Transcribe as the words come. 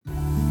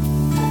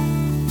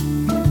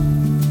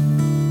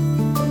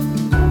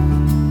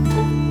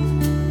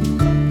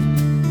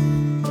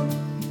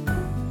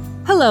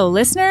Hello,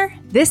 listener.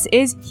 This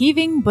is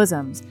Heaving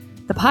Bosoms,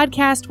 the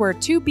podcast where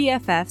two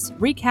BFFs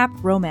recap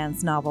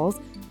romance novels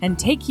and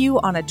take you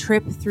on a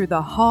trip through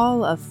the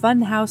hall of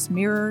funhouse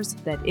mirrors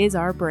that is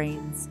our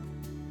brains.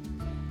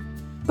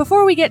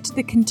 Before we get to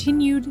the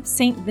continued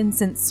St.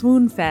 Vincent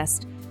Swoon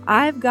Fest,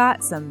 I've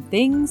got some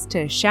things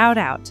to shout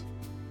out.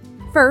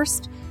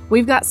 First,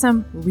 we've got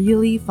some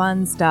really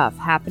fun stuff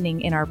happening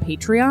in our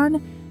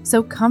Patreon,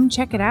 so come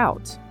check it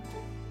out.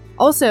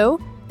 Also,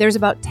 there's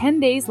about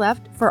 10 days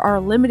left for our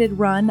limited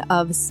run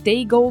of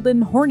Stay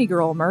Golden Horny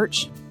Girl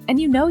merch, and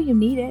you know you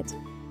need it.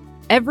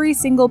 Every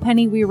single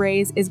penny we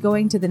raise is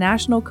going to the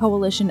National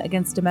Coalition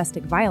Against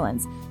Domestic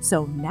Violence,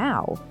 so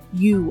now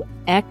you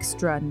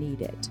extra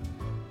need it.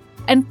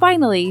 And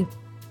finally,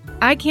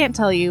 I can't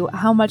tell you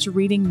how much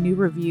reading new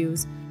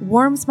reviews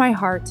warms my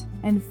heart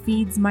and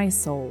feeds my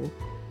soul.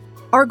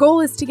 Our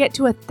goal is to get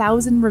to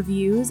 1,000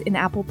 reviews in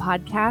Apple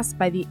Podcasts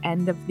by the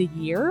end of the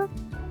year,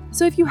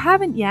 so if you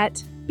haven't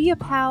yet, be a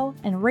pal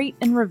and rate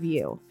and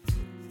review.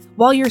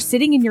 While you're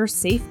sitting in your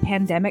safe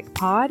pandemic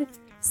pod,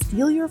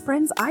 steal your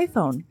friend's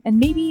iPhone and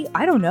maybe,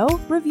 I don't know,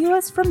 review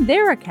us from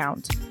their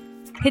account.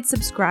 Hit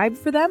subscribe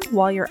for them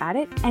while you're at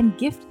it and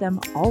gift them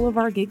all of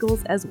our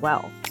giggles as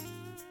well.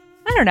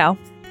 I don't know,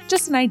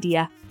 just an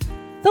idea.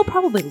 They'll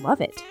probably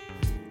love it.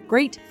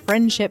 Great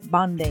friendship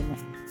bonding.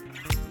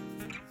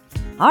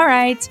 All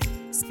right,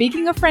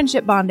 speaking of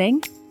friendship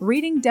bonding,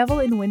 reading Devil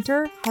in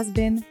Winter has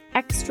been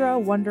extra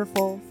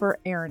wonderful for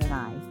Erin and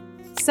I.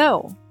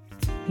 So,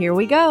 here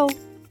we go.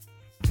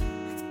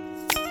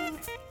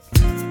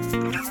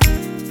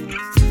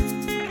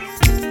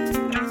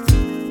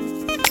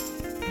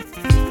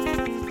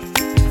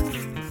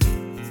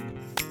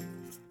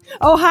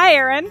 Oh, hi,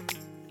 Erin.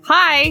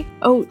 Hi.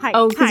 Oh, hi.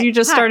 Oh, because you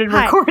just started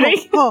recording.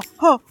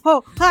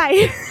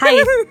 Hi.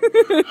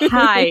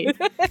 Hi.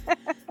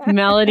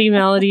 Melody.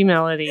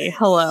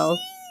 Hello.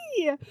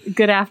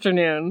 Good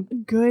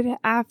afternoon. Good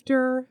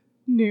afternoon,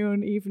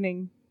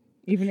 evening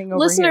over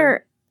Listener,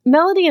 here.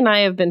 Melody and I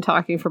have been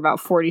talking for about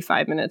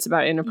 45 minutes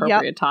about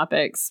inappropriate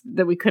topics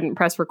that we couldn't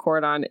press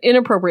record on.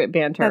 Inappropriate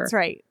banter. That's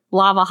right.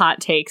 Lava hot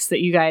takes that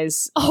you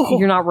guys,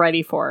 you're not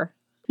ready for.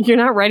 You're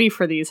not ready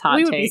for these hot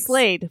takes. We would be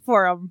slayed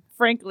for them,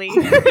 frankly.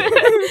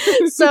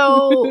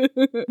 So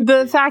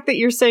the fact that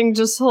you're saying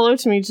just hello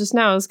to me just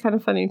now is kind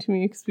of funny to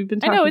me because we've been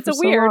talking for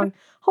so long.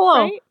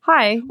 Hello. Right?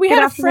 Hi. We Good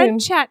had afternoon. a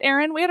friend chat,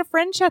 Erin. We had a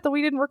friend chat that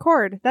we didn't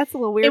record. That's a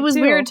little weird, It was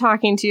too. weird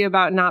talking to you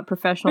about not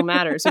professional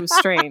matters. It was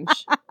strange.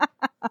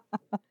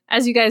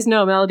 As you guys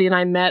know, Melody and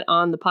I met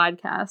on the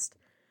podcast.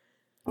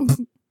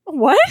 What?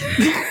 Weird.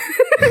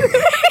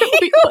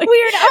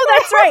 Oh,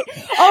 that's right.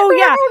 Oh,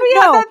 yeah. We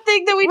had that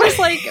thing that we just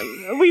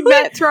we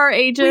met through our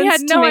agents. We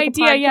had no to make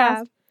idea.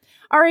 Yeah.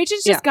 Our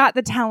agents just Yeah. got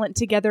the talent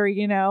together,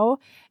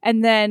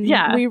 and then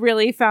we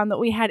really found that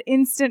we had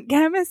instant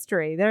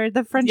chemistry.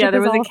 The friendship. Yeah, there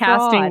was is a all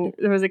casting. fraud.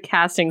 There was a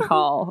casting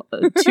call.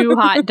 Two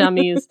hot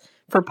dummies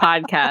for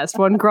podcast.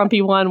 One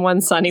grumpy one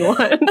sunny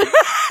one.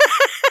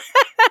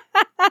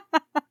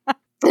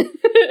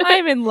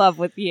 I'm in love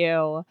with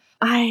you.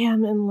 I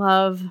am in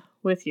love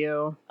with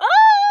you.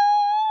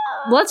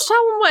 Let's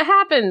tell them what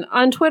happened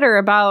on Twitter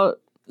about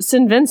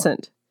St.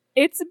 Vincent.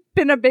 It's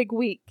been a big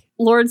week.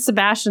 Lord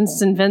Sebastian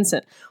St.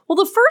 Vincent. Well,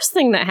 the first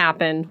thing that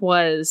happened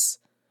was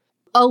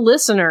a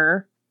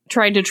listener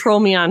tried to troll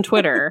me on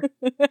Twitter.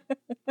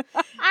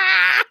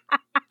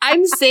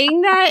 I'm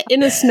saying that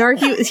in a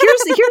snarky... Here's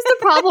the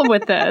problem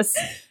with this.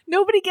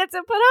 Nobody gets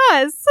it but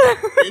us.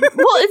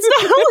 Well,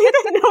 it's not only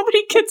that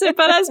nobody gets it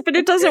but us, but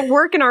it doesn't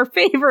work in our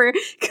favor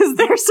because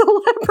they're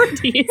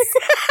celebrities.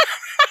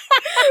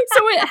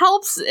 So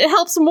it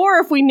helps more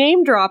if we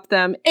name drop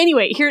them.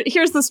 Anyway,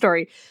 here's the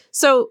story.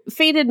 So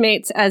Fated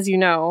Mates, as you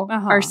know,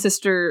 our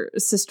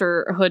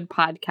sisterhood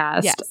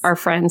podcast, our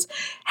friends,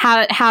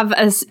 have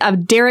a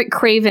Derek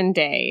Craven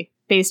Day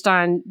based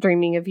on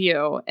Dreaming of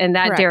You. And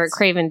that Derek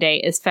Craven Day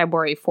is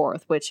February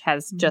 4th, which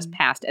has just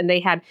passed. And they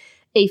had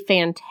a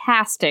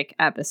fantastic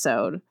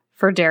episode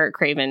for Derek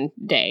Craven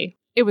Day.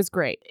 It was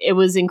great. It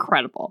was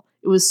incredible.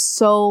 It was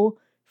so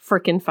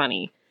freaking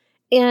funny.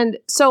 And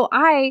so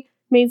I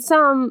made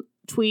some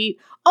tweet.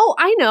 Oh,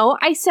 I know.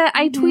 I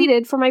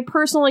tweeted from my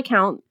personal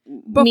account,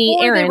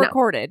 Before they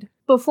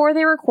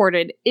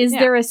recorded. Is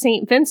there a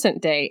St.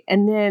 Vincent Day?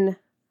 And then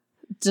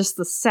just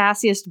the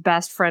sassiest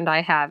best friend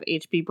I have,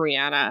 HB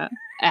Brianna,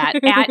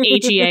 at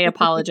HEA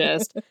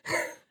Apologist,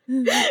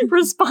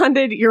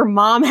 responded, "Your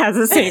mom has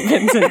a St.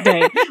 Vincent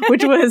Day,"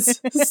 which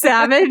was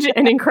savage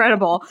and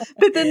incredible.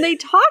 But then they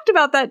talked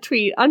about that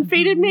tweet on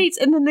Fated Mates,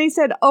 and then they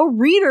said, "A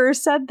reader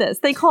said this."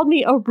 They called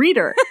me a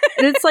reader.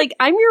 And it's like,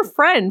 I'm your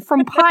friend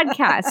from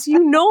podcasts. You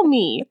know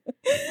me.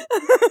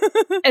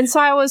 And so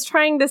I was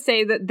trying to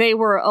say that they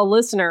were a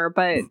listener,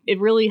 but it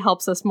really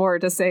helps us more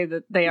to say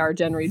that they are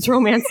Jen Reed's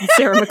Romance and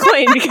Sarah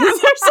McLean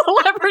because they're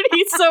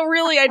celebrities. So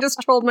really, I just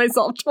trolled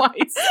myself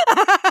twice.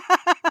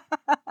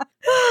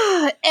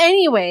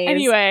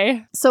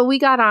 Anyway, so we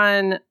got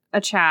on a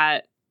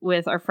chat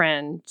with our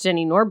friend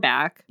Jenny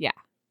Norback,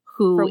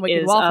 who from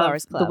Wicked is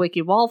Wallflowers of Club. the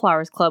Wicked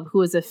Wallflowers Club,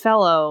 who is a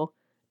fellow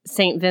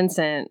St.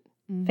 Vincent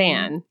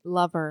fan.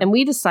 Love her. And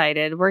we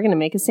decided we're going to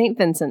make a St.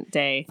 Vincent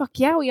Day. Fuck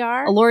yeah, we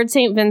are. A Lord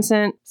St.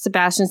 Vincent,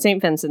 Sebastian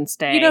St. Vincent's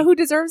Day. You know who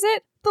deserves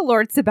it? The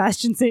Lord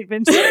Sebastian St.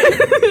 Vincent.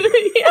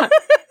 Yeah.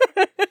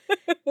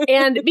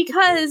 And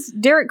because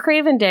Derek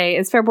Craven Day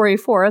is February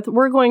 4th,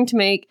 we're going to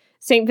make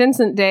St.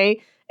 Vincent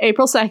Day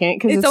April 2nd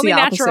because it's only the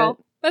opposite.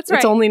 natural. That's right.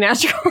 It's only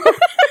natural.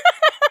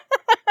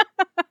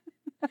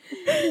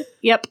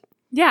 Yep.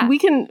 Yeah. We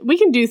can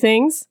do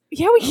things.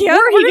 Yeah, we can.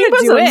 We're We're Heaving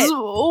gonna do Bosoms.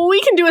 it.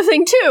 We can do a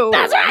thing too.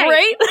 That's right.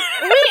 Right?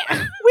 we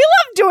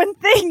love doing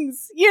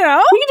things, you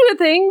know? We can do a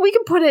thing. We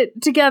can put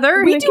it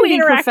together. We and it do can be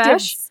interactive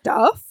profesh.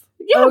 stuff.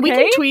 Yeah, we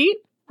Okay. can tweet.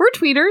 We're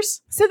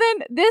tweeters. So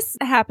then this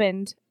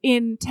happened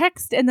in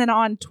text and then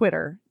on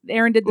Twitter.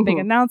 Aaron did the big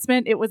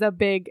announcement. It was a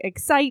big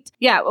excite.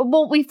 Yeah,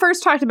 well, we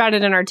first talked about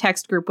it in our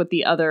text group with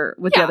the other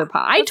pod. I that's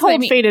what I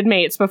told mean. Fated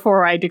Mates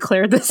before I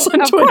declared this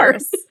on Of Twitter.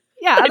 course.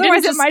 Yeah, I didn't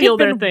otherwise it just might steal have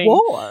their been thing.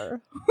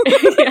 war.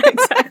 Yeah,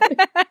 exactly.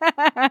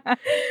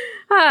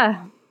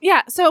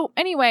 Yeah, so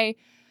anyway,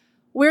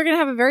 we're going to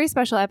have a very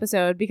special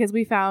episode because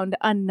we found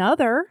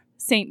another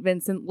St.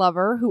 Vincent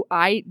lover who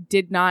I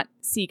did not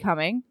see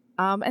coming.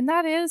 And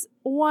that is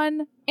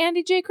one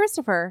Andy J.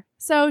 Christopher.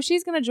 So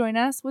she's going to join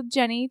us with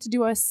Jenny to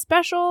do a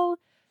special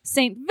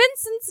St.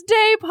 Vincent's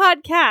Day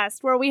podcast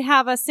where we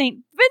have a St.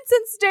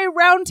 Vincent's Day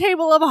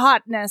roundtable of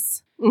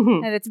hotness.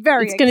 Mhm. And it's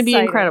very It's going to be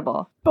exciting.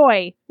 incredible.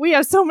 Boy, we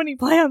have so many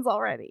plans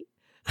already.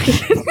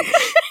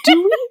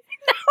 Do we?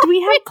 Do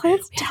we have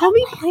plans? Tell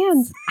me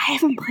plans. I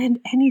haven't planned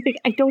anything.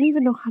 I don't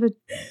even know how to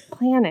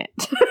plan it.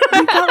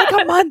 We've got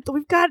like a month.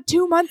 We've got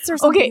 2 months or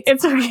something. Okay,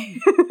 it's okay.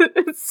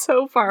 It's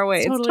so far away.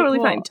 It's totally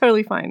cool. fine.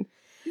 Totally fine.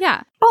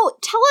 Yeah. Oh,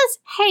 tell us,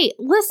 hey,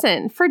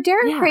 listen, for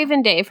Derek Yeah.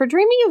 Craven Day, for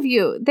Dreaming of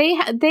You,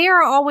 they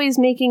are always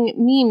making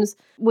memes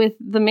with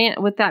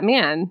that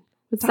man.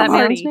 What's Tom that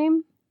Hardy. man's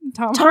name?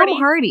 Tom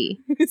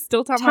Hardy.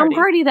 Still Tom Tom Hardy.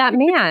 Hardy, that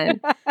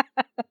man.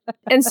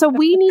 And so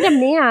we need a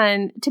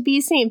man to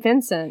be St.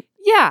 Vincent.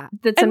 Yeah.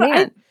 That's And a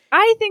man.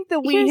 I think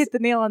that we Here's- hit the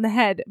nail on the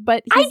head,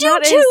 but I he's do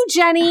not too, as-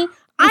 Jenny.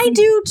 I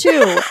do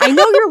too. I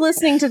know you're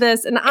listening to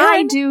this, and I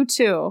Aaron, do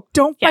too.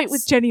 Don't fight Yes.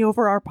 with Jenny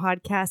over our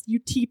podcast. You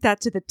keep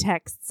that to the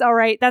texts, all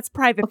right? That's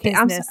private Okay,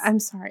 business. I'm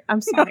sorry. I'm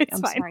No, sorry. it's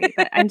I'm fine. sorry.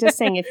 But I'm just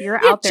saying, if you're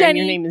Yeah, out there and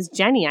your Jenny. name is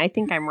Jenny, I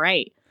think I'm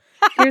right.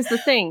 Here's the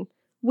thing: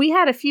 we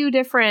had a few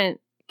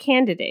different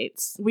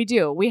candidates. We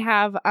do. We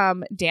have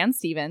Dan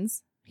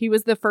Stevens. He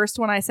was the first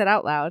one I said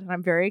out loud, and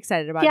I'm very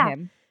excited about Yeah.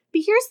 him.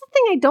 But here's the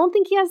thing: I don't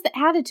think he has the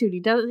attitude. He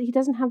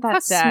doesn't have that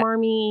Fuck that.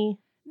 smarmy.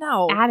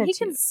 No, he Attitude.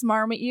 can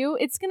smarm at you.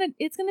 It's gonna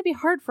be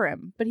hard for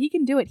him, but he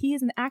can do it. He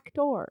is an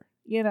actor,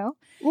 you know.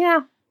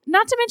 Yeah,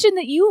 Not to mention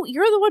that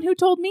you're the one who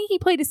told me he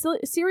played a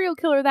serial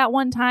killer that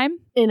one time.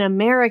 an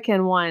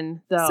American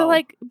one though. So,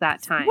 like,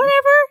 that time,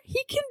 Whatever,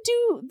 he can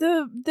do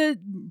the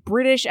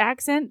British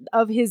accent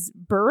of his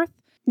birth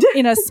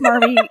in a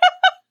smarmy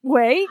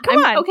way.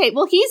 Come on, Okay,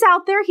 well, he's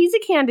out there. He's a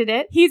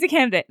candidate. he's a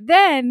candidate.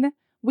 Then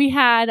we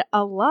had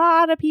a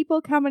lot of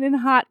people coming in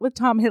hot with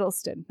Tom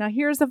Hiddleston. Now,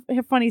 here's a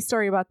funny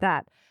story about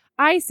that.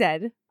 I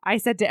said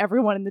to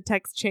everyone in the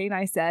text chain,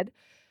 I said,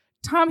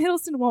 Tom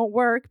Hiddleston won't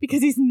work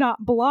because he's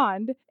not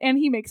blonde and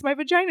he makes my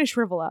vagina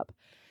shrivel up.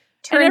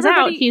 Turns out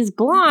everybody- he's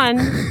blonde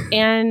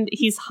and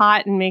he's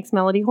hot and makes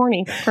Melody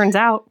horny. Turns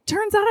out.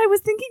 Turns out I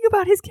was thinking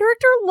about his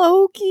character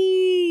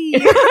Loki.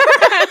 Because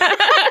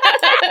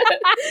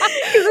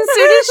as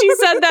soon as she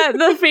said that,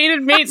 the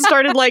Fated Mate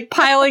started like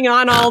piling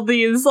on all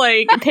these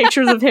like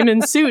pictures of him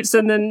in suits,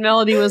 and then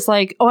Melody was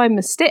like, "Oh,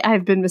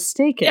 I've been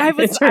mistaken." I it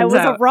was turns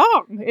out.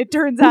 wrong. It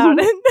turns out.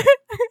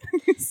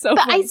 So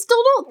But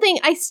funny.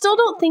 I still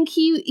don't think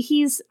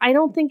he's. I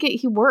don't think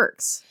he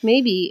works.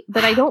 Maybe,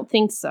 but I don't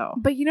think so.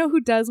 But you know who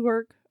does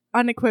work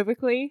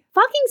unequivocally?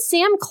 Fucking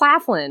Sam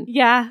Claflin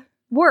Yeah.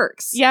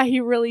 works. Yeah, he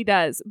really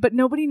does. But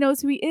nobody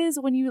knows who he is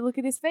when you look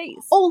at his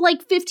face. Oh,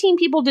 like 15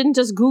 people didn't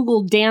just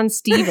Google Dan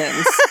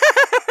Stevens.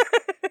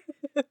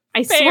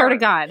 I Fair. swear to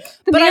God.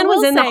 The But I man was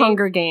will in the say-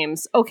 Hunger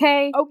Games,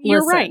 okay? Oh, you're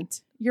Listen.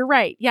 right. You're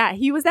right. Yeah,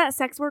 he was that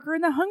sex worker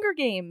in the Hunger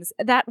Games.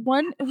 That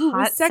one who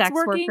Hot was sex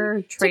working.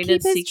 worker, keep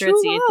traded his secrets, true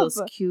he ate those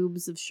love.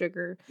 cubes of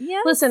sugar.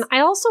 Yes. Listen,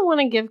 I also want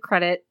to give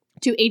credit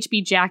to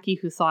HB Jackie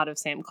who thought of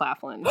Sam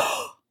Claflin.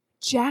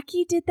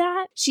 Jackie did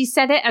that? She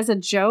said it as a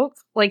joke.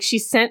 Like, she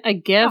sent a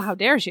gif Oh, how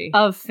dare she?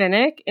 of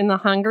Finnick in the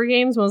Hunger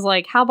Games, was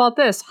like, how about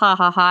this? Ha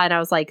ha ha. And I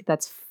was like,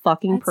 that's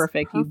fucking That's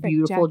perfect, you perfect,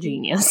 beautiful Jackie.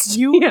 genius.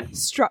 You Yeah.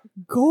 struck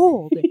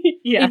gold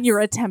Yes. in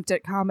your attempt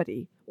at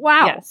comedy.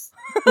 Wow. Yes.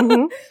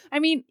 Mhm. I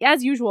mean,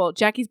 as usual,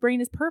 Jackie's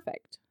brain is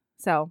perfect.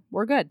 So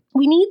we're good.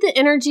 We need the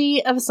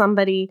energy of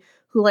somebody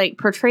who like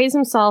portrays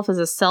himself as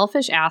a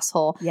selfish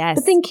asshole, Yes.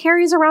 but then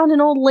carries around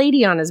an old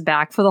lady on his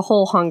back for the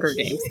whole Hunger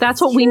Games. That's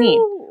what we need.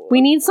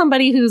 We need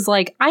somebody who's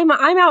like, I'm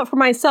out for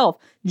myself.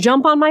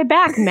 Jump on my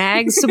back,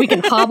 Mags, so we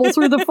can hobble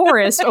through the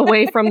forest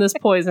away from this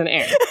poison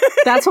air.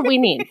 That's what we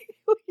need.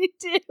 We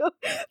do.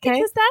 Okay?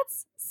 Because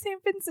that's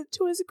St. Vincent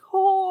to his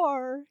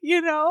core,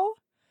 you know?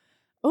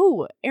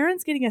 Oh,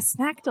 Aaron's getting a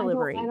snack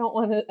delivery. I don't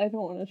want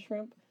a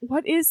shrimp.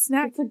 What is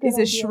snack? It's a good Is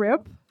a idea.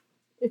 shrimp?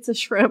 It's a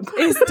shrimp.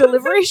 It's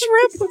delivery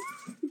shrimp?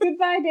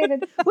 Goodbye,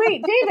 David.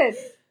 Wait, David!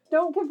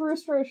 Don't give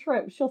Rooster a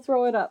shrimp. She'll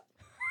throw it up.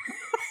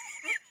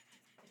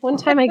 One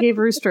time I gave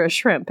Rooster a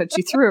shrimp, and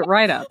she threw it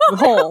right up the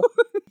hole.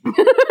 I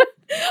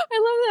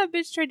love that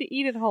bitch tried to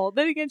eat it whole.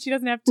 Then again, she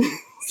doesn't have teeth.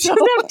 She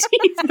doesn't have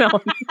teeth,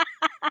 Melanie.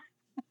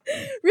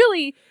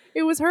 Really,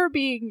 it was her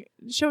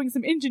showing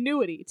some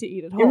ingenuity to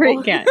eat it whole.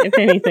 Right, yeah, if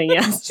anything,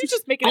 yes. She's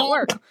just making it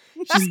work.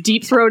 She's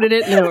deep-throated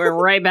it, and then it went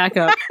right back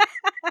up.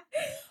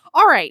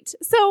 All right.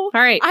 So All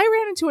right. I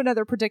ran into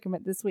another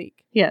predicament this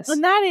week. Yes.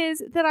 And that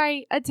is that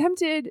I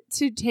attempted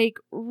to take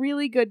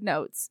really good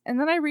notes. And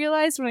then I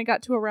realized when I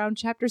got to around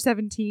chapter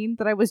 17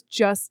 that I was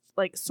just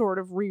like sort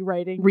of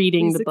reading the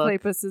Lisa book.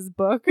 Kleypas's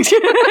book.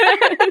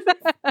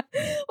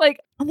 Like,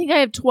 I think I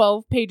have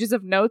 12 pages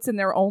of notes and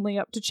they're only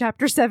up to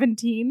chapter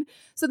 17.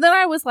 So then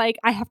I was like,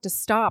 I have to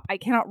stop. I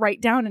cannot write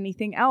down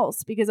anything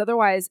else because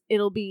otherwise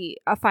it'll be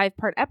a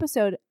 5-part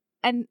episode.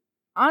 And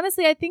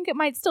honestly, I think it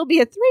might still be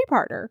a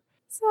 3-parter.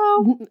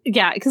 So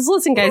yeah, because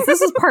listen, guys,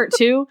 this is part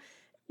 2,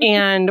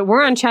 and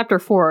we're on chapter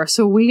 4,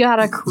 so we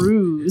gotta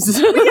cruise.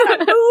 we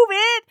gotta move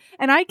it,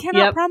 and I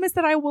cannot promise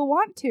that I will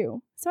want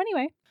to. So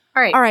anyway,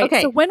 all right.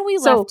 Okay. So when we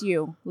left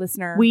you,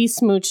 listener, we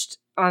smooched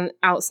on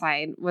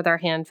outside with our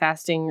hand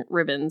fasting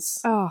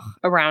ribbons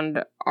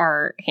around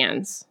our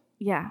hands.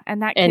 Yeah,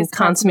 and that and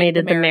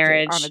consummated the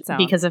marriage on its own.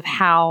 because of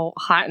how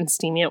hot and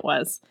steamy it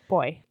was.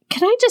 Boy.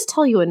 Can I just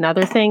tell you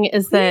another thing?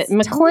 Is that Please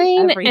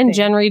McLean and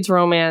Jen Reed's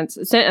Romance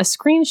sent a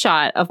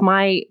screenshot of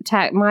my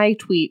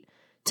tweet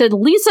to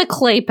Lisa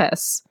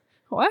Kleypas.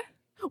 What?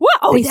 What?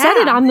 Oh, they said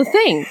it on the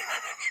thing.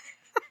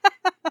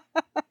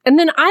 And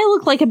then I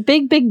look like a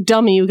big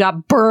dummy who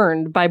got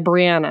burned by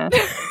Brianna.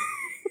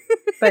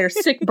 By her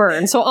sick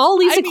burn. So all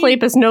Lisa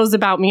Kleypas knows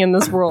about me in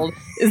this world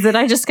is that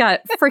I just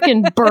got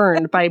freaking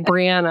burned by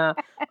Brianna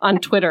on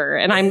Twitter,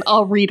 and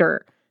I'll read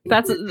her.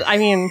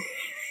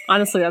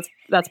 Honestly,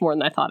 that's more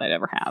than I thought I'd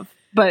ever have.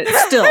 But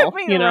still,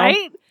 you know.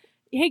 Right?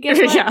 Hey, guess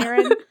what,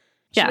 Aaron?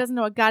 She doesn't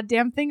know a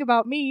goddamn thing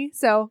about me,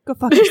 so go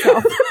fuck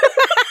yourself.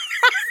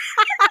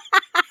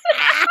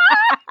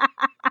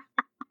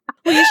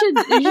 Well,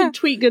 you should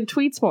tweet good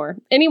tweets more.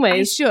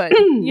 Anyways. I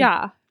should.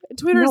 Yeah.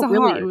 Twitter's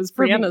really, it was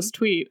Brianna's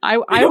tweet. I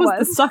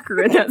was the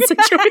sucker in that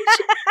situation.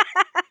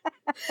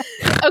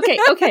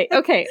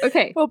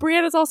 Okay. Well,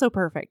 Brianna's also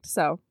perfect,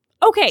 so.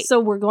 Okay. So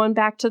we're going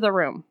back to the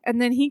room.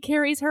 And then he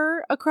carries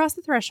her across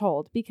the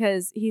threshold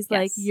because he's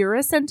like, you're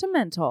a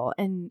sentimental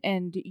and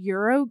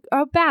you're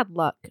a bad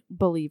luck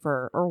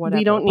believer or whatever.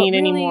 We don't need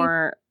any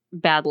more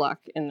bad luck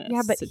in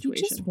this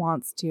situation. He just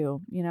wants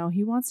to. You know,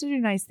 he wants to do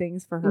nice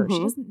things for her. She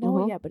doesn't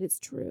know it yet, but it's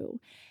true.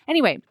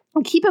 Anyway.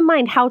 Keep in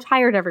mind how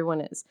tired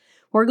everyone is.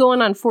 We're going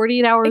on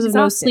 48 hours of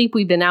no sleep.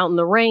 We've been out in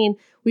the rain.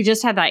 We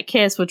just had that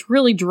kiss, which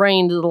really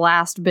drained the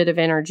last bit of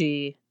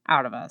energy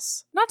out of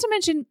us. Not to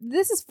mention,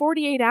 this is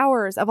 48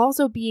 hours of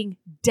also being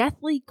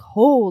deathly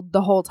cold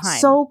the whole time.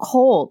 So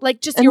cold.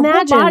 Like, just your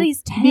whole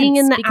body's tense being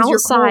in the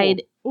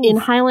outside in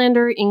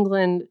Highlander,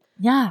 England.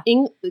 Yeah.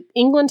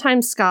 England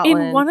times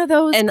Scotland. In one of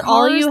those and cars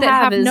all you that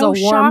have is no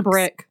a warm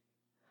brick.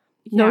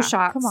 No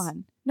shocks. Come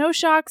on. No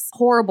shocks.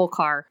 Horrible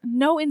car.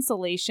 No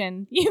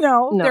insulation. You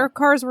know, their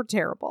cars were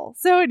terrible.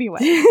 So anyway.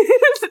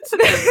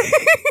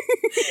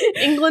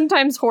 England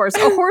times horse.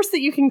 A horse that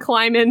you can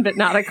climb in, but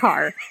not a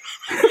car.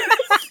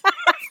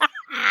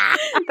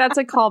 That's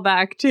a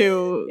callback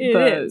to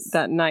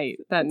that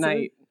night.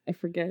 I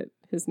forget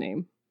his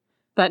name.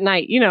 That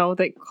night,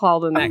 they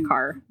called in that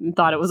car and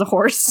thought it was a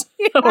horse.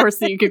 A horse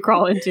that you could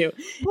crawl into.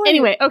 Boy.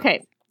 Anyway,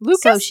 okay.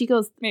 Lucas? So she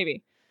goes,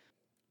 maybe.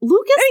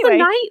 Lucas the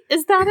Knight?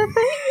 Is that a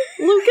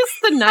thing? Lucas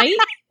the Knight?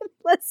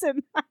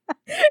 Listen,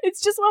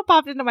 it's just what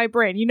popped into my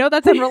brain. You know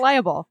that's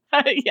unreliable.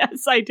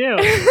 Yes, I do.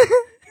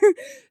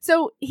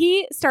 So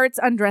he starts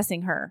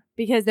undressing her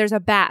because there's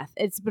a bath.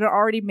 It's been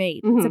already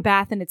made. It's a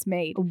bath and it's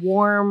made. A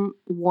warm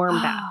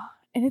bath.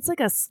 And it's like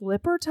a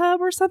slipper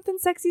tub or something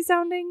sexy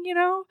sounding,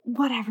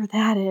 Whatever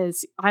that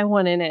is. I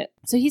want in it.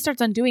 So he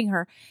starts undoing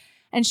her.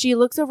 And she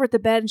looks over at the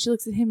bed and she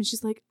looks at him and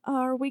she's like,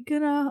 are we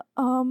gonna,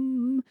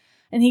 And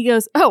he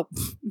goes, oh,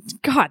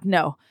 God,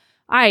 no.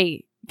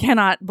 I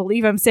cannot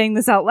believe I'm saying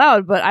this out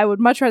loud, but I would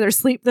much rather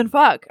sleep than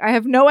fuck. I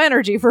have no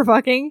energy for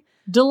fucking.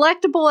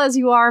 Delectable as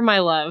you are, my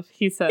love,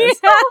 he says.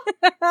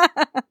 Yeah.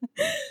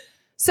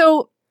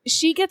 So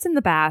she gets in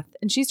the bath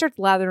and she starts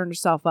lathering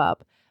herself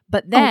up.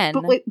 But then...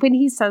 but wait, when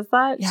he says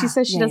that, she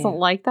says she doesn't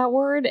like that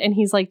word. And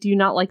he's like, do you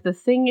not like the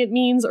thing it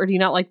means or do you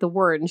not like the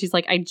word? And she's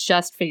like, I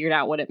just figured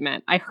out what it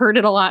meant. I heard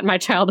it a lot in my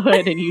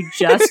childhood and you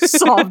just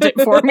solved it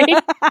for me.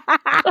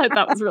 I thought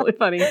that was really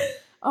funny.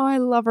 Oh, I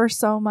love her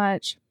so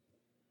much.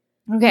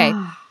 Okay.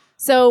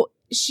 So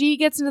she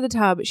gets into the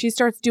tub. She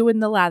starts doing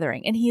the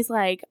lathering. And he's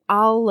like,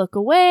 I'll look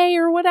away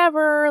or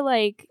whatever.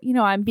 Like,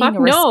 I'm being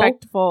a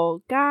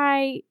respectful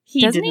guy.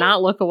 He did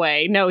not look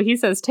away. No, he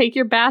says, take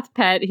your bath,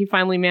 pet. He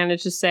finally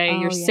managed to say,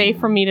 you're safe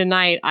from me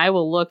tonight. I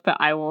will look, but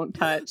I won't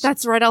touch.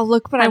 That's right. I'll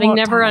look, but I won't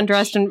touch. Having never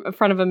undressed in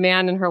front of a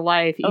man in her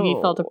life, Evie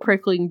felt a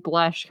prickling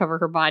blush cover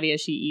her body as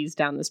she eased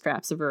down the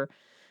straps of her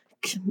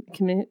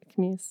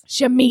Camise.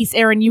 Shamise,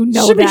 Aaron, you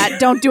know Shamise. that.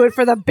 Don't do it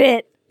for the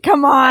bit.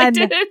 Come on. I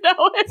didn't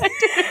know it.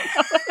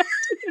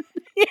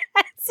 Yes,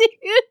 you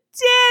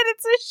did.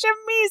 It's a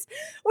chemise.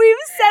 We've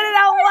said it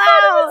out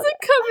loud. It was a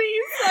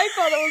camise. I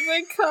thought it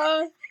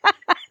was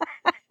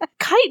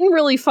a Chitin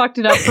really fucked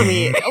it up for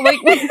me.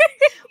 Like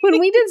when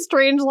we did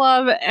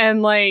Strangelove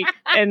and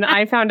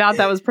I found out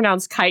that was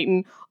pronounced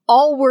chitin,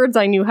 all words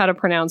I knew how to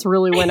pronounce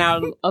really went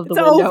out of the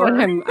window, over.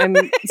 and I'm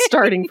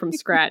starting from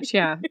scratch.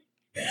 Yeah.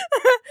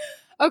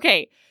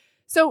 Okay,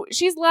 so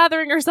she's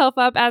lathering herself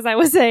up, as I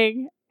was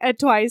saying,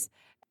 twice.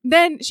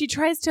 Then she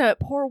tries to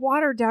pour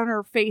water down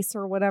her face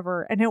or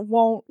whatever, and it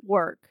won't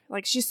work.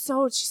 Like she's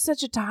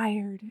such a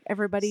tired.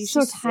 Everybody,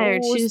 So she's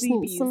tired. So She just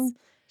sleepy.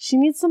 she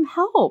needs some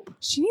help.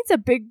 She needs a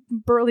big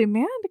burly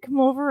man to come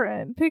over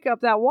and pick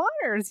up that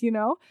waters,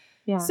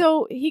 Yeah.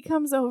 So he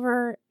comes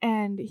over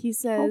and he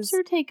says, helps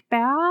her take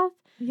bath.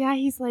 yeah,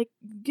 he's like,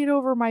 get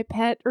over my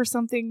pet or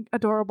something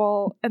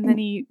adorable. And then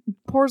he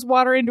pours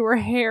water into her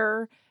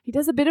hair. He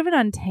does a bit of an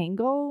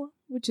untangle,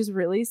 which is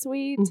really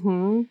sweet.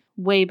 Mm-hmm.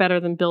 Way better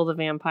than Bill the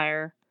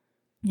Vampire.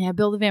 Yeah,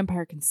 Bill the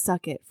Vampire can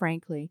suck it,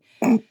 frankly.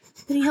 Then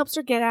he helps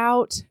her get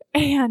out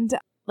and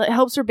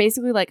helps her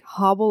basically like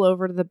hobble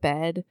over to the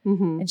bed.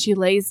 Mm-hmm. And she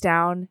lays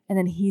down and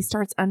then he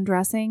starts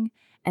undressing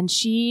and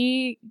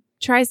she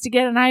tries to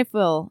get an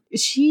eyeful.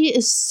 She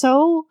is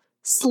so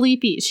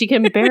sleepy. She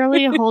can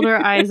barely hold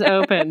her eyes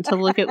open to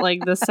look at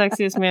like the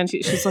sexiest man.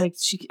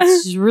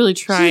 She's really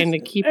trying to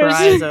keep her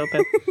eyes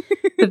open.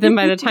 But then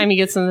by the time he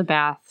gets in the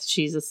bath,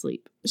 she's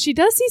asleep. She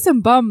does see some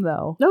bum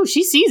though. No,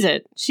 she sees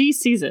it. She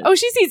sees it. Oh,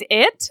 she sees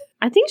it?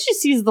 I think she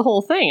sees the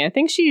whole thing. I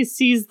think she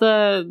sees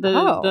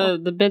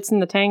the bits in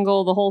the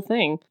tangle, the whole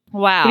thing.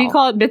 Wow. What do you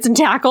call it? Bits and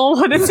tackle?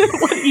 What is it?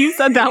 What you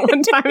said that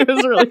one time. It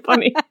was really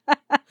funny.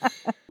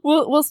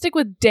 We'll stick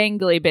with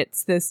dangly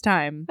bits this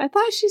time. I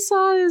thought she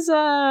saw his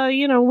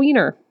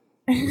wiener.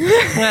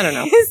 I don't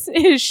know.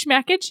 His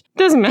schmackage?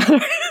 Doesn't matter.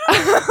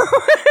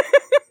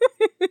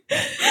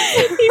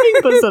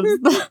 Heaving Bosoms,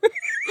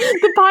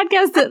 the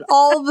podcast that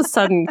all of a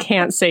sudden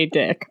can't say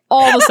dick.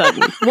 All of a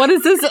sudden. What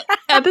is this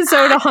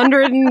episode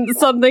 100 and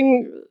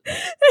something?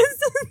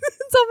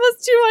 It's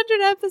almost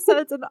 200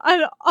 episodes and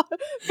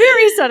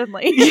very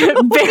suddenly. Yeah,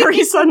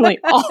 very suddenly.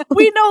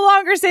 We no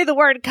longer say the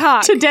word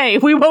cock. Today.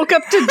 We woke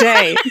up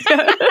today.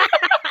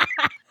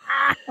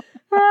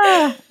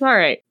 All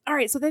right. All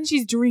right, so then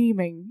she's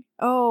dreaming.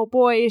 Oh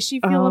boy, is she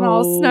feeling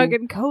all snug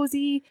and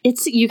cozy?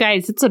 You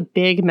guys, it's a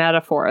big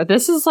metaphor.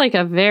 This is like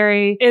a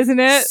very Isn't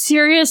it?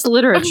 serious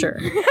literature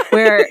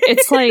where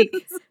it's like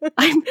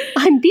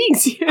I'm being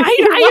serious.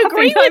 I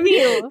agree with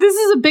you. This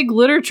is a big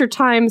literature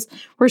times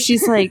where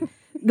she's like,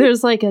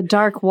 there's like a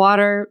dark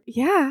water.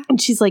 Yeah.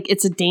 And she's like,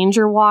 it's a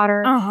danger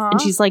water. Uh-huh.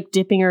 And she's like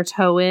dipping her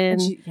toe in.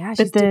 She's then-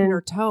 dipping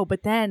her toe,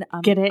 but then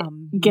Get it?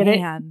 Get it?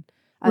 man,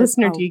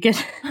 Listener, do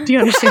you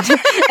understand?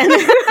 And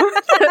then,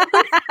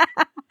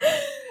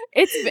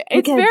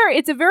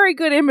 it's a very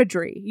good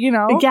imagery,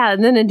 yeah,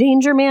 and then a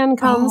danger man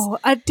comes. Oh,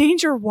 a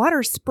danger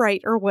water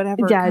sprite or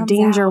whatever. Yeah, comes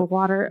danger out.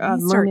 water He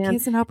starts merman.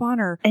 kissing up on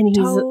her And he's,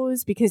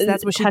 toes because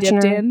that's what she touching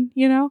dipped her. in,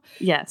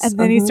 Yes. And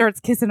then he mhm. starts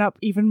kissing up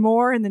even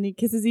more, and then he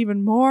kisses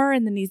even more,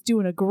 and then he's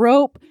doing a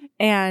grope,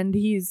 and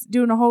he's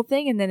doing a whole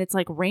thing, and then it's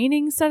like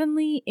raining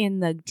suddenly in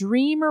the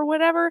dream or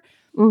whatever.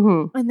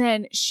 Mhm. And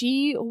then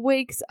she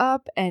wakes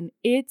up and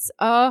it's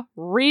a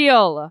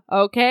real,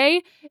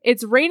 okay?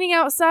 It's raining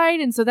outside,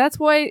 and so that's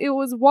why it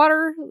was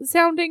water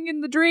sounding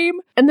in the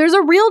dream. And there's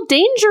a real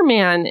danger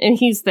man, and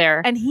he's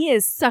there. And he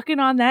is sucking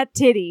on that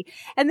titty.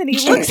 And then he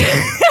looks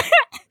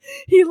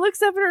he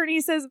looks up at her and he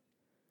says,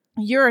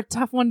 "You're a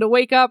tough one to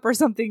wake up," or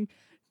something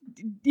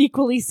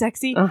equally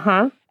sexy.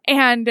 Uh-huh.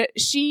 And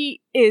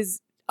she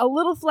is a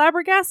little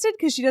flabbergasted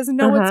because she doesn't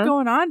know what's Uh-huh.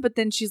 going on, but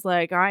then she's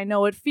like, I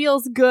know it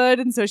feels good,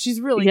 and so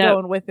she's really Yep.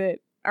 going with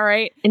it. All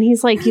right. And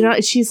he's like,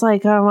 she's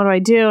like, oh, what do I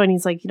do? And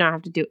he's like, you don't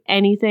have to do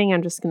anything.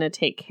 I'm just going to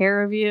take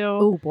care of you.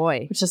 Oh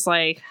boy. Which is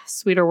like,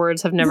 sweeter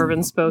words have never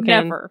been spoken.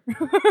 Never.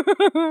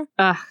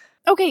 Ugh.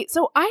 Okay,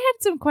 so I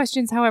had some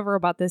questions, however,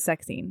 about this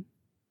sex scene.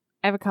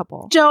 I have a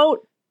couple.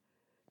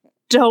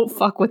 Don't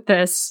fuck with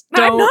this.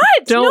 I'm not.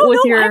 Don't with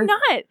your. I'm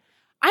not.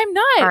 I'm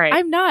not. All right.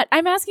 I'm not.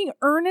 I'm asking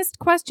earnest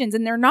questions,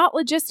 and they're not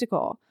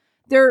logistical.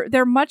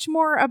 They're much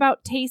more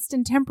about taste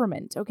and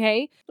temperament.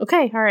 Okay.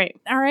 Okay. All right.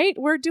 All right.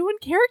 We're doing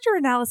character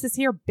analysis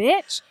here,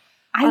 bitch.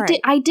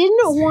 I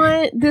didn't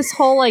want this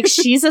whole like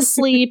she's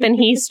asleep and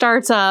he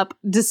starts up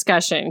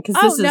discussion because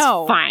this is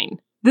fine.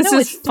 This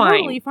is it's fine.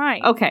 Totally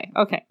fine. Okay.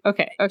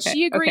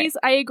 She agrees.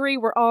 I agree.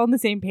 We're all on the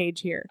same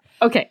page here.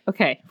 Okay.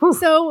 Whew.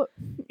 So,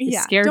 You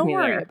yeah, scared don't me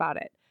worry there. about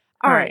it.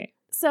 All All right. right.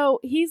 So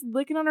he's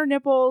licking on her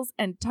nipples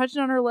and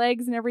touching on her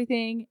legs and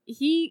everything.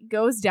 He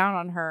goes down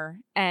on her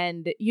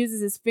and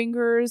uses his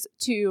fingers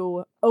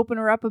to open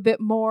her up a bit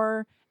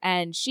more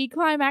and she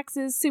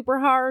climaxes super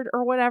hard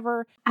or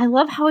whatever. I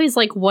love how he's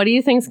like, what do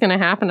you think's going to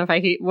happen if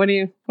I keep, what do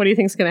you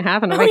think's going to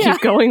happen if I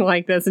keep going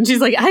like this? And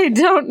she's like, I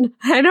don't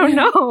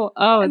know.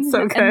 Oh, it's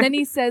so good. And then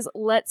he says,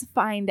 let's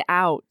find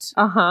out.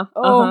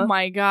 Oh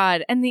my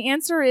God. And the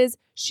answer is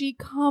she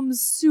comes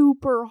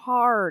super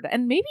hard.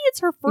 And maybe it's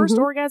her first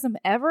orgasm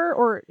ever,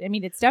 or I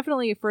mean, it's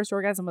definitely a first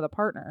orgasm with a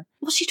partner.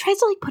 Well, she tries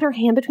to like put her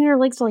hand between her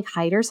legs to like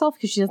hide herself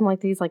because she doesn't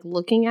like that he's like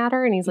looking at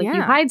her, and he's like,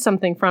 you hide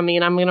something from me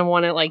and I'm going to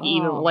want to like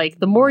even like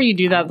the more you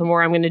do that, the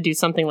more I'm going to do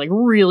something like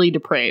really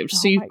depraved.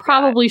 So you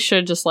probably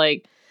should just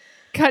like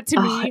cut to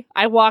me.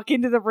 I walk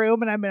into the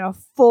room and I'm in a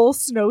full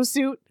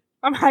snowsuit.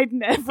 I'm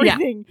hiding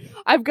everything. Yeah.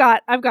 I've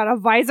got a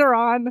visor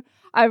on.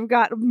 I've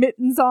got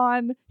mittens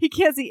on. He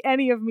can't see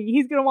any of me.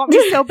 He's going to want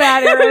me so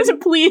bad, Erin.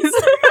 Please.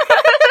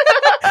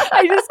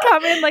 I just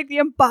come in like the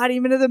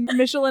embodiment of the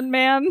Michelin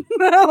Man.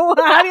 How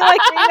do you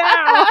like me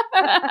now?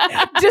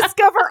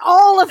 Discover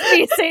all of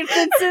me, St.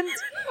 Vincent.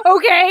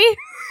 Okay?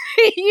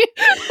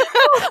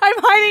 I'm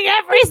hiding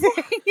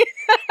everything.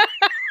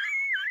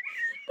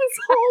 This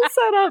whole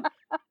setup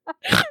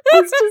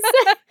is to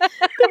say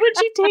that when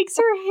she takes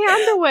her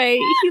hand away,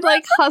 he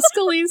like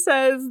huskily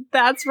says,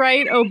 "That's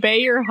right, obey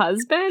your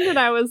husband." And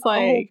I was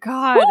like, "Oh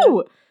God,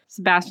 woo!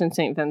 Sebastian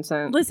St.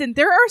 Vincent." Listen,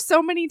 there are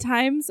so many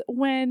times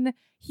when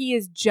he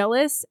is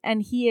jealous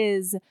and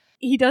he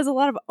does a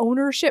lot of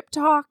ownership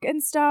talk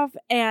and stuff.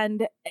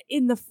 And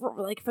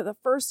for the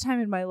first time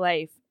in my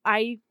life,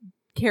 I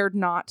cared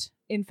not.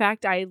 In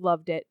fact, I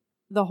loved it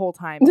the whole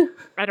time.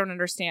 I don't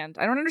understand.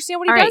 I don't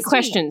understand what he does. All right,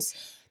 questions.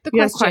 The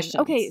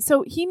question. Okay,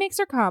 so he makes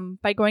her come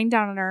by going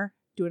down on her,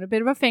 doing a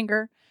bit of a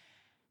finger,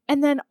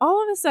 and then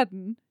all of a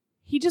sudden,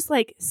 he just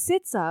like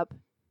sits up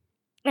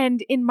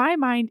and in my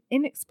mind,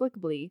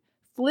 inexplicably,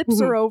 flips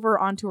her over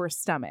onto her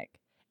stomach.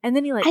 And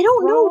then he like, I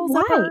don't know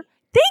why.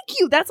 Thank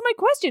you. That's my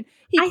question.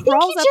 I think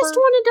he just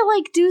wanted to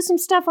like do some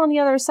stuff on the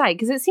other side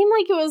because it seemed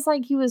like it was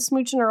like he was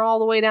smooching her all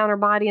the way down her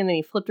body and then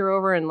he flipped her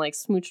over and like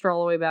smooched her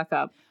all the way back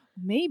up.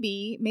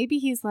 Maybe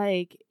he's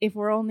like, if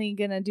we're only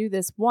gonna do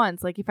this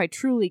once, like if I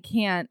truly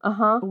can't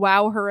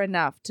wow her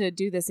enough to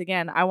do this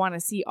again, I want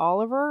to see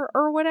all of her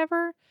or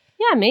whatever.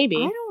 Yeah, maybe.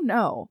 I don't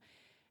know.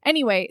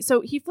 Anyway,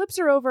 so he flips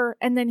her over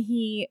and then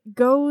he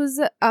goes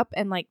up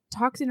and like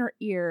talks in her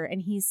ear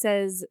and he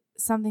says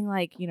something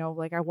like, you know,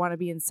 like I want to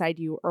be inside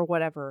you or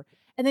whatever.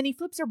 And then he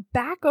flips her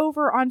back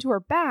over onto her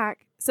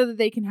back so that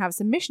they can have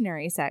some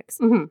missionary sex.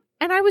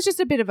 And I was just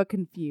a bit of a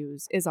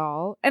confuse is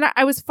all. And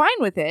I was fine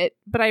with it,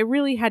 but I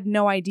really had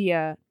no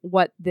idea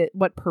what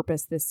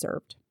purpose this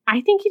served.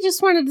 I think he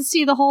just wanted to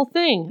see the whole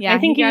thing. Yeah, I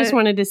think he just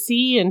wanted to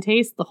see and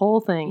taste the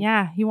whole thing.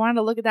 Yeah, he wanted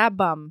to look at that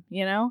bum,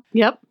 you know?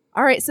 Yep.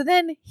 All right, so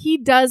then he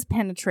does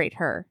penetrate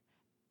her.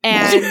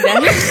 And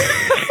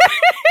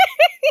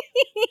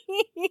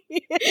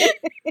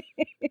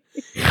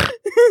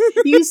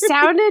you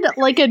sounded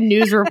like a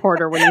news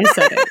reporter when you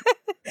said it.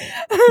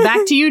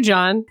 Back to you,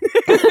 John.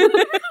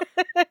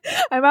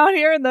 I'm out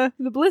here in the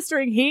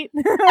blistering heat.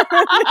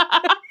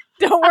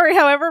 Don't worry,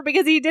 however,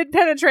 because he did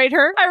penetrate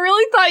her. I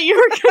really thought you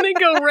were going to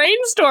go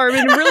rainstorm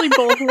and really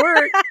both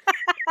work.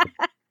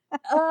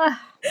 All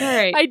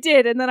right. I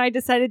did, and then I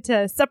decided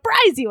to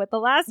surprise you at the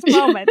last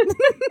moment.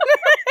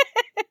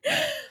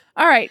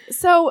 All right,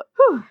 so,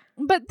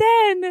 but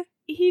then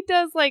he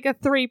does like a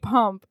 3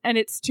 pump, and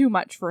it's too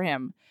much for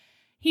him.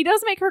 He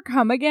does make her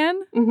come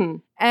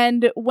again,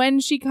 and when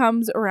she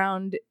comes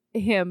around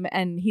him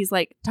and he's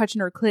like touching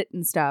her clit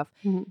and stuff,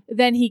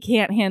 then he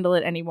can't handle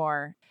it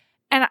anymore.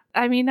 And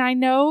I mean, I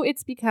know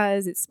it's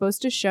because it's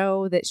supposed to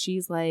show that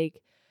she's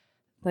like,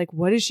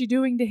 what is she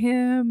doing to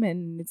him?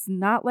 And it's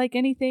not like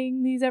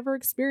anything he's ever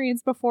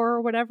experienced before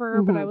or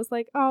whatever. But I was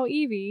like, oh,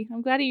 Evie,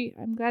 I'm glad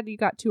you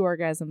got 2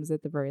 orgasms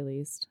at the very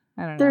least.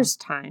 I don't know. There's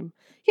time.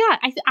 Yeah,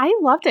 I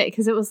loved it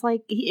because it was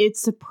like it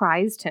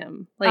surprised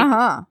him.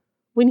 Like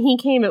when he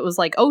came, it was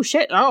like, oh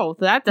shit, oh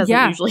that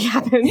doesn't usually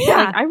happen.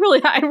 Yeah,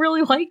 like, I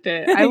really liked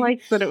it. I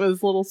liked that it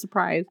was a little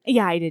surprise.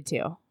 Yeah, I did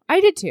too.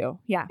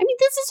 Yeah. I mean,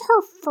 this is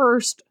her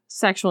first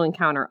sexual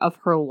encounter of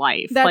her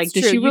life. That's like,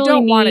 true. Does she really you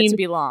don't need want it to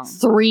be long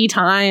 3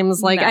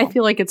 times? Like, no. I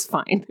feel like it's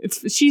fine.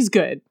 She's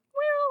good.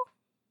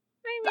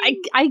 Well,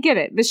 I get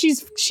it, but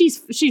she's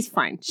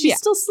fine. She's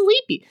still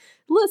sleepy.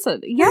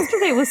 Listen,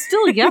 yesterday was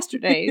still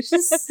yesterday.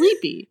 She's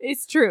sleepy.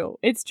 It's true.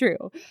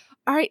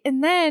 All right,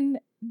 and then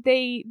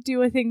they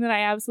do a thing that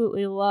I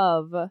absolutely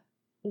love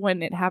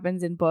when it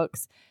happens in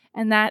books,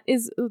 and that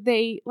is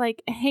they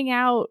like hang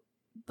out.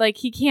 Like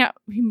he can't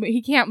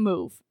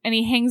move and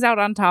he hangs out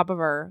on top of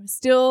her,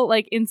 still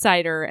like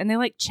inside her, and they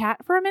like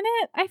chat for a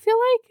minute. I feel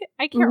like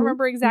I can't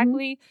remember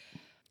exactly.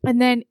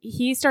 And then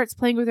he starts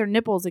playing with her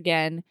nipples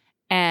again,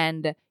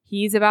 and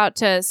he's about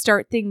to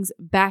start things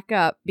back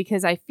up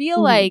because I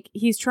feel like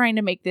he's trying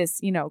to make this,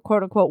 you know,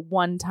 quote unquote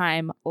one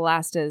time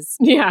last as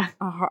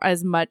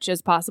much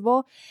as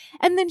possible.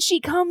 And then she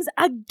comes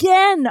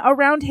again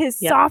around his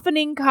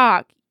softening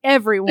cock.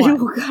 Everyone.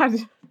 Oh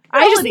God.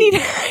 I just need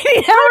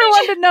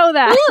everyone to know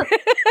that.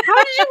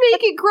 How did you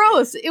make it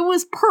gross? It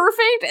was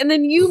perfect, and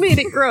then you made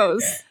it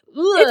gross.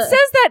 It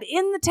says that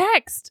in the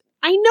text.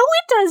 I know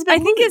it does, but I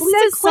think it Lisa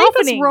says Kleypas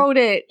softening. wrote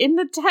it in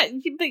the text.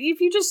 But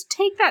if you just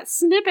take that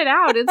snippet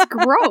out, it's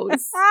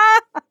gross.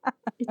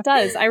 It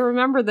does. I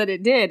remember that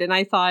it did, and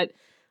I thought, it's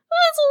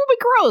a little bit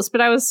gross,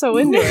 but I was so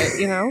into it,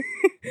 you know?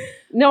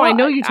 No, Well, I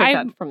know you took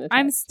that from the text.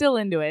 I'm still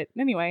into it.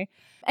 Anyway.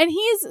 And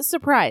he's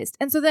surprised.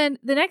 And so then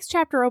the next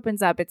chapter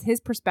opens up. It's his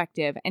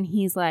perspective. And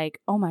he's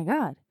like, oh my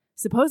God.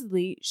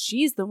 Supposedly,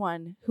 she's the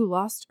one who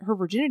lost her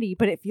virginity,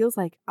 but it feels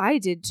like I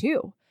did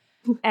too.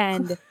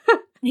 And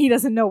he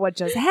doesn't know what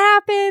just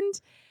happened.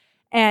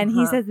 And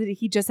he says that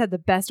he just had the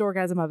best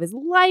orgasm of his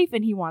life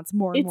and he wants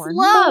more and It's more and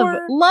love.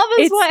 more. Love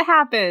is what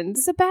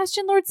happens.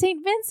 Sebastian Lord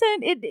St.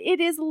 Vincent.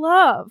 It is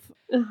love.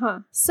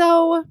 Uh-huh.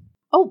 So.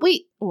 Oh,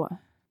 wait. What?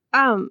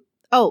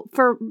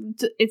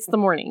 It's the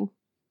morning.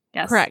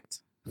 Yes.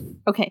 Correct.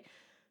 Okay.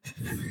 Sorry.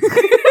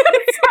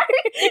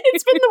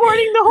 It's been the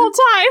morning the whole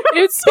time.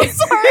 It's so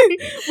sorry.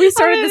 We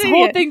started this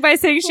whole thing by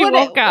saying she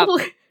woke up.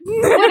 What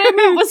I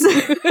meant was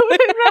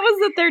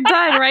that they're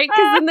done, right?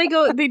 Because then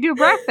they do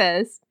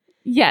breakfast.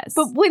 Yes.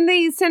 But when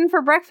they send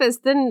for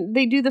breakfast, then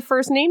they do the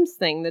first names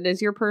thing that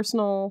is your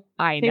personal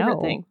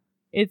favorite thing.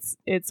 It's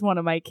one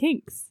of my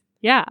kinks.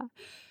 Yeah.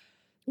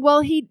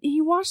 Well,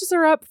 he washes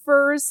her up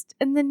first,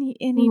 and then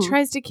he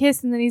tries to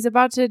kiss, and then he's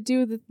about to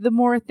do the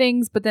more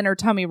things, but then her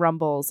tummy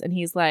rumbles, and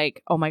he's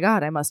like, "Oh my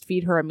God, I must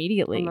feed her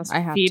immediately. I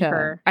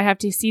have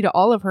to see to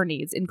all of her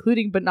needs,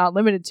 including but not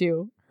limited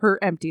to her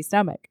empty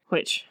stomach."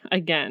 Which,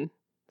 again,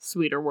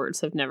 sweeter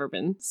words have never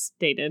been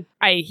stated.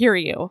 I hear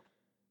you.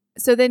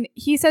 So then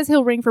he says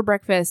he'll ring for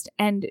breakfast,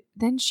 and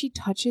then she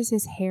touches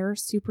his hair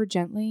super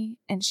gently,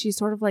 and she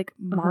sort of like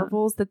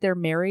marvels that they're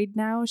married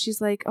now. She's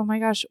like, "Oh my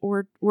gosh,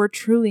 we're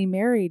truly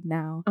married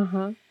now."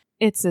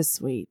 It's so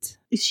sweet.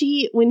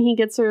 When he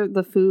gets her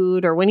the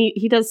food, or when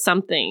he does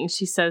something,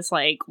 she says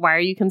like, "Why are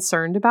you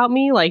concerned about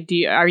me? Like,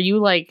 are you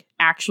like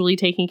actually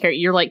taking care?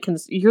 You're like,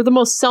 you're the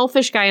most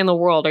selfish guy in the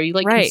world. Are you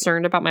like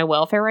concerned about my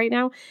welfare right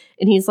now?"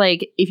 And he's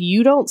like, "If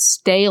you don't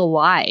stay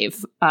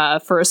alive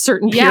for a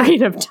certain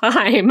period of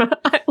time,"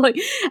 like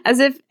as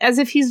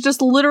if he's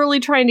just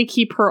literally trying to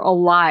keep her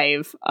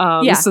alive,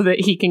 so that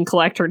he can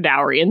collect her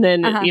dowry, and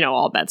then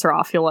all bets are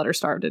off. He'll let her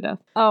starve to death.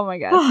 Oh my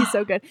God, he's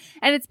so good.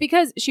 And it's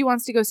because she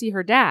wants to go see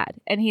her dad,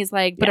 and he's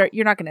like, "But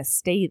you're not going to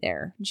stay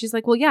there." And she's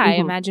like, "Well, yeah, I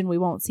imagine we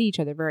won't see each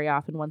other very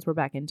often once we're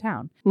back in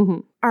town."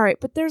 All right,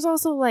 but there's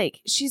also like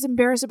she's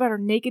embarrassed about her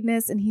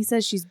nakedness, and he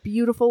says she's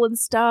beautiful and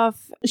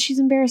stuff. She's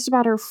embarrassed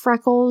about her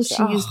freckles.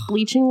 She used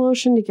bleaching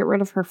lotion to get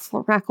rid of her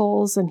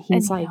freckles, and he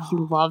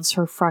loves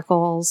her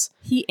freckles.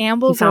 He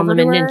ambles. He found over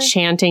them to in her.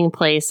 enchanting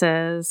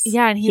places.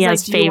 Yeah, and he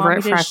has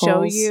favorite freckles. To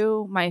show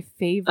you my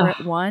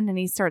favorite one, and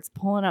he starts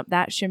pulling up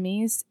that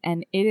chemise,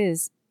 and it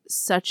is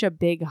such a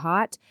big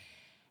hot.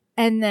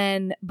 And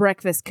then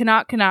breakfast,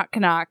 knock.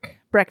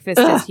 Breakfast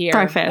is here.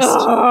 Breakfast.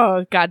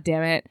 Oh, God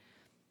damn it.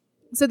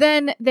 So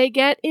then they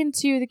get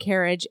into the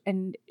carriage,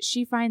 and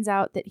she finds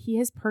out that he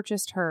has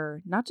purchased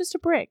her not just a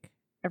brick,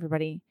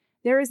 everybody.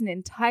 There is an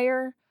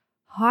entire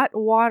hot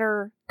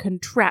water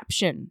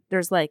contraption.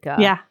 There's like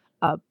a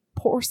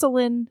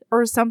porcelain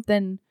or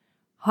something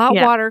hot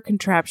water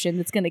contraption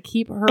that's going to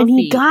keep her and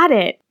feet. He got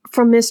it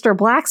from Mr.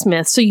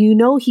 Blacksmith, so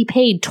he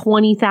paid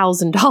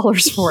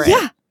 $20,000 for it.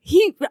 Yeah,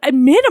 a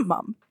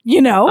minimum,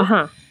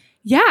 Yeah.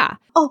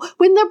 Oh,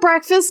 when the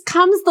breakfast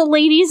comes, the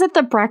ladies at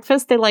the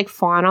breakfast, they like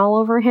fawn all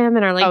over him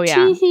and are like,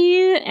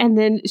 tee-hee. And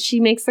then she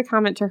makes the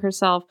comment to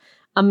herself,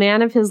 "A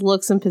man of his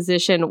looks and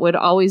position would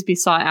always be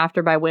sought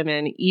after by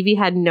women. Evie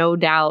had no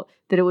doubt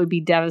that it would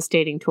be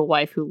devastating to a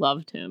wife who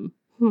loved him."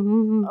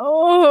 Oh.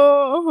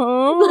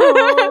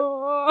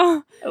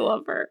 I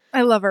love her.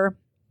 I love her.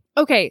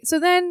 Okay, so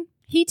then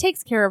he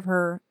takes care of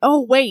her.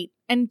 Oh, wait.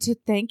 And to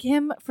thank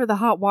him for the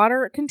hot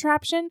water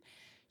contraption,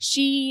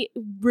 she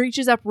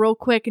reaches up real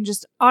quick and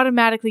just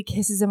automatically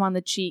kisses him on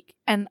the cheek.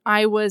 And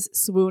I was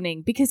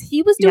swooning because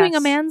he was doing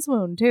a man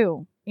swoon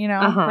too.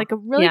 Like a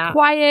really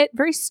quiet,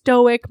 very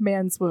stoic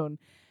man swoon.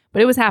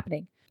 But it was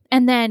happening.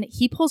 And then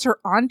he pulls her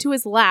onto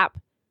his lap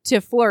to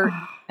flirt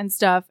and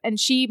stuff. And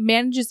she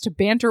manages to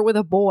banter with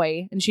a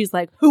boy. And she's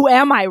like, "Who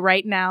am I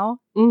right now?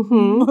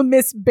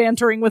 Miss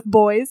bantering with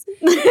boys."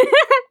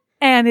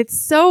 And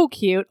it's so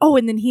cute. Oh,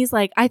 and then he's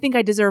like, "I think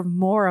I deserve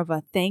more of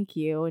a thank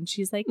you." And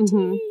she's like, "Tee."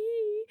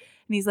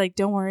 And he's like,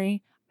 "Don't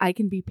worry, I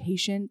can be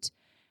patient."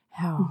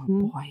 Oh,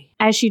 boy.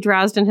 As she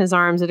drowsed in his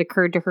arms, it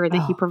occurred to her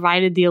that he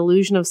provided the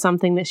illusion of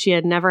something that she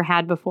had never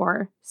had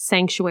before.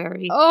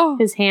 Sanctuary. Oh.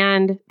 His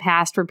hand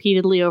passed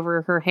repeatedly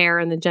over her hair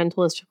in the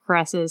gentlest of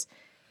caresses,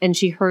 and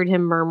she heard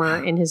him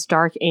murmur in his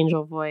dark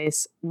angel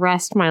voice,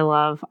 "Rest, my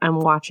love, I'm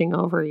watching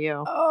over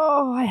you."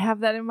 Oh, I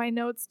have that in my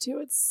notes too.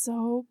 It's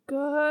so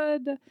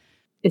good.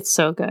 It's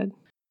so good.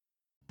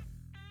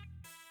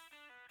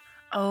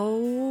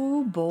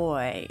 Oh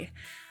boy.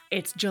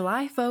 It's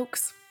July,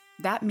 folks.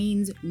 That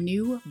means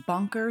new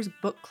Bonkers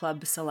Book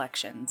Club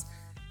selections.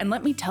 And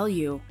let me tell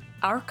you,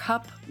 our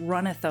cup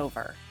runneth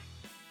over.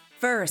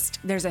 First,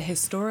 there's a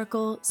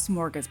historical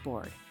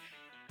smorgasbord.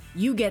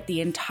 You get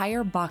the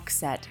entire box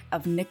set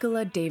of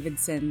Nicola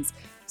Davidson's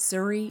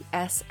Surrey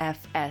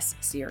SFS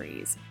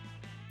series.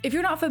 If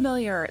you're not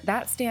familiar,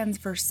 that stands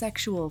for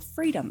Sexual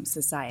Freedom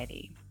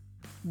Society.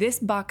 This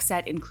box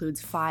set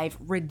includes 5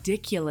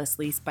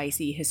 ridiculously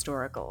spicy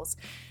historicals,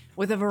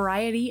 with a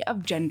variety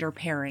of gender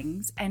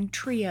pairings and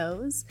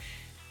trios,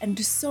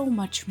 and so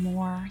much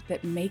more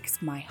that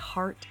makes my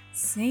heart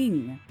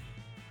sing.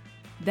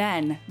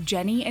 Then,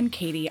 Jenny and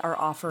Katie are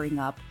offering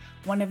up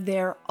one of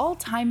their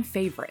all-time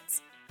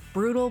favorites,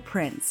 Brutal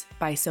Prince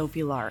by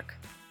Sophie Lark.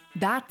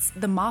 That's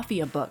the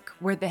mafia book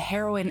where the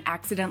heroine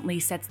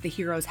accidentally sets the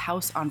hero's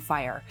house on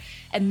fire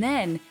and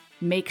then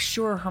makes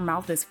sure her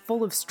mouth is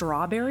full of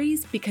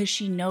strawberries because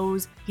she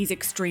knows he's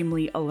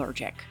extremely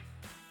allergic.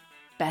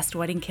 Best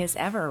wedding kiss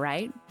ever,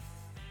 right?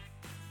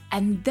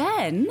 And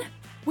then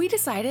we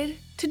decided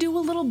to do a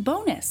little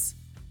bonus.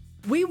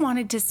 We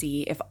wanted to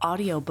see if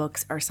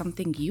audiobooks are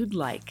something you'd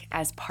like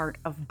as part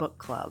of book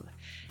club.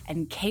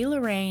 And Kay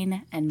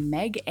Lorraine and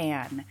Meg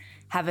Ann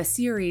have a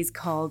series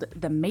called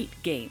The Mate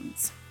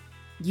Games.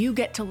 You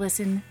get to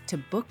listen to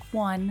Book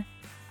 1,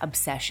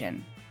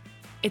 Obsession.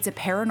 It's a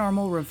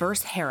paranormal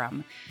reverse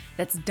harem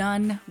that's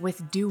done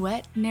with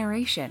duet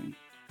narration.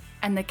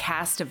 And the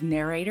cast of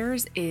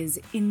narrators is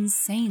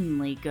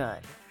insanely good.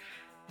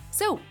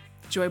 So,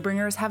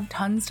 Joybringers have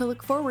tons to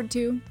look forward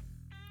to.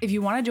 If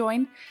you want to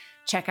join,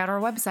 check out our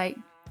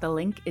website. The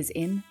link is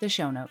in the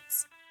show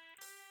notes.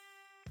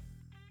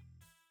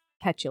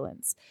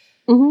 Petulance.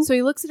 Mm-hmm. So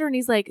he looks at her and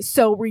he's like,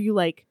 so were you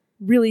like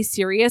really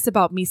serious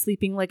about me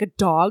sleeping like a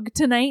dog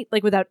tonight?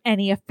 Like without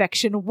any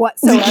affection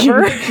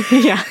whatsoever?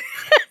 Yeah.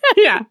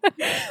 Yeah.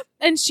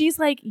 And she's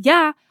like,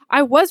 yeah,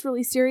 I was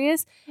really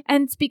serious.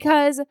 And it's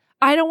because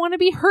I don't want to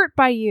be hurt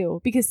by you,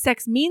 because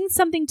sex means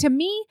something to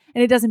me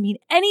and it doesn't mean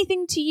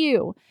anything to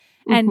you.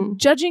 And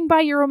judging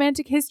by your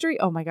romantic history,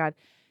 oh my God,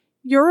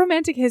 your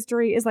romantic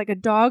history is like a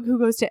dog who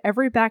goes to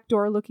every back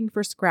door looking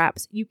for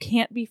scraps. You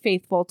can't be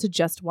faithful to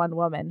just one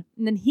woman.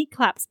 And then he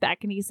claps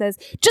back and he says,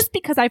 just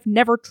because I've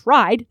never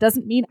tried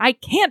doesn't mean I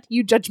can't,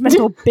 you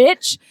judgmental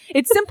bitch.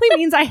 It simply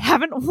means I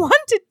haven't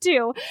wanted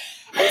to.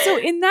 And so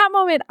in that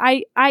moment,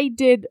 I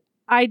did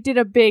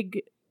a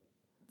big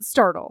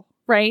startle,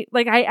 right?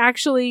 Like I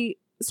actually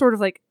sort of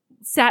like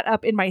sat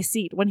up in my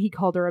seat when he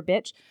called her a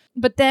bitch.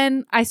 But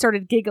then I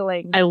started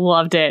giggling. I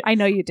loved it. I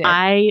know you did.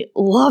 I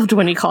loved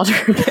when he called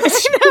her a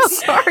bitch. I'm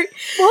sorry.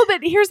 Well,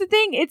 but here's the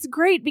thing. It's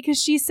great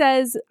because she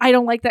says, I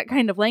don't like that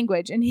kind of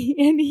language. And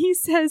he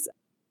says,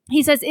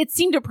 it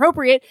seemed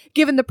appropriate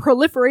given the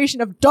proliferation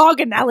of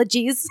dog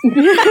analogies.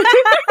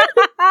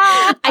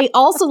 I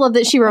also love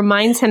that she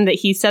reminds him that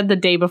he said the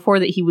day before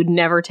that he would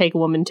never take a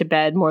woman to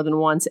bed more than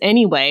once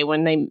anyway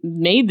when they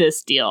made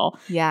this deal.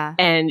 Yeah.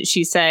 And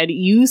she said,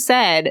 you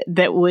said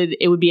that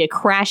it would be a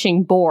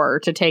crashing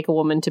bore to take a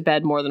woman to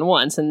bed more than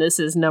once. And this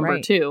is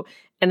number 2.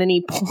 And then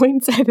he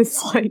points at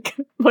his like,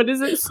 what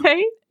does it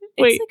say?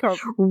 Wait, it's like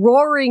a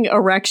roaring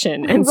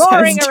erection and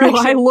roaring says,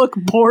 erection. do I look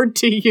bored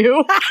to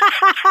you?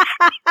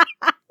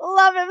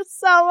 Love him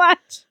so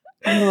much.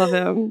 I love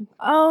him.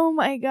 Oh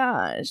my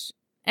gosh.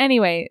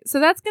 Anyway, so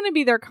that's going to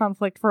be their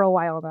conflict for a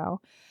while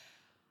now.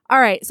 All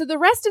right. So the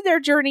rest of their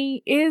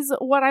journey is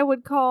what I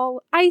would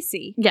call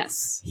icy.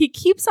 Yes. He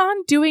keeps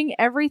on doing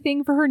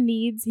everything for her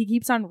needs. He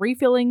keeps on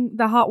refilling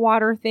the hot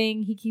water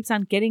thing. He keeps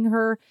on getting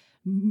her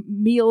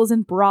meals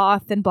and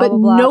broth and blah, blah,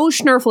 blah. No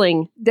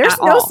schnurfling. There's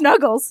no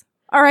snuggles.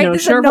 All right. No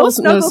This is a no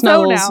snuggles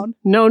throwdown.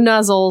 No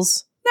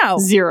nuzzles. No.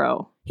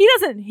 0. He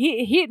doesn't.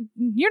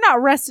 You're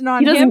not resting on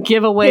him. He doesn't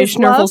give away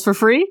schnurfles for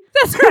free.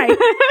 That's right.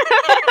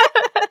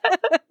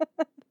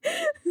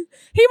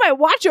 He might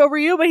watch over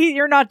you, but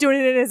you're not doing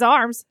it in his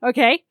arms.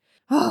 Okay.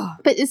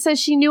 But it says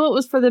she knew it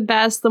was for the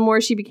best. The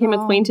more she became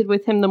acquainted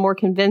with him, the more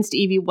convinced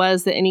Evie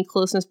was that any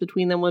closeness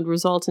between them would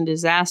result in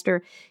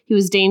disaster. He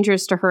was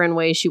dangerous to her in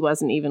ways she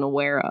wasn't even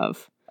aware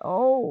of.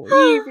 Oh,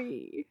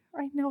 Evie.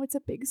 I know, it's a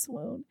big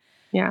swoon.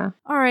 Yeah.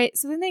 All right.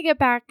 So then they get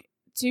back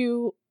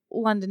to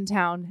London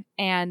town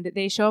and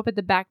they show up at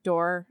the back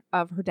door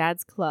of her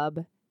dad's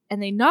club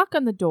and they knock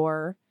on the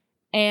door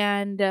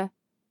and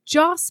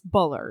Joss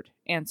Bullard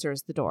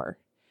answers the door.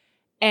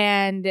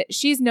 And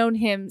she's known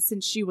him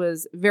since she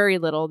was very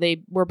little.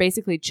 They were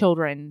basically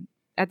children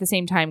at the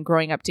same time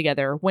growing up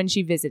together when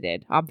she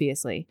visited,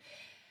 obviously.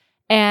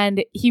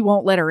 And he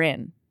won't let her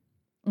in.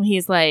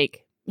 He's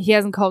like, he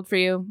hasn't called for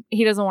you.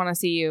 He doesn't want to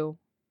see you.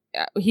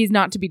 He's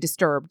not to be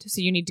disturbed,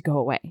 so you need to go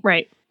away.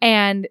 Right.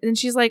 And then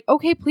she's like,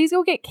 okay, please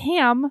go get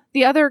Cam,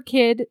 the other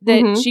kid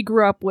that she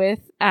grew up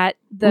with at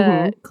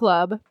the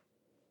club.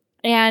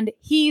 And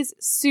he's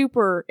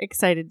super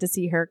excited to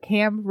see her,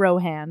 Cam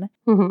Rohan.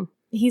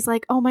 He's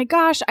like, oh my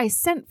gosh, I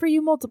sent for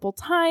you multiple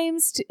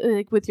times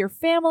to, with your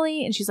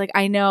family. And she's like,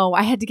 I know,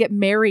 I had to get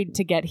married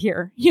to get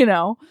here, you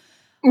know?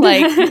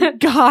 Like,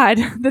 God,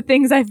 the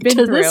things I've been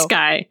through. To this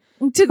guy.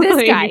 To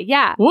this guy,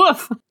 yeah.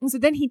 Woof. So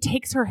then he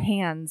takes her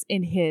hands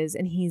in his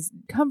and he's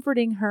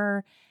comforting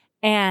her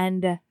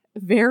and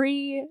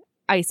very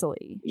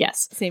icily.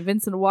 Yes. St.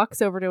 Vincent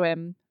walks over to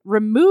him,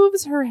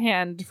 removes her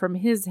hand from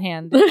his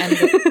hand and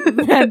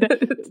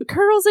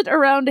curls it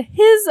around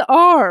his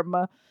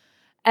arm.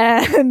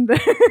 And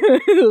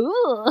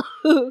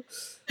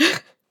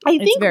I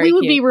think we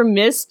would be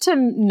remiss to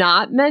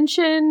not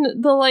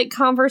mention the like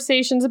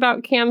conversations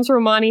about Cam's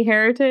Romani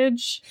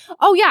heritage.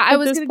 Oh yeah, I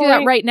was going to do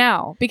that right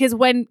now because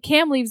when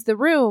Cam leaves the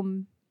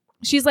room,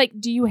 she's like,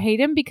 "Do you hate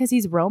him because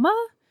he's Roma?"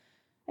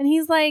 And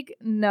he's like,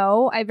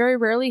 "No, I very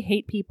rarely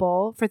hate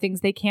people for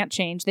things they can't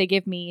change. They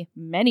give me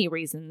many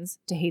reasons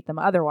to hate them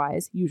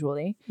otherwise,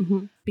 usually,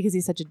 because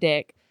he's such a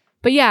dick."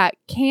 But yeah,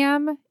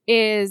 Cam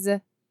is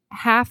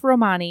half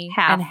Romani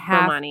and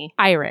half Romani.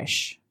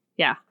 Irish.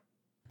 Yeah.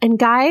 And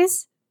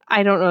guys,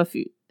 I don't know if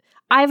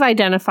I've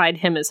identified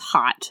him as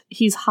hot.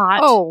 He's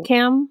hot,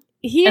 Cam.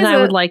 I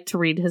would like to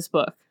read his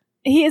book.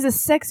 He is a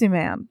sexy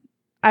man,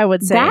 I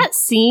would say. That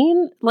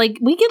scene, like,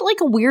 we get like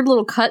a weird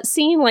little cut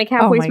scene, like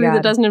halfway through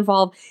that doesn't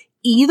involve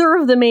either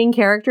of the main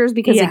characters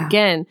because,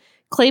 again,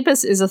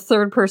 Kleypas is a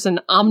third person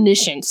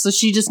omniscient, so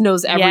she just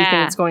knows everything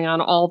that's going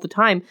on all the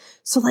time.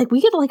 So, like,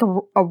 we get like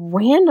a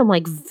random,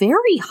 like,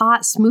 very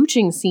hot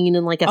smooching scene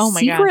in like a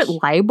secret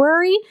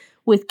library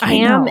with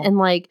Cam and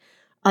like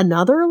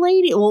another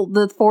lady, well,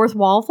 the fourth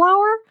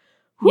wallflower.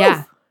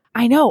 Yeah,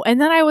 I know. And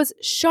then I was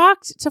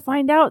shocked to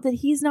find out that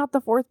he's not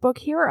the fourth book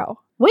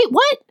hero. Wait,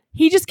 what?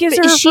 He just gives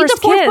her Is her she first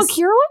the fourth kiss. book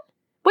hero?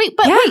 Wait,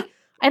 I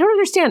don't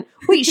understand.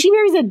 Wait, she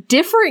marries a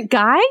different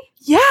guy?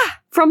 Yeah.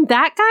 From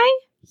that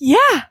guy?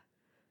 Yeah.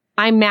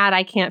 I'm mad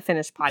I can't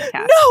finish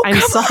podcast. No, I'm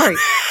sorry.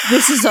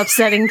 This is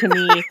upsetting to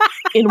me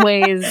in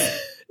ways.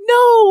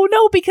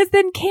 No, because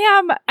then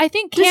Cam, I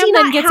think Cam Does he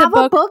then not gets have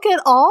a book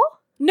at all?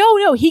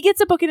 No, he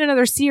gets a book in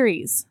another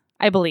series,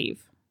 I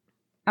believe.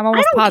 I'm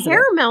almost positive. I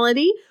don't care,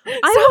 Melody. I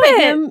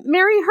want him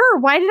marry her.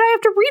 Why did I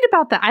have to read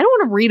about that? I don't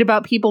want to read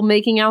about people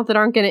making out that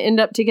aren't going to end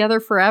up together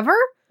forever.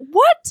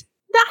 What?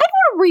 I don't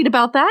want to read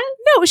about that.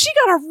 No, she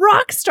got a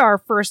rock star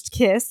first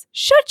kiss.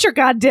 Shut your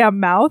goddamn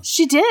mouth.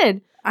 She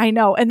did. I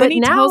know. And then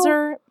he tells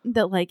her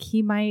that like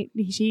he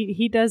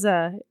does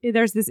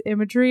there's this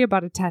imagery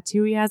about a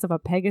tattoo he has of a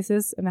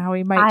Pegasus and how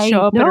he might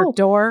show up at her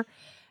door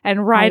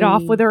and ride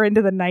off with her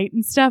into the night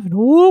and stuff. And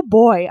oh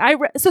boy,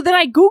 so then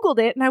I Googled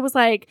it and I was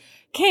like,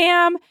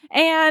 Cam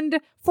and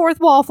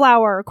fourth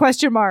wallflower ?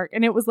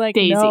 And it was like,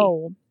 Daisy.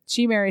 No,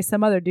 she marries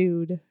some other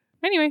dude.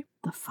 Anyway,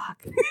 the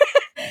fuck.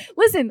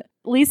 Listen,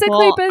 Lisa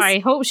Kleypas. I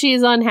hope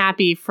she's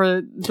unhappy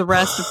for the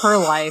rest of her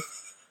life.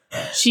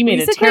 She made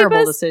a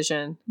terrible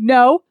decision.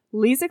 No,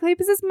 Lisa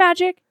Kleypas is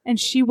magic, and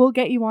she will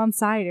get you on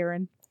side,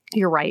 Erin.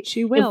 You're right.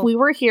 She will. If we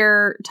were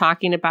here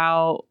talking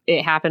about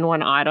It Happened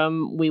One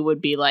Autumn, we would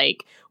be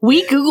like,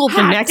 we Googled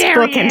the next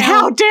book, and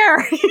how dare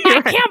you?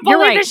 I can't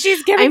believe that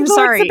she's giving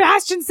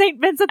Sebastian St.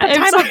 Vincent the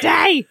time of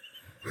day.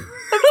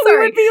 I'm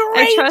sorry.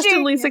 I trust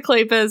in Lisa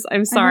Kleypas.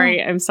 I'm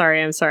sorry.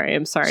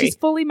 She's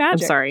fully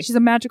magic. I'm sorry. She's a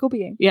magical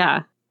being.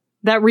 Yeah.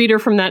 That reader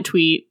from that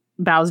tweet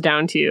bows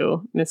down to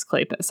you, Miss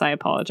Kleypas. I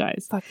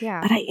apologize. Fuck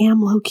yeah. But I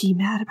am low-key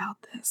mad about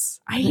this.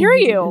 I hear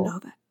you. Know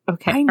that.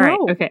 Okay. I know. All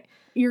right. Okay.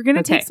 You're going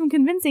to take some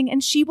convincing,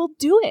 and she will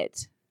do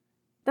it.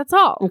 That's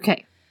all.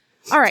 Okay.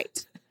 All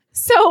right.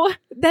 So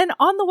then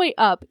on the way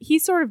up,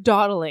 he's sort of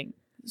dawdling,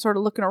 sort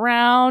of looking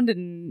around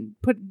and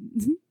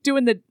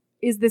doing the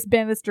 "is this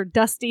banister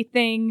dusty"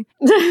 thing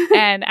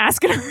and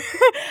asking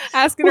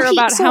her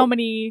about how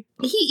many.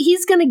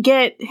 He's going to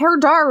get her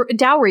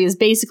dowry is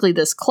basically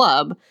this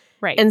club.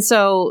 Right. And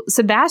so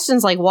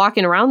Sebastian's like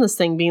walking around this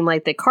thing being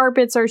like, the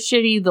carpets are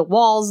shitty, the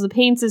walls, the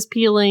paint is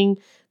peeling,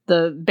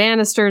 the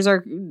banisters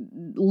are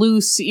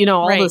loose,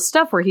 all this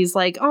stuff where he's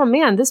like, oh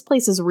man, this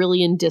place is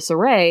really in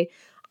disarray.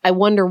 I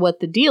wonder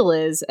what the deal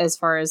is as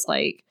far as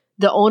like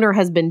the owner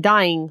has been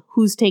dying.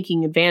 Who's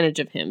taking advantage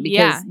of him?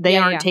 Because they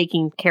aren't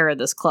taking care of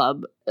this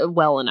club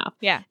well enough.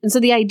 Yeah. And so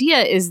the idea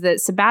is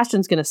that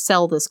Sebastian's going to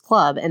sell this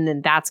club and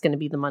then that's going to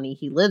be the money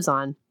he lives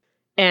on.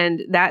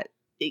 And that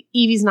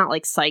Evie's not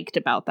like psyched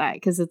about that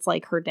because it's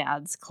like her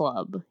dad's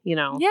club,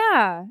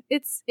 Yeah,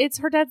 it's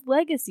her dad's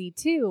legacy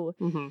too.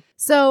 Mm-hmm.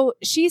 So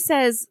she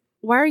says,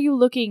 "Why are you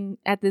looking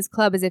at this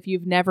club as if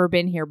you've never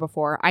been here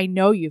before? I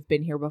know you've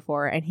been here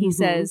before." And he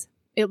says,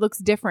 "It looks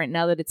different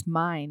now that it's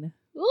mine."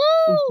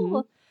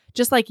 Ooh,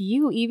 just like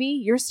you,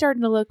 Evie, you're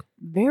starting to look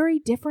very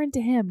different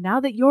to him now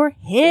that you're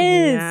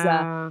his.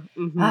 Yeah.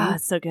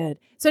 It's so good.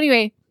 So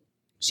anyway,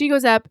 she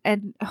goes up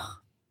and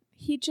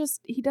he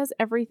does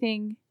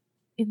everything.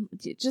 In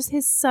just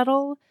his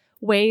subtle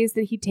ways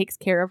that he takes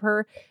care of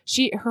her.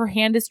 Her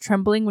hand is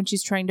trembling when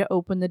she's trying to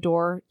open the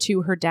door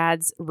to her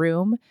dad's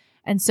room.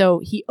 And so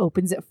he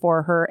opens it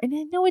for her. And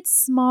I know it's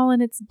small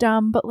and it's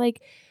dumb, but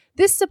like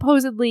this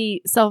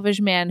supposedly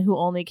selfish man who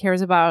only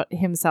cares about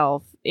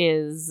himself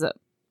is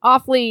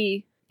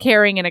awfully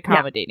caring and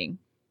accommodating.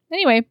 Yeah.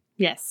 Anyway.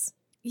 Yes.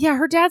 Yeah,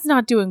 her dad's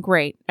not doing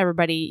great,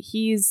 everybody.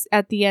 He's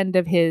at the end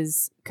of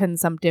his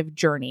consumptive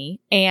journey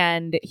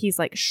and he's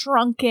like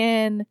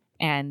shrunken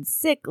and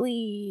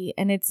sickly,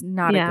 and it's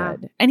not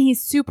good. And he's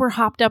super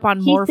hopped up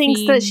on morphine. He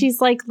thinks that she's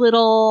like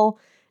little,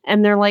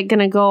 and they're like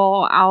going to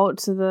go out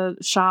to the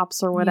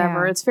shops or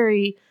whatever. Yeah. It's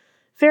very,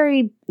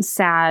 very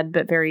sad,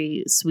 but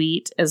very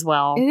sweet as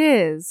well. It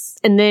is.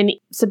 And then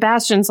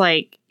Sebastian's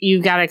like,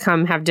 "You got to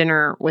come have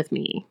dinner with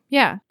me."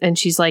 Yeah. And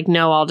she's like,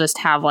 "No, I'll just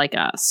have like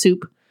a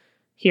soup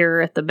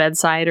here at the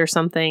bedside or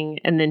something.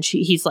 And then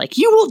he's like,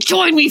 you will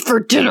join me for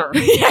dinner.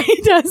 Yeah,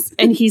 he does.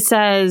 And he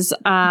says,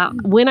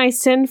 when I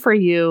send for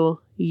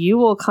you, you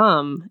will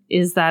come.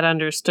 Is that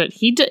understood?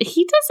 He does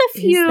a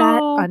few Is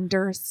that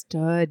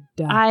understood?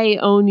 I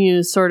own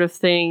you sort of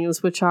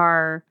things, which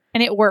are...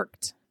 And it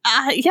worked.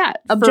 Yeah,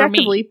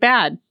 objectively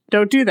bad.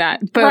 Don't do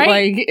that. But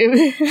Right? like...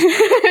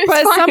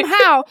 But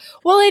somehow...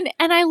 Well,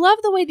 and I love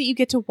the way that you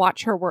get to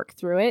watch her work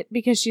through it,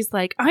 because she's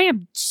like, I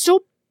am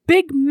so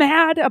big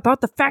mad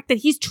about the fact that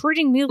he's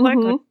treating me like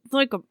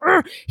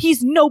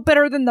he's no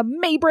better than the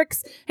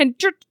Mabricks. And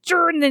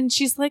then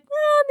she's like,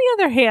 on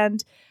the other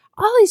hand,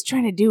 all he's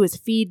trying to do is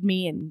feed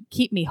me and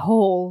keep me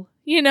whole,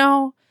 you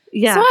know?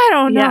 Yeah. So I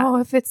don't know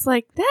if it's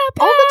like that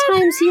bad. All the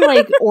times he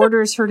like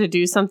orders her to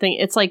do something,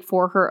 it's like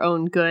for her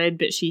own good,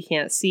 but she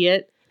can't see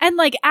it. And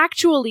like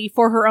actually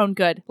for her own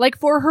good, like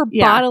for her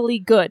bodily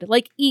good,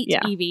 like eat,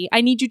 Evie.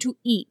 I need you to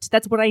eat.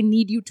 That's what I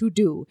need you to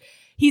do.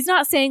 He's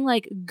not saying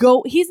like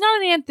go. He's not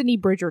an Anthony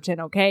Bridgerton,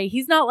 okay?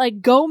 He's not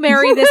like go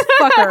marry this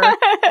fucker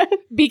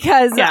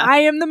because I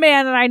am the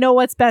man and I know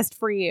what's best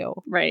for you.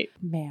 Right.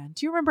 Man,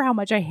 do you remember how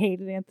much I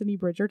hated Anthony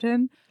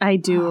Bridgerton? I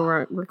do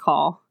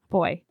recall.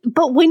 Boy.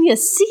 But when you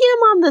see him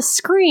on the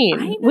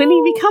screen, when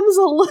he becomes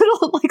a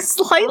little like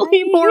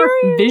slightly more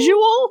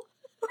visual,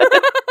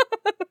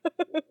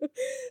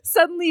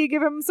 suddenly you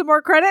give him some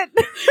more credit.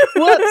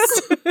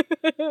 Whoops.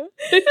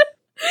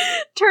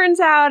 Turns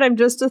out I'm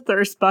just a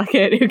thirst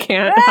bucket who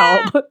can't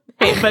help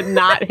but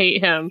not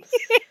hate him.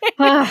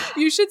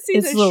 You should see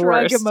the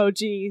shrug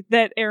emoji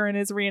that Erin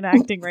is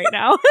reenacting right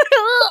now.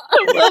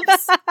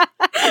 Whoops.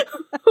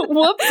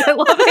 Whoops. I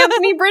love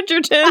Anthony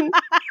Bridgerton.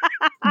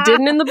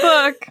 Didn't in the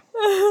book.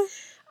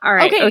 All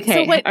right.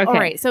 Okay. All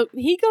right. So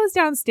he goes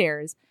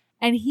downstairs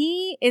and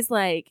he is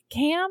like,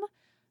 Cam,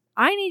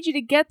 I need you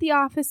to get the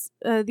office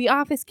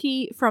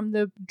key from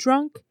the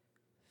drunk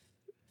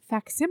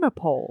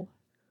facsimile.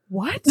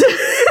 What?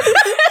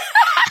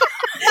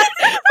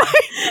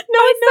 No,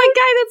 it's that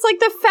guy that's like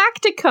the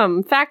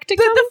facticum. Facticum?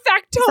 The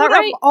factotum. Is that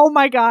right? Oh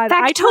my god.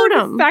 Factotum. I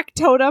turned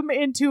factotum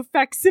into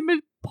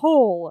facsimile.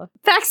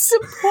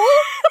 Facsimile?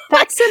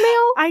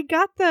 Facsimile? I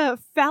got the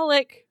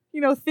phallic,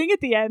 thing at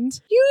the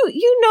end.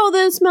 You know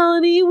this,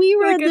 Melody. We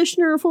read the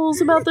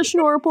Schnurfles about the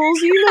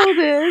Schnorpels. You know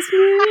this.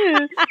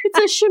 Yeah. It's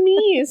a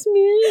chemise.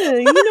 Yeah.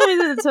 You know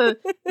that it's a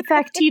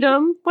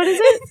factotum. What is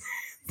it?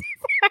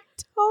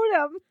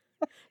 Factotum.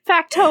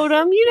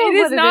 Factotum. You know it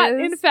what is not, it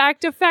is. In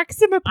fact, a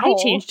facsimile. I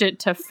changed it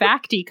to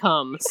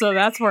facticum, so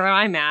that's where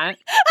I'm at.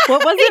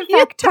 What was it?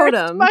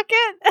 Factotum.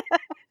 Bucket?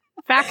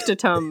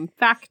 Factotum.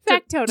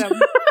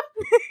 Factotum.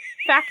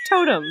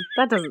 Factotum.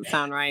 That doesn't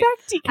sound right.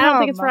 Facticum. I don't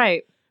think it's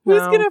right. Who's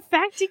going to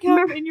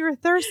facticum in your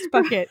thirst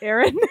bucket,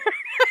 Erin?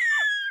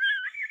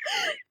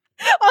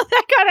 Oh,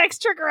 that got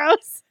extra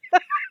gross.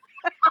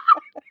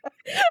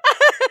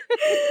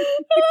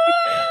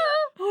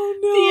 Oh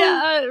no.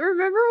 Yeah,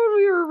 remember when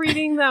we were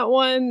reading that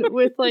one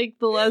with like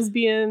the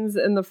lesbians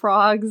and the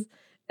frogs,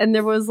 and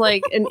there was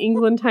like an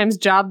England Times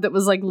job that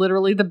was like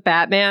literally the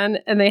Batman,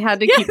 and they had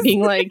to keep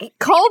being like,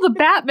 call the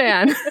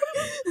Batman. And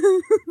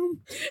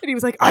he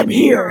was like, I'm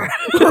here.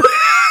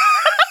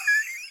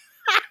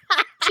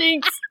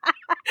 Jinx.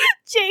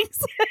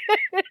 Jinx.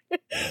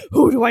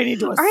 Who do I need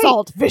to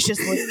assault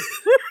viciously?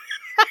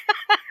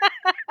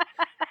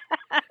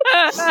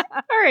 All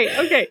right.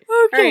 Okay.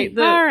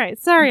 All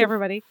right. Sorry,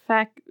 everybody.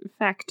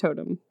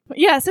 Factotum.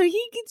 Yeah. So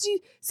he gets you.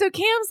 So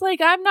Cam's like,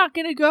 I'm not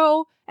gonna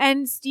go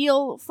and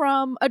steal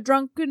from a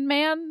drunken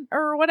man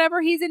or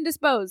whatever. He's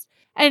indisposed.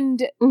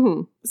 And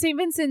St.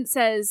 Vincent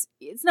says,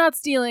 it's not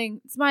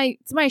stealing. It's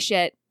my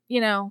shit.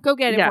 Go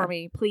get it for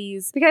me,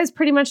 please. The guy's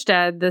pretty much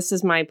dead. This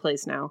is my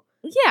place now.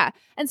 Yeah.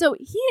 And so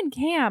he and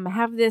Cam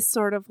have this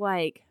sort of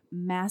like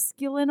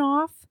masculine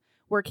off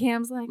where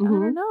Cam's like, I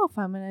don't know if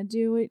I'm going to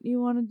do what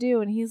you want to do.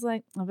 And he's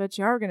like, I bet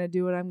you are going to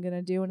do what I'm going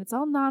to do. And it's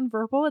all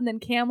nonverbal. And then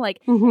Cam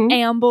like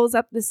ambles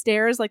up the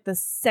stairs like the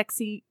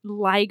sexy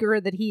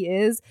liger that he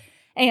is.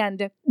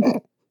 And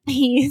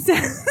he's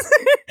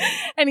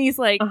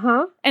like,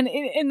 and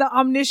in the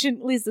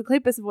omniscient Lisa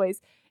Kleypas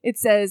voice, it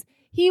says,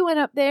 he went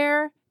up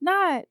there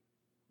not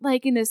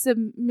like in a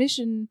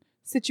submission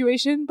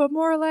situation, but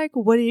more like,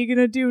 what are you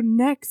gonna do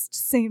next,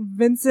 St.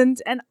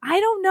 Vincent? And I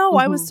don't know.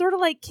 I was sort of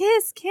like,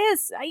 kiss.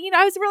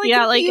 I was really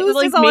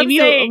confused. Like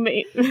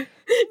maybe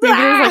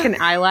there's like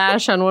an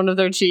eyelash on one of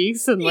their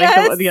cheeks, and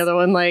like the other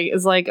one like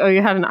is like, oh,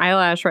 you had an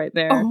eyelash right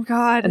there. Oh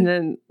god. And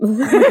then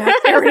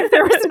Erin, if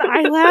there was an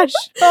eyelash.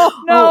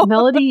 Oh no.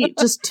 Melody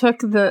just took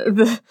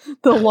the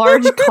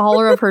large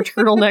collar of her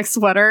turtleneck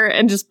sweater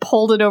and just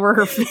pulled it over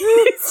her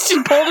face. She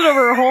pulled it over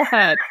her whole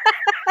head.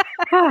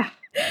 All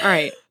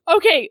right.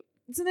 Okay.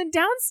 So then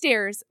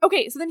downstairs.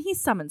 Okay, so then he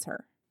summons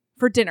her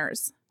for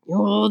dinners.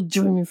 Oh,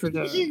 join me for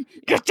dinner.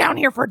 Get down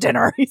here for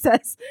dinner, he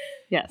says.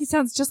 Yes. He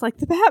sounds just like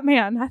the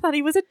Batman. I thought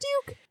he was a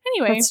duke.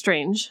 Anyway. That's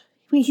strange.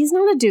 Wait, he's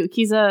not a duke.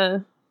 He's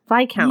a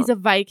viscount. He's a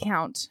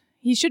viscount.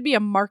 He should be a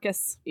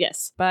Marcus.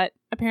 Yes. But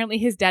apparently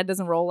his dad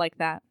doesn't roll like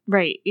that.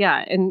 Right,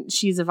 yeah. And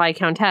she's a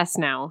viscountess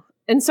now.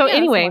 And so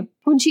anyway,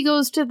 When she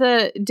goes to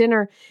the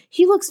dinner,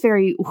 he looks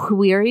very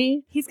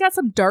weary He's got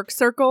some dark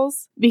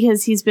circles.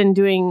 because he's been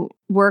doing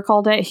work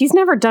all day. He's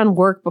never done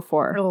work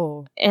before.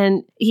 Oh.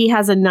 And he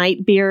has a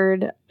night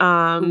beard.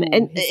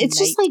 And his it's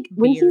just night like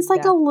when he's beard,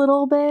 like yeah. a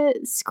little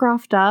bit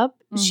scruffed up,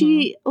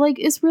 she like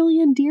is really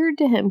endeared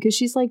to him because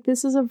she's like,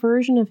 this is a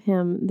version of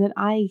him that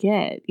I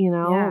get,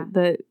 Yeah.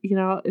 that,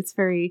 it's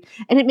very,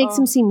 and it makes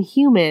him seem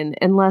human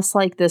and less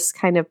like this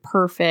kind of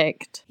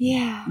perfect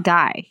Yeah.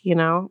 guy,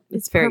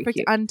 It's very perfect,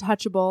 cute.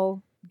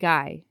 untouchable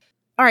guy.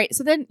 All right.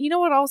 So then, you know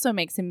what also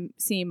makes him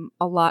seem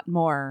a lot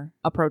more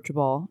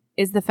approachable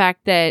is the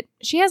fact that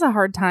she has a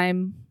hard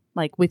time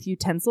like with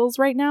utensils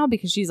right now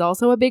because she's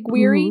also a big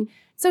weary.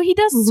 So he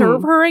does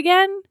serve her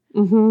again.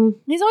 Mm-hmm.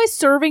 He's always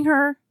serving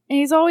her and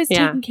he's always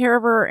taking care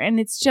of her. And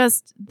it's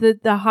just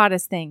the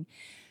hottest thing.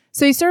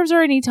 So he serves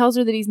her and he tells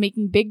her that he's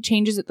making big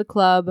changes at the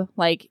club.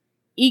 Like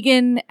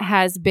Egan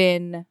has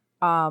been,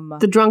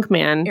 The drunk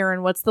man.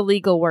 Aaron, what's the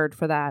legal word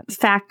for that?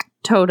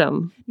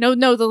 Factotum.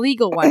 No, the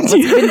legal one. What's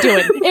he been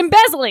doing?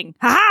 Embezzling.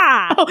 Ha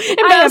ha! Oh,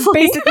 I am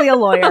basically a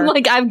lawyer. I'm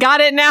like, I've got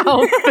it now.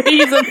 But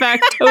he's a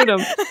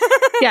factotum.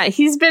 Yeah,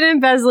 he's been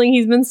embezzling.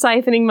 He's been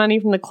siphoning money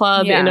from the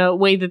club in a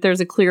way that there's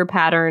a clear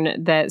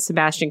pattern that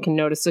Sebastian can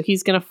notice. So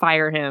he's going to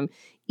fire him,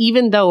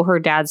 even though her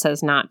dad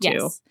says not to.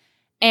 Yes.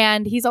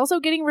 And he's also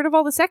getting rid of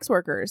all the sex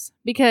workers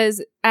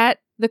because at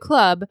the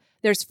club,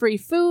 there's free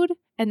food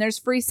and there's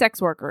free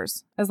sex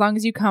workers as long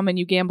as you come and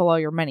you gamble all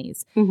your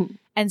monies. Mm-hmm.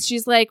 And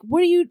she's like,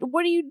 what are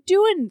you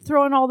doing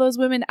throwing all those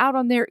women out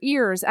on their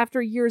ears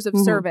after years of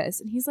service?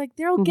 And he's like,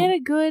 they'll get a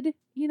good,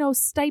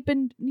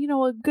 stipend,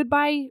 a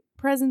goodbye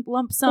present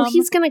lump sum. Well,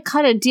 he's going to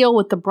cut a deal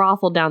with the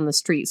brothel down the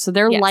street. So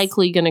they're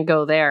likely going to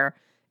go there.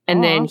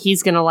 And then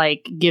he's going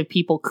to give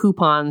people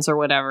coupons or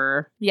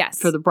whatever. Yes.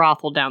 For the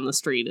brothel down the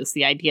street is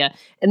the idea.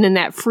 And then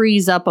that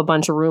frees up a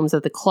bunch of rooms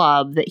at the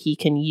club that he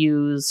can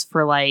use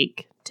for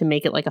to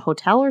make it like a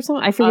hotel or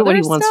something. I forget what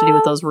he wants to do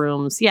with those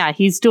rooms. Yeah,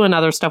 he's doing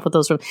other stuff with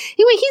those rooms.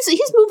 Anyway,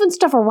 he's moving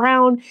stuff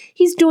around.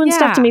 He's doing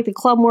stuff to make the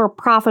club more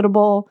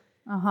profitable.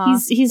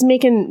 He's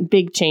making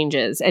big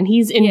changes and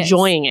he's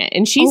enjoying it.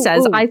 And she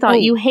says, I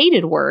thought you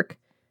hated work.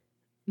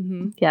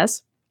 Mm-hmm.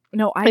 Yes.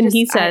 No,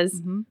 he says,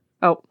 No,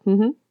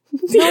 we're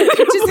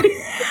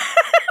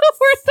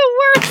the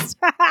worst.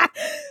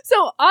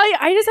 So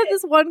I just had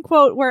this one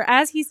quote where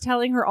as he's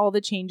telling her all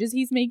the changes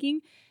he's making,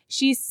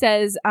 she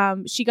says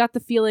she got the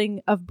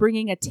feeling of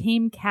bringing a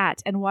tame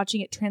cat and watching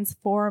it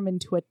transform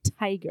into a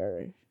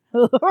tiger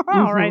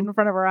right in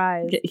front of her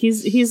eyes.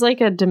 He's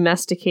like a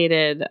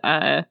domesticated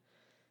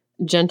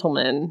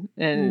gentleman,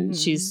 and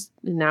he's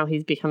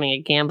becoming a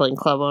gambling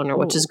club owner,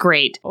 which is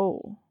great.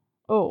 Oh.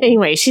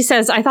 Anyway, she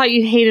says, I thought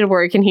you hated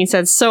work. And he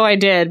said, so I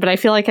did, but I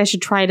feel like I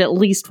should try it at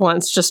least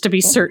once just to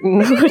be certain,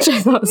 which I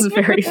thought was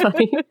very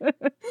funny.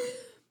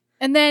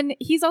 And then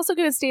he's also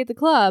going to stay at the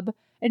club.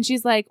 And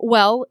she's like,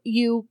 well,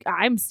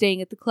 I'm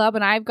staying at the club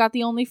and I've got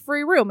the only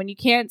free room and you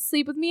can't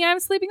sleep with me. I'm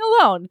sleeping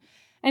alone.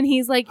 And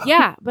he's like,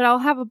 yeah, but I'll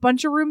have a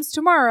bunch of rooms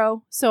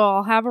tomorrow. So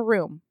I'll have a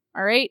room.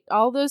 All right.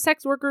 All those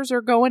sex workers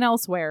are going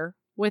elsewhere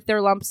with their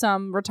lump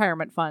sum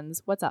retirement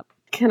funds. What's up?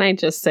 Can I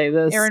just say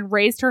this? Erin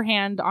raised her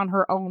hand on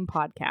her own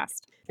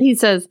podcast. He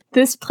says,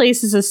 this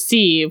place is a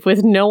sieve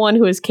with no one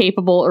who is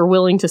capable or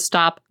willing to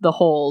stop the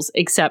holes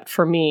except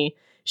for me.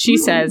 She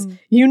says,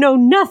 you know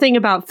nothing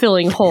about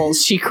filling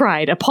holes, she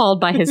cried, appalled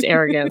by his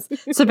arrogance.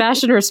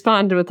 Sebastian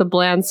responded with a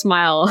bland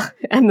smile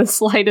and the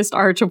slightest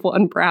arch of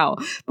one brow.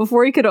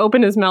 Before he could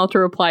open his mouth to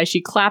reply, she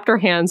clapped her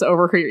hands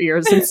over her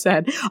ears and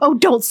said, oh,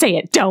 don't say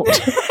it, don't.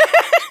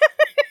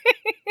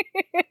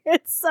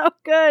 It's so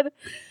good.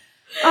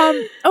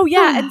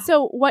 And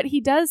so what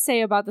he does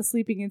say about the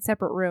sleeping in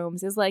separate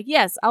rooms is like,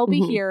 yes, I'll be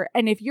here.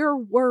 And if you're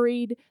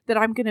worried that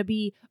I'm going to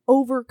be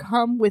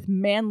overcome with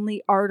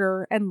manly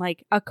ardor and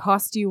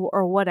accost you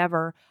or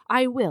whatever,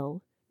 I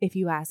will, if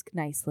you ask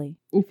nicely.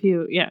 If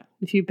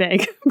you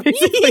beg,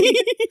 basically.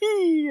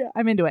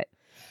 I'm into it.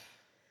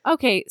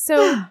 Okay,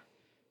 so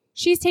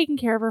she's taking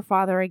care of her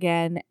father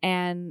again,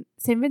 and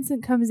St.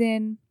 Vincent comes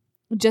in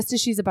just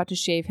as she's about to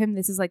shave him.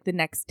 This is the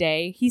next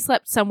day. He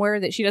slept somewhere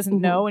that she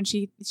doesn't know, and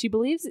she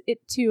believes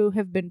it to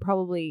have been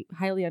probably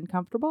highly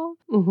uncomfortable.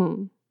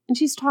 Mm-hmm. And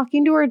she's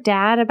talking to her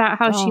dad about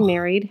how she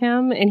married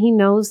him, and he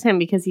knows him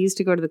because he used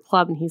to go to the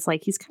club, and he's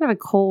like, he's kind of a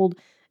cold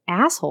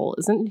asshole,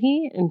 isn't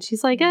he? And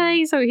she's like,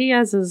 so he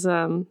has his,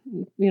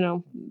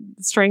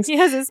 strengths. He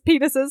has his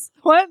penises.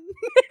 What?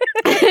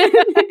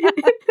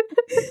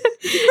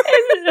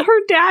 And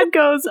her dad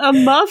goes, a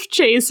muff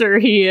chaser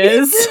he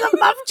is. He's a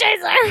muff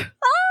chaser.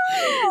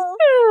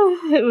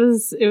 It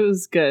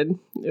was good.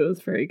 It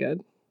was very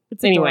good.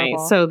 It's anyway,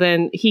 adorable. so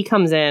then he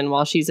comes in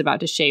while she's about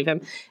to shave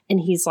him, and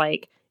he's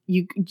like,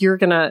 you're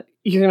gonna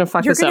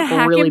fuck this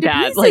up really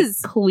bad.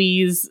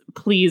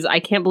 Please, I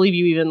can't believe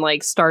you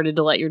even started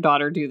to let your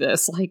daughter do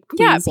this. Please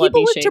let me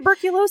people with shave.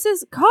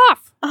 tuberculosis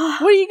cough.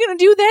 What are you gonna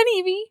do then,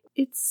 Evie?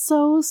 It's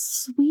so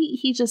sweet.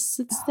 He just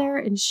sits there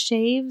and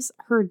shaves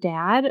her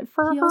dad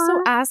for her. He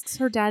also asks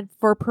her dad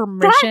for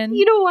permission.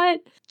 You know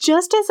what?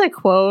 Just as a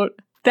quote,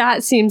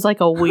 that seems like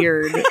a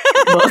weird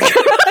look.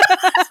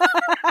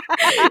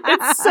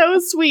 It's so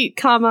sweet,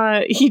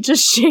 comma, he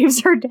just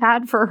shaves her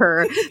dad for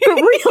her.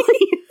 But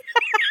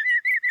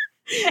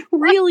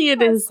really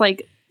it is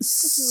like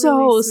so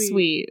really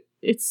sweet.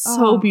 It's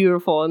so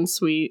beautiful and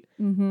sweet.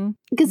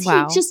 Because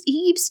he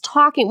keeps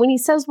talking. When he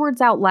says words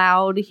out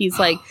loud, he's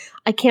like,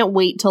 I can't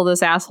wait till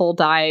this asshole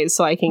dies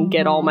so I can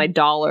get all my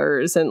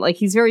dollars. And like,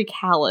 he's very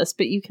callous,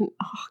 but you can,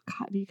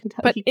 you can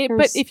tell. But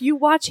if you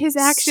watch his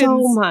actions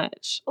so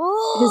much,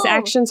 his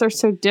actions are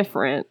so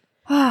different.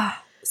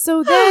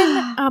 So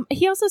then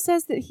he also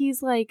says that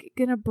he's like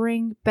gonna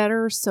bring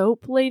better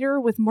soap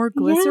later with more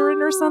glycerin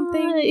or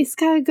something. He's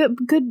got a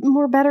good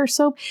more better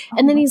soap.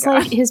 And then he's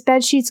like, his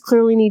bed sheets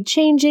clearly need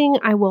changing.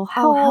 I will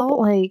help.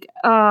 Like,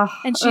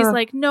 and she's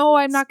like, no,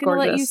 I'm not gonna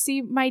let you gorgeous.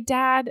 see my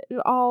dad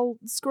all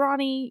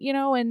scrawny,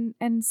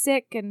 and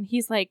sick. And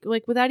he's like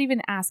without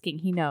even asking,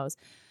 he knows.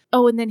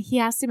 Oh, and then he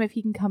asked him if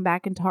he can come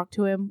back and talk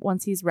to him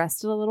once he's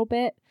rested a little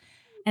bit.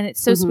 And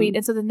it's so sweet.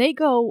 And so then they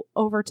go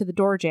over to the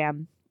door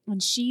jamb.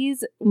 And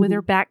she's with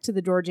her back to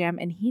the door jamb,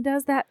 and he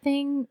does that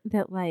thing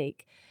that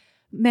like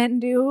men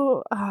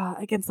do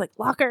against like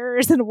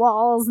lockers and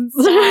walls and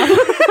stuff, where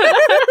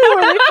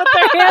they put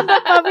their hand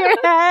above your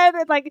head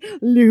and like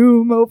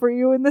loom over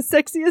you in the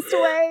sexiest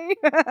way.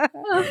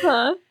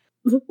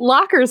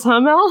 Lockers,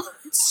 huh, Mel?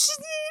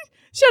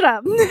 Shut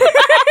up.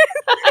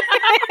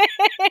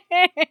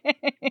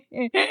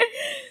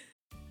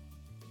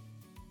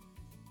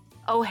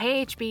 Oh,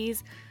 hey,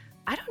 HBs.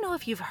 I don't know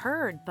if you've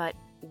heard, but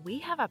we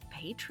have a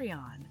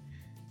Patreon.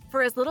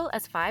 For as little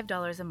as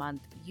 $5 a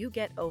month, you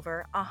get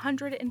over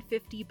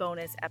 150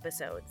 bonus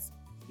episodes,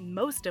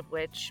 most of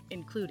which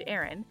include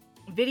Aaron,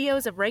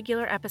 videos of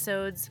regular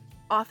episodes,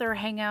 author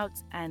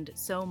hangouts, and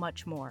so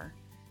much more.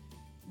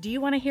 Do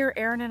you want to hear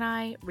Aaron and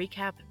I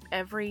recap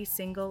every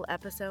single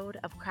episode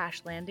of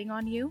Crash Landing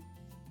on You?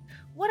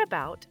 What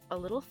about a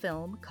little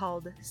film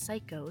called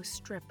Psycho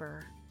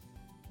Stripper?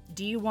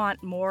 Do you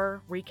want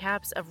more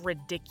recaps of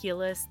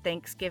ridiculous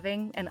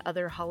Thanksgiving and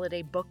other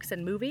holiday books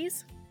and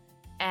movies?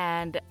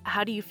 And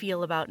how do you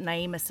feel about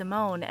Naima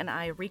Simone and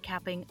I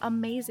recapping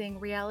amazing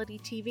reality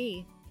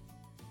TV?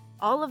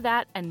 All of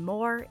that and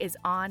more is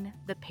on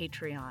the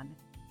Patreon.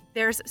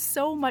 There's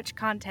so much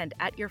content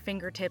at your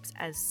fingertips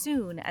as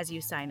soon as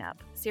you sign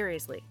up.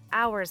 Seriously,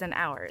 hours and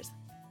hours.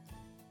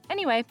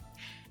 Anyway,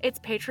 it's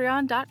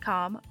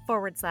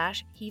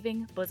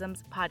patreon.com/Heaving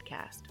Bosoms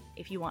Podcast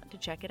if you want to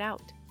check it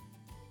out.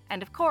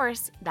 And of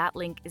course, that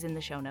link is in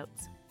the show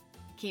notes.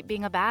 Keep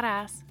being a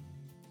badass.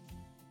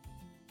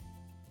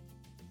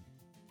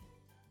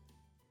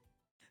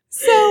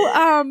 So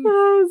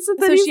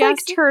then he's like,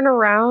 turn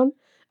around.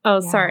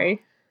 Oh, Yeah.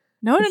 sorry.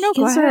 No, He go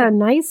gives ahead. her a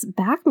nice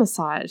back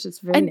massage. It's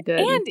very good.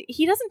 And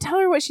he doesn't tell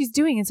her what she's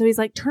doing. And so he's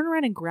like, turn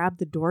around and grab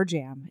the door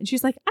jamb. And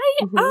she's like,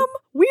 we're in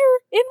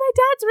my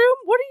dad's room.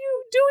 What are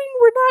you doing?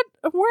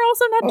 We're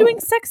also not doing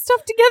sex stuff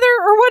together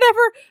or whatever.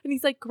 And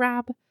he's like,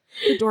 grab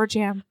the door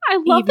jamb.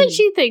 I love that Evie.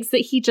 she thinks that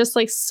he just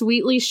like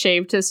sweetly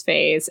shaved his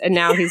face, and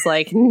now he's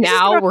like,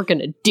 now we're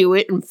gonna do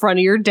it in front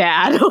of your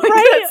dad. Like,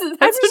 Right? that's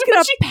I'm just what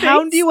going she to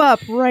pound thinks. you up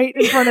right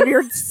in front of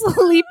your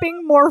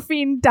sleeping,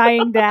 morphine,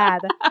 dying dad.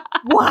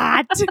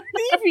 What?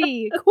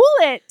 Evie, cool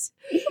it.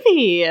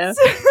 Evie.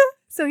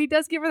 So he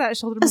does give her that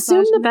shoulder massage.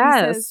 Assume the and then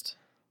he says, best.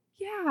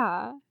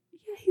 Yeah,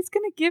 he's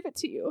going to give it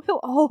to you. He'll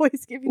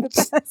always give you the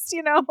best,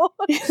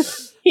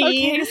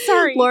 He, Okay,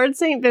 sorry. Lord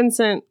St.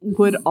 Vincent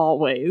would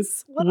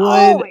always.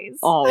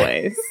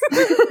 Always.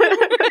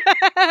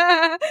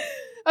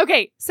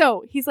 Okay,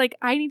 so he's like,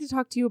 I need to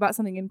talk to you about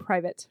something in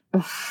private.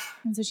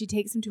 And so she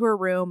takes him to her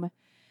room,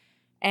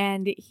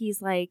 and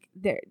he's like,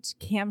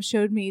 Cam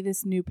showed me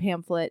this new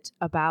pamphlet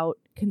about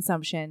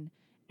consumption.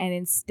 And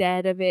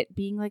instead of it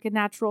being like a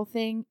natural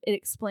thing, it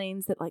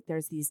explains that like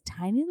there's these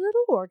tiny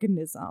little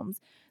organisms.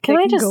 Can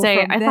that I just go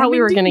say, from I them thought we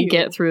were into going to you.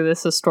 get through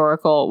this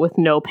historical with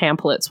no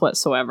pamphlets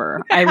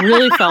whatsoever. I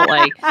really felt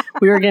like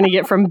we were going to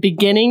get from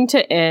beginning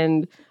to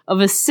end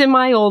of a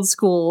semi-old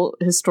school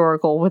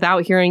historical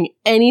without hearing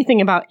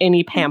anything about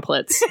any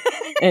pamphlets.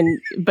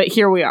 But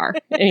here we are.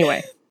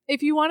 Anyway.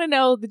 If you want to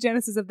know the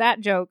genesis of that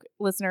joke,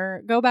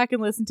 listener, go back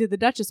and listen to The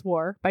Duchess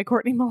War by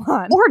Courtney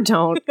Milan. Or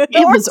don't. It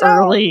Or was don't.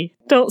 early.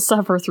 Don't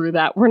suffer through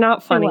that. We're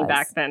not funny was.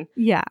 back then.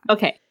 Yeah.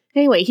 Okay.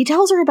 Anyway, he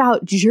tells her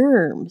about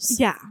germs.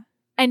 Yeah.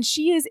 And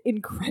she is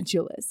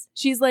incredulous.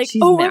 She's like,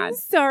 She's I'm mad.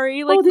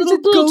 sorry. Like these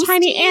little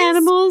tiny ghosties.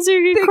 animals are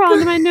going to crawl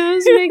into my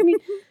nose and make me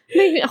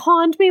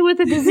haunt me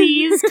with a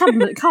disease.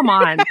 Come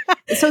on.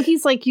 So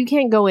he's like, you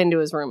can't go into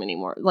his room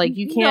anymore. Like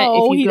you can't.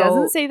 No, if you he go,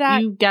 doesn't say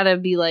that. You gotta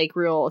be like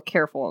real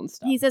careful and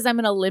stuff. He says, I'm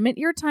going to limit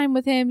your time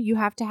with him. You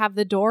have to have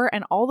the door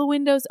and all the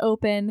windows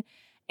open.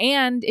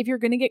 And if you're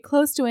going to get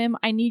close to him,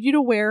 I need you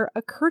to wear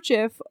a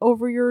kerchief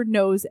over your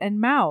nose and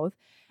mouth.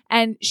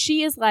 And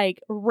she is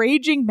like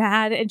raging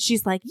mad. And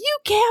she's like, you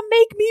can't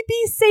make me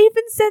be safe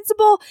and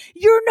sensible.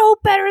 You're no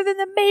better than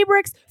the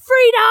Mavericks.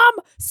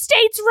 Freedom,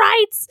 states'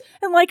 rights,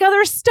 and like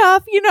other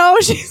stuff, She's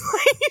like,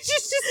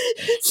 she's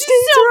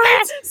so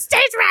mad.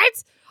 States'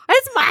 rights.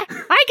 It's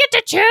I get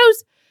to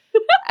choose.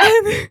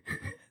 And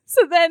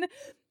so then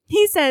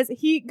he says,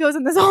 he goes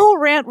in this whole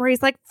rant where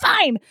he's like,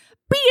 fine,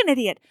 be an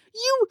idiot.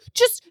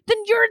 Then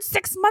you're in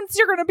 6 months,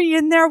 you're going to be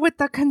in there with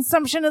the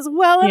consumption as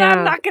well. And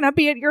I'm not going to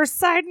be at your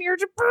side. And you're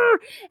just,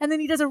 and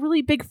then he does a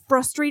really big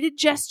frustrated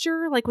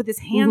gesture, like with his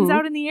hands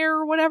out in the air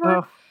or whatever.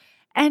 Oh.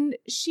 And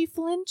she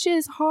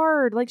flinches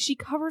hard. Like she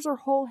covers her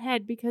whole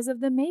head because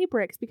of the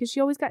Mabricks, because she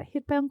always got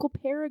hit by Uncle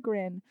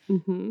Peregrine.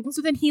 Mm-hmm. And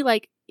so then he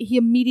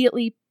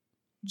immediately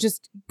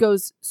just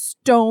goes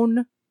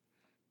stone.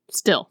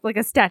 Still. Like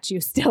a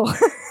statue still.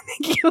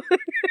 Thank you.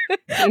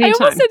 I Anytime.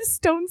 almost said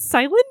stone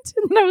silent.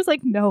 And I was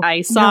like, no.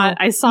 I saw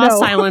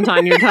silent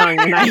on your tongue,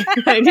 and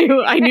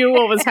I knew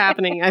what was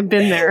happening. I've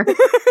been there.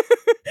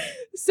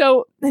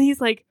 So then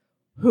he's like,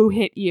 who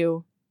hit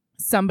you?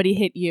 Somebody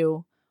hit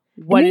you.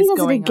 What is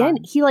going on?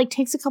 He like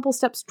takes a couple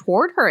steps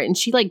toward her, and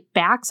she like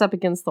backs up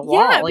against the wall.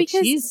 Yeah, like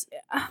because, she's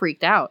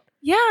freaked out.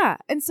 Yeah.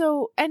 And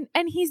so, and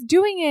he's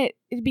doing it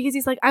because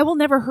he's like, I will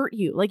never hurt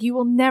you. Like, you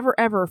will never,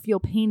 ever feel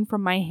pain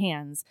from my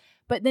hands.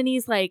 But then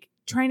he's like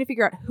trying to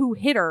figure out who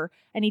hit her,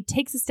 and he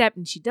takes a step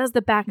and she does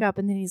the back up.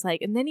 And then he's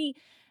like, and then he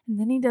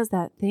does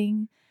that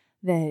thing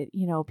that,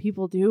 you know,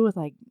 people do with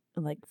like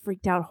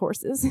freaked out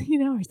horses, you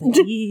know, he's like,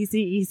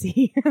 easy,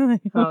 easy.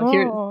 Oh,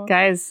 here,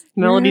 guys,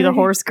 Melody the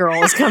horse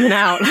girl is coming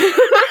out.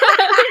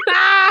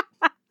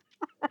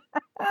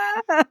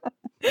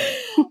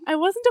 I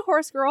wasn't a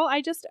horse girl.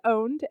 I just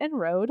owned and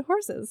rode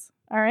horses.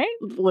 All right.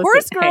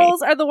 Horse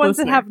girls are the ones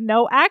that have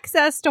no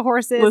access to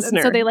horses,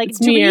 and so they like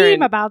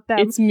dream about them.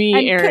 It's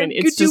me, Erin.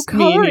 It's do just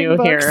me and you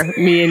books. here.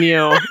 Me and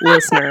you,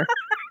 listener.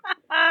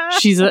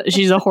 She's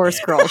a horse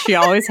girl. She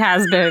always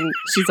has been.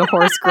 She's a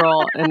horse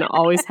girl and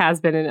always has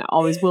been and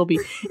always will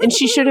be. And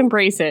she should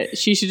embrace it.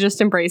 She should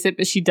just embrace it,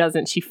 but she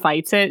doesn't. She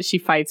fights it. She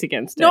fights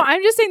against it. No,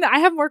 I'm just saying that I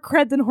have more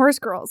cred than horse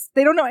girls.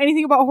 They don't know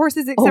anything about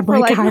horses except for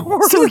like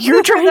horses. So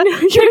you're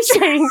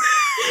saying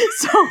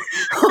so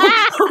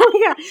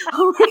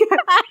oh my god.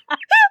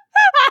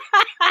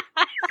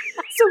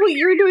 So what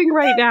you're doing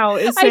right now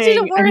is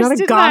saying I'm not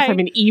a goth, I'm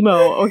an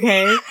emo,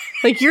 okay?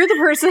 Like you're the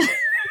person.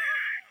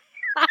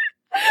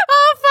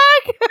 Oh,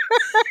 fuck.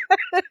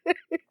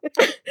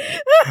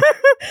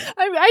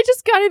 I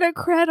just got in a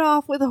cred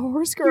off with a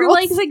horse girl. You're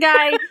like the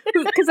guy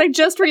because I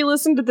just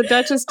re-listened to the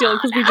Duchess deal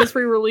because we just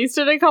re-released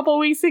it a couple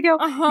weeks ago.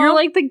 You're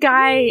like the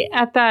guy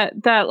at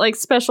that like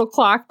special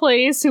clock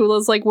place who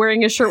was like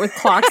wearing a shirt with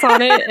clocks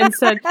on it and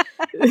said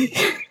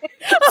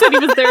he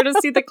was there to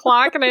see the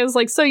clock, and I was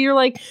like, so you're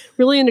like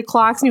really into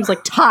clocks? And he was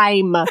like,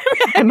 time.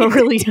 I'm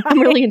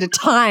really into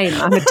time.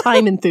 I'm a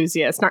time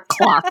enthusiast, not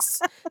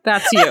clocks.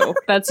 That's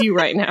you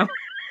right now.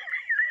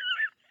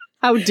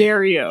 How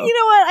dare you? You know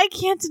what? I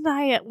can't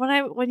deny it.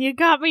 When you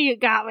got me, you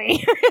got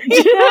me.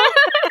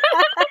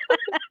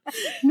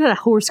 I'm not a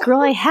horse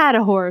girl. I had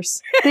a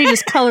horse. They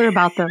just color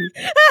about them.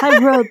 I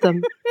rode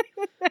them.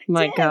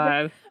 My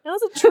God. I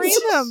also trained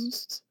them.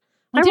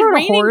 I did rode a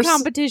reining horse.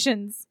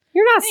 competitions.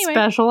 You're not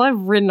special.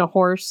 I've ridden a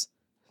horse.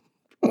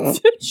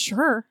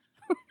 Sure.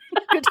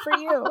 Good for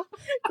you.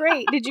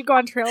 Great. Did you go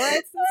on trail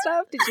rides and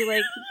stuff? Did you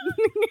like,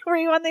 were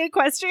you on the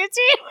equestrian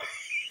team?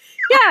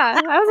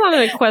 Yeah, I was on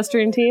an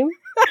equestrian team.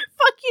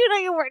 Fuck you, no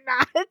you were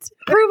not.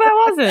 Prove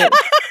I wasn't.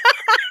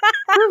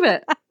 Prove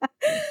it.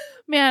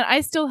 Man,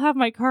 I still have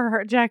my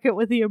Carhartt jacket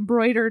with the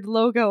embroidered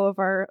logo of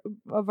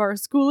our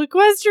school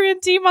equestrian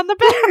team on the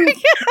back.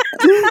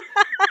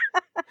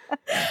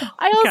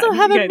 I also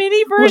have a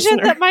mini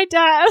version that my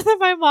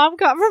mom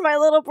got for my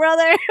little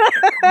brother.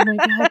 Oh my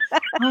God.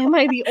 Why am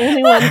I the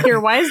only one here?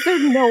 Why is there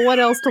no one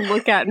else to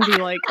look at and be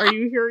like, are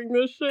you hearing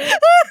this shit?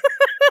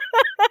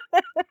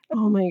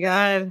 Oh my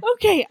God.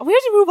 Okay, we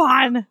have to move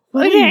on.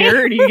 What a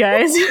nerd, you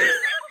guys.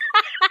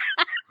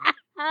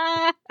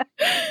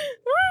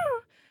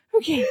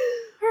 Okay.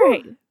 All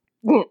right.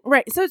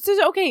 Right. So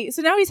okay.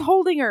 So now he's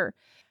holding her,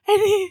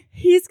 and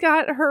he's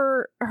got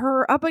her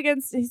up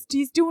against.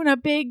 He's doing a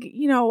big,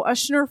 you know, a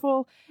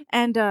schnurfle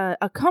and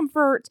a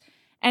comfort,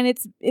 and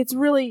it's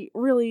really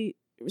really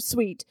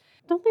sweet.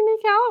 Don't they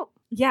make out?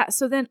 Yeah.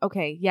 So then,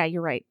 okay. Yeah,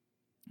 you're right.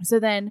 So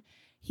then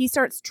he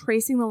starts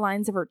tracing the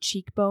lines of her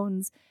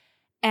cheekbones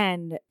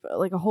and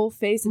like a whole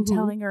face, and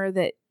telling her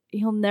that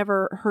he'll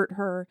never hurt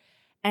her.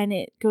 And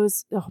it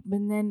goes,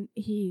 and then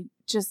he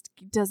just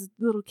does a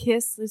little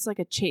kiss. It's like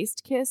a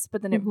chaste kiss,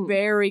 but then it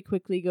very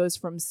quickly goes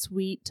from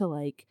sweet to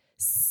like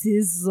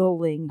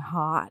sizzling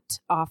hot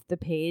off the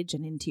page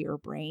and into your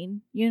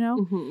brain, you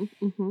know?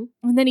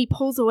 And then he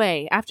pulls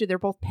away after they're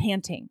both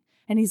panting.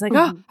 And he's like,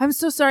 oh, I'm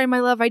so sorry,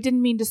 my love. I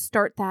didn't mean to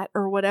start that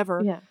or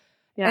whatever. Yeah.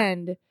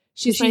 And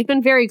she's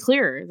been very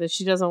clear that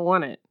she doesn't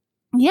want it.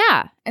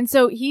 Yeah. And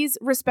so he's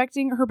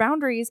respecting her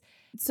boundaries.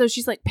 So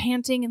she's like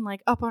panting and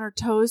like up on her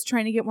toes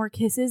trying to get more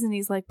kisses. And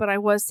he's like, but I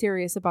was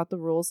serious about the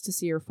rules to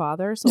see your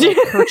father. So like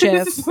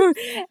kerchief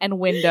and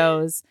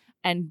windows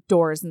and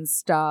doors and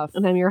stuff.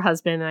 And I'm your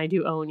husband and I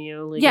do own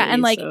you legally. Yeah.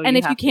 And like, so and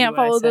if you can't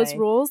follow those say.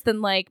 Rules,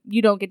 then like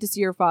you don't get to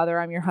see your father.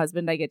 I'm your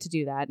husband. I get to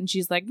do that. And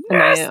she's like,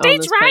 and I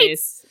states'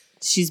 rights.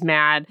 she's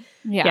mad.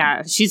 Yeah.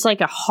 Yeah, she's like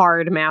a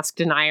hard mask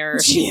denier.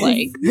 She She's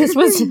like, this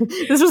was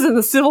in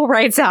the Civil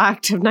Rights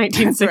Act of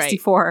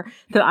 1964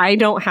 that I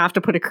don't have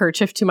to put a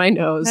kerchief to my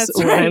nose That's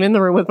when right. I'm in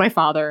the room with my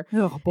father.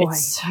 Oh, boy.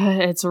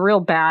 It's real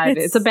bad.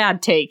 It's a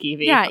bad take,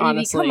 Evie. Yeah,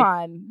 honestly. Evie, come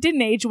on.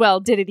 Didn't age well,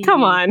 did it, Evie?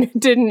 Come on.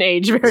 Didn't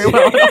age very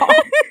well at all.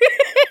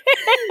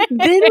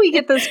 Then we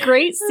get this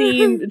great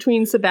scene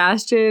between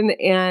Sebastian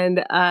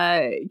and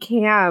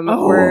Cam,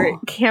 where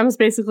Cam's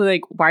basically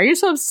like, "Why are you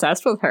so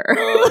obsessed with her?"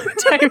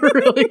 Which I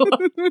really love.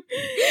 And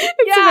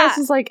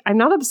Sebastian's like, "I'm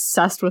not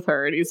obsessed with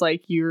her," and he's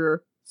like,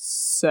 "You're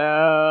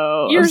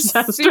so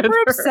obsessed super with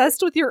her.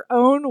 obsessed with your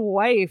own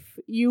wife.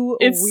 You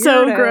It's weirdo.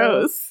 so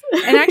gross."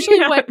 And actually,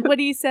 Yeah. what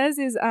he says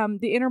is,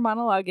 the inner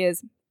monologue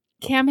is,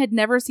 Cam had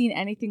never seen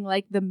anything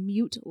like the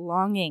mute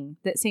longing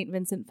that St.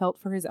 Vincent felt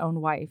for his own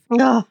wife.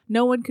 Ugh.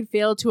 No one could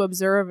fail to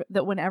observe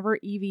that whenever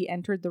Evie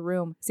entered the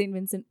room, St.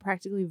 Vincent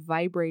practically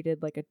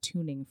vibrated like a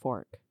tuning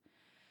fork.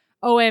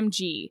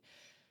 OMG.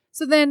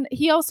 So then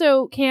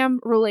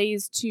Cam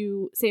relays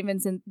to St.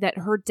 Vincent that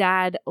her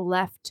dad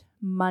left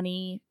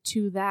money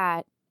to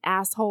that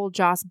asshole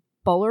Joss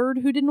Bullard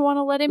who didn't want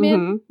to let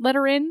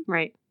her in.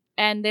 Right.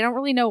 And they don't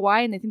really know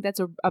why, and they think that's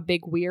a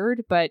big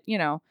weird, but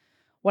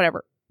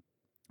whatever.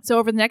 So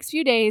over the next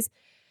few days,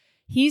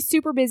 he's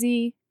super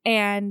busy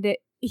and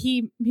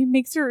he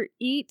makes her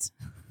eat.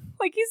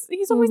 Like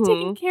he's always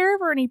taking care of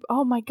her, and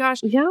oh my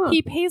gosh, Yeah.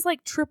 he pays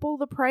like triple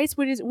the price,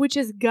 which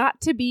has got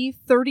to be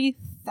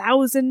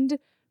 $30,000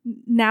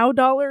 now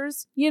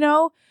dollars,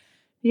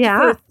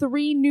 Yeah. for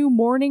 3 new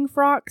morning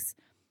frocks.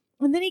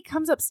 And then he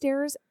comes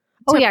upstairs.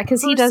 Oh, to yeah,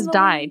 because he does die.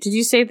 personally- Did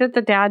you say that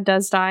the dad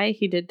does die?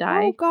 He did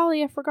die. Oh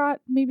golly, I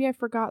forgot. Maybe I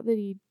forgot that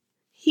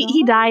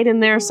He died in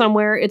there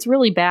somewhere. It's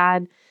really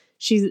bad.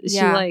 She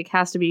Yeah. like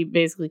has to be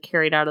basically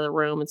carried out of the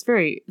room. It's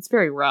very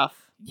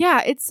rough.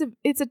 Yeah, it's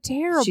a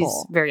terrible.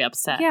 She's very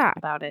upset Yeah.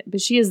 about it.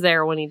 But she is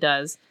there when he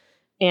does.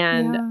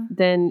 And Yeah.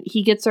 then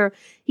he gets her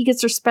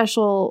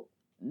special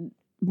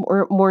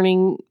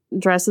morning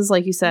dresses,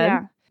 like you said.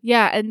 Yeah.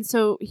 Yeah, and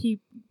so he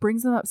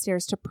brings them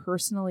upstairs to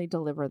personally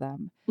deliver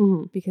them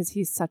Mhm. because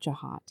he's such a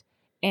hot.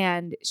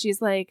 And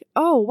she's like,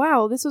 "Oh,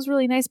 wow, this was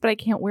really nice, but I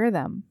can't wear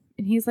them."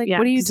 And he's like, Yeah,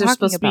 "What are you 'cause they're talking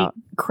supposed to be about?"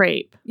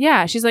 crepe.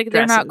 Yeah, she's like,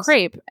 "They're not dresses.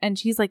 crepe." And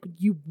she's like,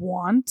 "You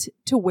want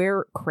to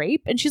wear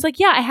crepe?" And she's like,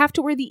 "Yeah, I have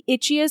to wear the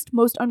itchiest,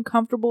 most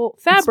uncomfortable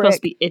It's fabric. supposed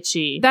to be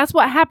itchy. That's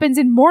what happens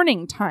in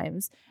morning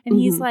times." And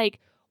he's Mhm. like,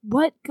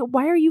 "What?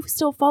 Why are you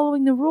still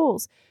following the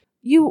rules?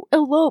 You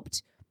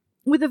eloped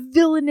with a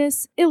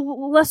villainous,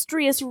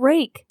 illustrious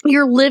rake.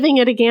 You're living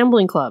at a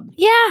gambling club.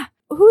 Yeah.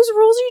 Whose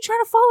rules are you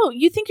trying to follow?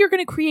 You think you're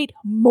going to create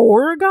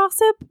more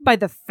gossip by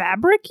the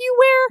fabric you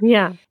wear?"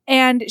 Yeah.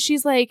 And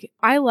she's like,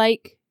 "I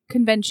like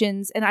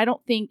conventions, and I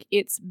don't think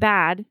it's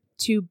bad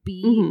to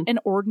be an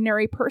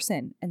ordinary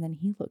person." And then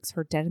he looks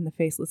her dead in the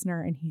face,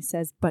 listener, and he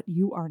says, "But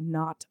you are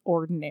not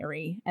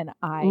ordinary." And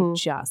I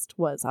just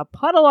was a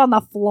puddle on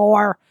the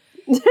floor.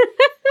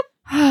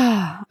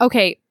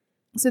 Okay.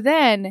 So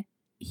then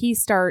he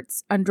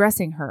starts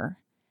undressing her.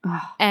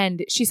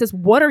 And she says,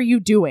 "What are you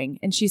doing?"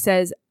 And she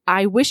says,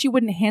 "I wish you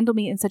wouldn't handle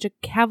me in such a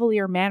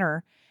cavalier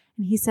manner."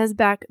 And he says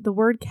back, "The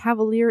word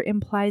cavalier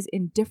implies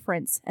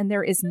indifference, and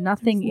there is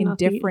nothing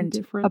indifferent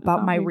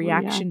about my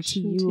reaction to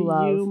you,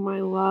 love." my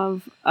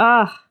love.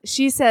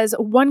 She says,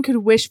 "One could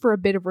wish for a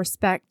bit of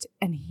respect."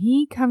 And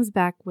he comes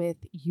back with,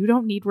 "You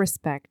don't need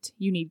respect.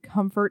 You need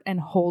comfort and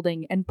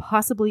holding and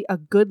possibly a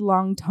good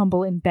long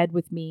tumble in bed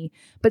with me.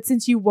 But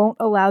since you won't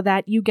allow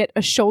that, you get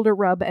a shoulder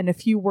rub and a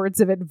few words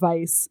of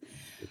advice."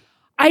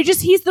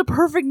 He's the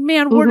perfect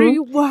man. What are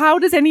you? How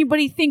does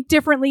anybody think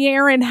differently,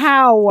 Aaron?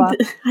 How?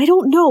 I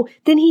don't know.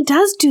 Then he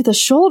does do the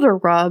shoulder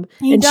rub.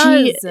 He and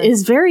does. she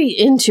is very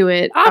into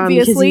it.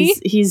 Obviously.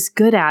 Because he's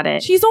good at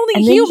it. She's only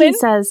and human. then he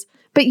says,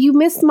 "But you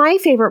missed my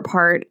favorite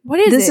part. What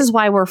is This it?" is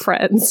why we're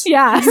friends."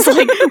 Yeah. It's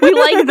like, we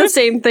like the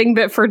same thing,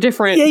 but for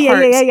different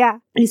parts. Yeah.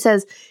 He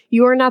says,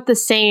 "You are not the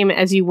same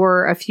as you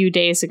were a few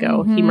days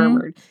ago," he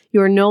murmured.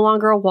 "You are no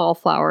longer a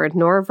wallflower,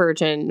 nor a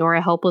virgin, nor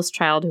a helpless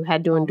child who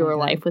had to endure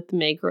life with the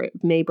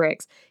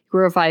Mabricks. You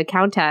are a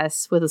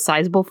viscountess with a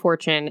sizable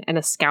fortune and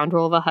a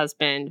scoundrel of a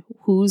husband.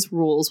 Whose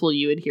rules will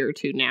you adhere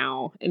to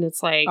now?" And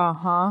it's like,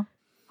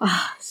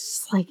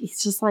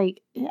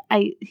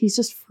 he's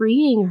just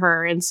freeing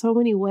her in so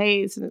many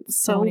ways, and it's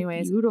so many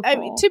ways. beautiful. I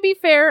mean, to be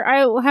fair,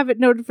 I will have it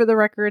noted for the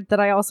record that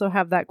I also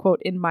have that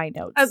quote in my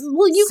notes.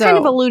 Well, you kind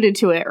of alluded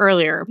to it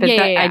earlier, but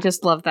Yeah. I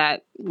just love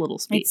that little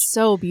speech. It's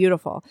so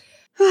beautiful.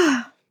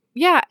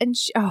 Yeah, and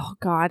oh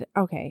God,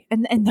 okay,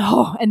 and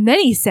then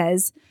he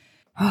says,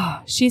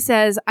 she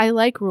says, "I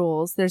like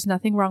rules. There's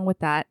nothing wrong with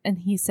that." And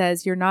he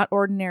says, "You're not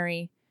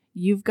ordinary.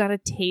 You've got a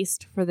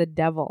taste for the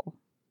devil."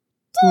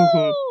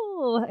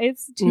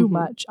 It's too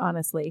much,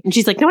 honestly. And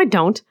she's like, "No, I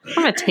don't.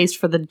 I have a taste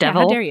for the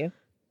devil." Yeah, how dare you?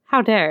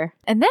 How dare?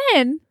 And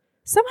then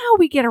somehow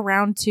we get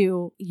around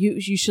to,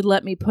 you should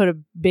let me put a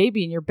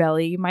baby in your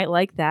belly. You might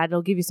like that.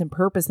 It'll give you some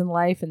purpose in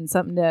life and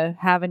something to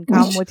have in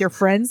common with your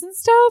friends and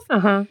stuff.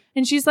 Uh-huh.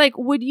 And she's like,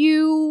 would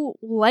you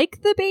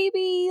like the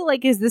baby?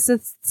 Like, is this a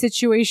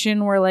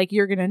situation where like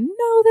you're going to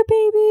know the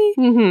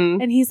baby?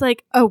 Mm-hmm. And he's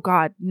like, oh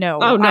God, no.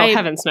 Oh no,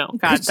 heavens no.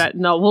 God,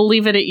 no, we'll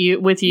leave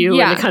it with you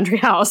in the country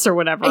house or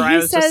whatever.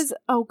 He says,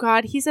 oh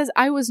God, he says,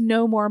 I was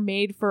no more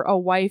made for a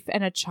wife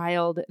and a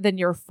child than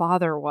your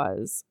father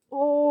was.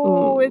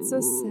 Oh, it's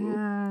so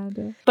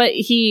sad. But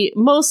he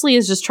mostly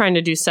is just trying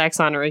to do sex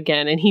on her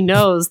again, and he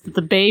knows that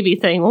the baby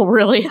thing will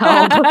really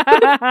help.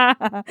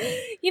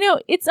 You know,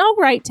 it's all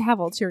right to have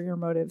ulterior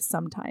motives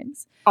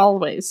sometimes.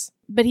 Always.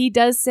 But he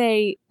does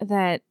say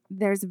that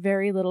there's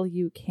very little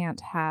you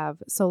can't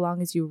have so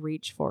long as you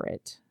reach for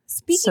it.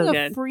 Speaking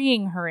of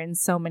freeing her in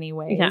so many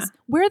ways,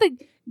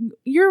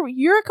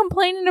 you're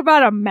complaining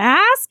about a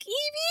mask,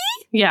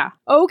 Evie? Yeah.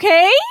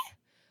 Okay.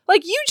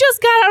 Like, you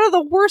just got out of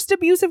the worst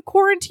abusive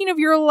quarantine of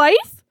your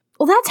life?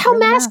 Well, that's how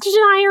mask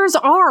deniers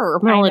are,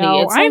 Melody.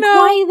 I know.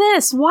 Why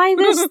this? Why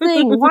this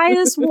thing? Why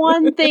this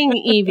one thing,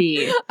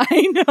 Evie?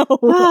 I know.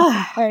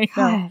 I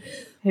know.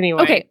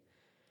 Anyway. Okay.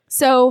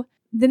 So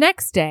the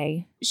next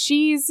day,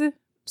 she's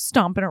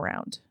stomping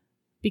around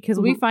because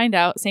we find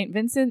out St.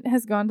 Vincent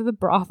has gone to the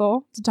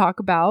brothel to talk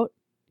about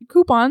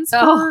coupons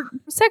for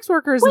sex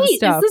workers and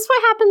stuff. Is this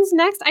what happens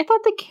next? I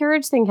thought the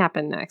carriage thing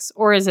happened next.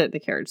 Or is it the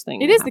carriage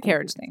thing? It is the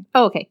carriage thing.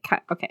 Oh, okay.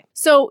 Okay.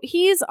 So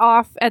he's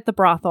off at the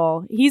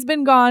brothel. He's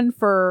been gone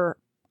for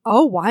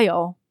a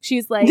while.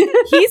 She's like,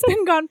 he's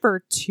been gone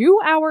for 2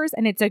 hours,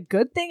 and it's a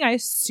good thing I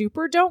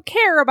super don't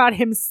care about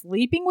him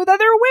sleeping with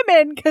other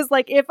women, because,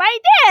 like, if I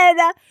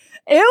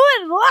did,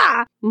 it would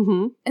blah.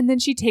 Mm-hmm. And then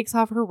she takes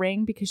off her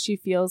ring because she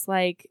feels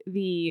like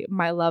the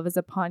 "my love is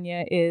upon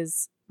ya"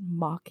 is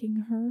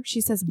mocking her.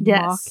 She says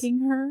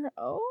mocking her.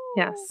 Oh.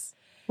 Yes.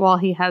 While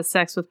he has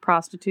sex with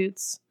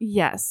prostitutes.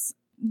 Yes.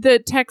 The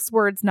text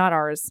words, not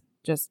ours,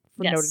 just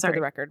noted for the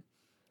record.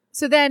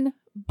 So then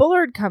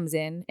Bullard comes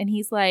in and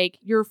he's like,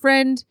 your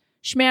friend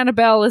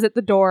Schmanabelle is at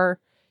the door.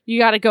 You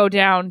got to go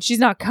down. She's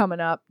not coming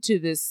up to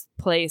this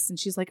place. And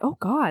she's like, oh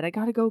God, I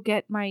got to go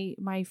get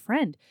my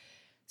friend.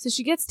 So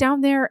she gets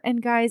down there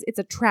and guys, it's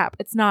a trap.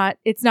 It's not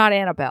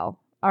Annabelle.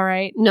 All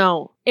right.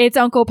 No. It's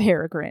Uncle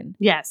Peregrine.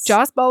 Yes.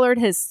 Joss Bullard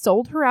has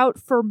sold her out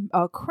for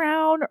a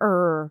crown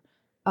or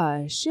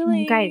a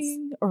shilling, guys,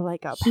 or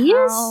like a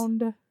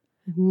pound.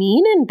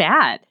 Mean and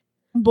bad.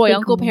 Boy, like,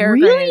 Uncle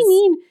Peregrine really is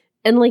mean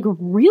and like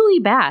really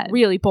bad.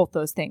 Really, both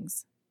those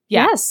things.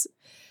 Yeah. Yes.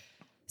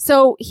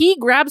 So he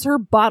grabs her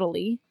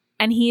bodily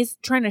and he's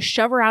trying to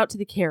shove her out to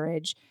the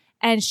carriage.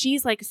 And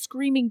she's like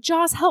screaming,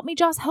 Joss, help me,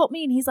 Joss, help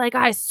me. And he's like,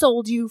 I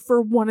sold you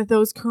for one of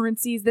those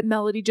currencies that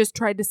Melody just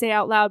tried to say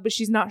out loud, but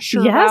she's not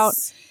sure about.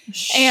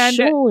 And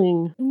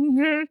shilling.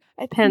 Mm-hmm,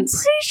 pence.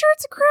 I'm pretty sure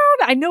it's a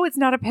crown. I know it's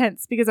not a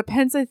pence because a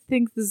pence, I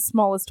think, is the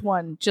smallest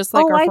one, just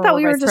like our I thought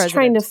we were vice just president.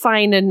 trying to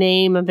find a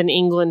name of an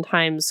England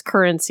Times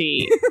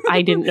currency.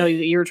 I didn't know that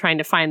you were trying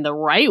to find the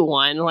right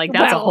one. Like,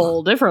 that's a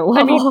whole different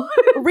level.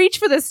 I mean, reach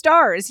for the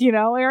stars, you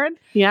know, Aaron?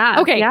 Yeah.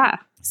 Okay. Yeah.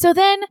 So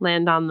then...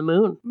 land on the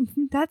moon.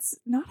 That's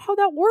not how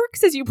that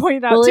works, as you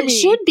pointed out to me. Well, it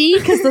should be,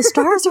 because the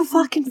stars are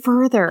fucking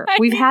further.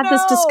 We've had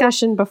this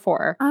discussion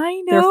before.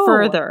 I know. They're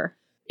further.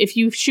 If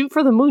you shoot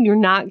for the moon, you're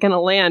not going to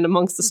land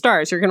amongst the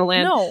stars. You're going to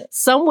land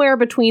somewhere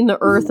between the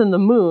Earth and the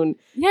moon.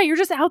 Yeah, you're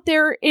just out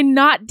there in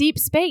not deep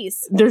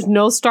space. There's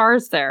no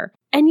stars there.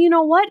 And you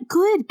know what?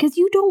 Good, because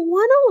you don't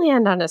want to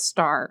land on a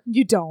star.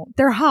 You don't.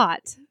 They're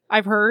hot,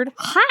 I've heard.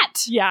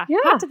 Hot. Yeah.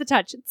 Hot to the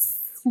touch. It's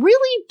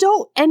really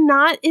don't, and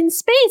not in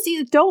space.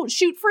 You don't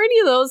shoot for any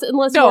of those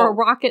unless you're a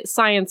rocket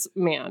science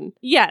man.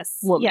 Yes.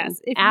 Woman.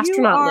 Yes. If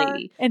astronaut you are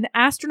lady. An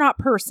astronaut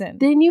person.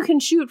 Then you can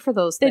shoot for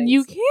those things. Then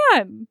you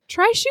can.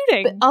 Try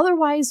shooting. But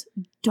otherwise,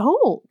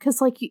 don't.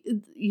 Because, like,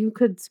 you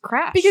could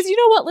crash. Because you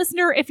know what,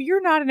 listener? If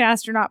you're not an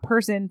astronaut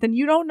person, then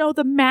you don't know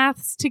the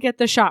maths to get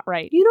the shot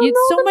right. You don't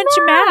know so much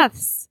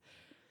maths.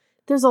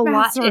 There's a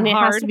lot, and it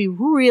has to be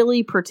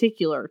really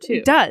particular, too.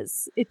 It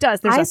does. It does.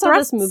 I saw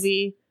this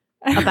movie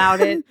about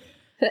it.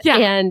 Yeah.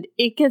 And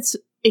it gets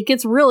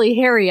really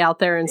hairy out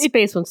there in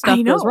space when stuff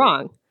goes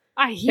wrong.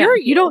 I hear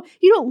you.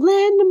 You don't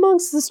land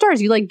amongst the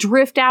stars. You like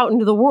drift out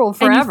into the world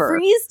forever.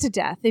 And you freeze to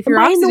death if your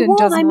oxygen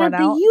doesn't I meant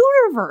run out. the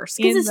universe.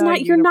 Because it's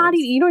not you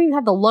don't even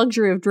have the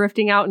luxury of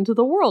drifting out into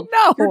the world.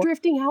 No. You're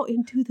drifting out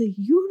into the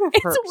universe.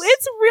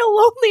 It's real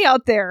lonely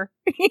out there.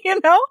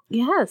 You know?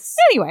 Yes.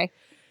 Anyway.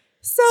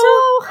 So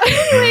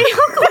anyway,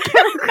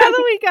 now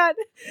that we got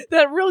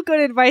that real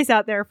good advice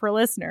out there for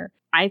listener.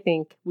 I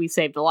think we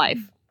saved a life.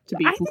 To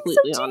be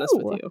completely honest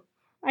with you.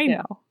 I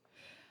know.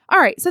 All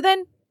right. So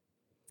then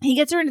he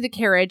gets her into the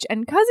carriage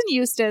and Cousin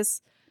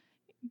Eustace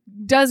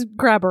does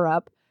grab her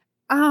up.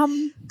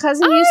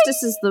 Cousin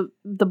Eustace is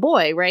the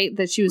boy, right?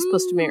 That she was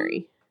supposed to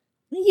marry.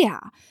 Yeah.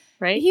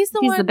 Right? He's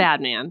the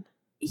bad man.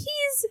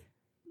 He's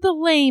the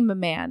lame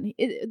man.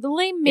 The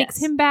lame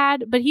makes him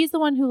bad, but he's the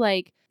one who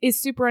like is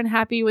super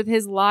unhappy with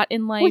his lot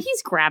in life. Well,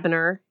 he's grabbing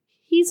her.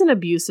 He's an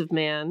abusive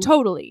man.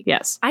 Totally.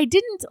 Yes. I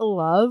didn't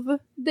love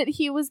that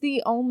he was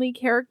the only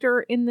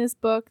character in this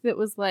book that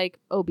was like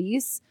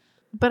obese,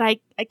 but I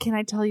can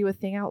I tell you a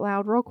thing out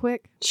loud real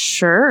quick?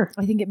 Sure.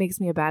 I think it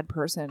makes me a bad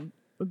person,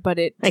 but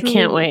I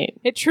can't wait.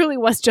 It truly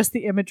was just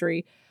the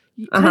imagery.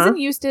 Cousin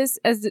Eustace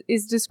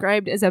is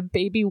described as a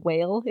baby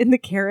whale in the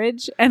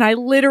carriage, and I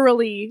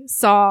literally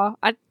saw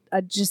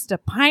just a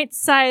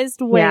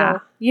pint-sized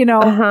whale,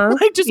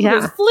 like just with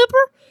his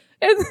flipper,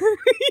 and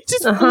he's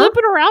just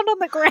flipping around on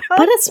the ground.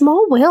 But a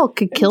small whale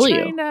could kill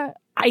you.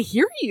 I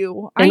hear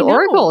you. An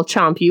oracle will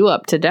chomp you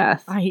up to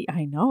death.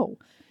 I know.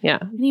 Yeah.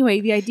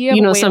 Anyway, the idea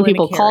of some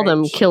people call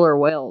them killer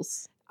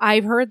whales.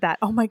 I've heard that.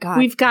 Oh my God.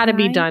 We've got to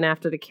be done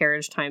after the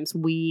carriage times.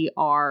 We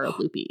are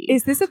loopy.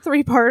 Is this a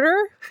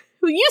 3-parter?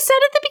 You said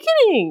at the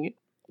beginning.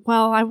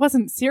 Well, I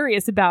wasn't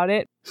serious about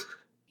it.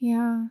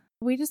 Yeah.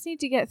 We just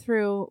need to get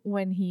through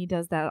when he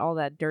does all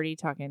that dirty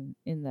talking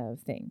in the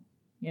thing,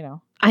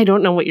 I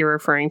don't know what you're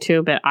referring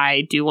to, but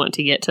I do want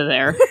to get to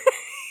there.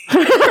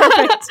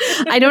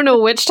 I don't know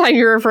which time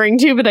you're referring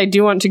to, but I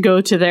do want to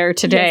go to there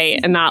today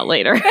and not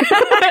later.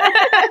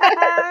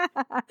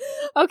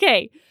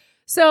 Okay.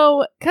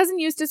 So Cousin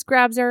Eustace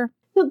grabs her.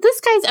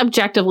 This guy's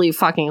objectively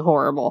fucking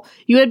horrible.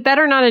 You had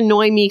better not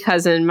annoy me,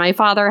 cousin. My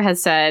father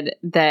has said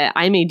that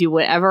I may do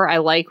whatever I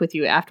like with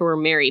you after we're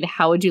married.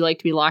 How would you like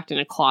to be locked in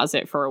a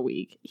closet for a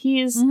week?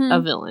 He's a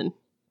villain.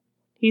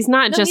 He's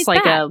not just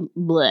like bad. A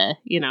bleh,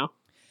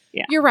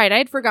 Yeah. You're right. I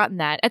had forgotten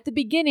that. At the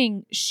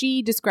beginning,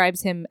 she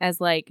describes him as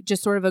like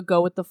just sort of a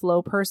go with the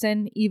flow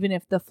person, even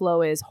if the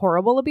flow is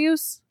horrible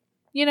abuse,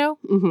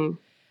 Mm-hmm.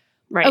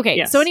 Right. Okay.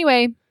 Yes. So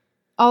anyway,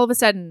 all of a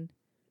sudden,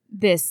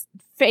 this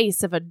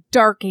face of a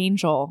dark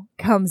angel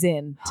comes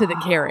in to the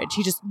carriage.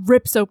 He just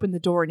rips open the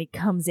door and he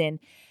comes in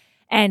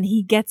and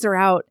he gets her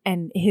out,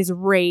 and his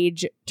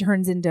rage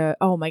turns into,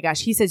 oh my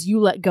gosh, he says,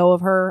 you let go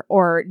of her,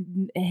 or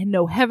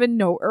no heaven,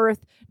 no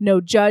earth, no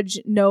judge,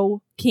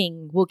 no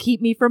king will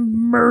keep me from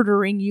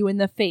murdering you in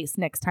the face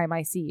next time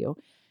I see you.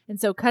 And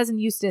so Cousin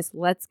Eustace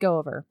lets go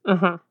of her.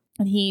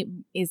 And he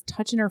is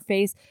touching her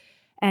face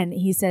and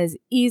he says,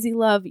 easy,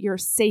 love, you're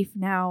safe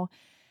now.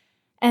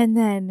 And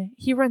then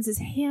he runs his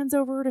hands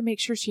over her to make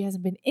sure she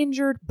hasn't been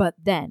injured. But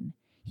then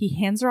he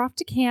hands her off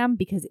to Cam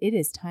because it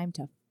is time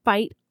to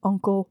fight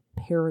Uncle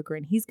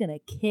Peregrine. He's going to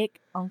kick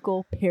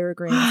Uncle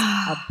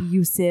Peregrine's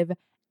abusive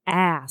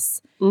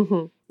ass.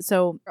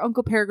 So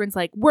Uncle Peregrine's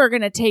like, we're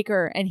going to take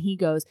her. And he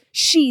goes,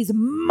 she's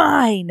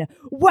mine.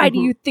 Why do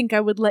you think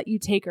I would let you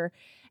take her?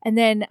 And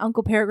then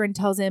Uncle Peregrine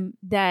tells him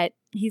that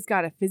he's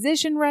got a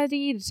physician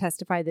ready to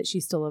testify that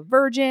she's still a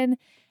virgin.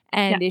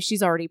 And if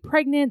she's already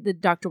pregnant, the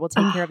doctor will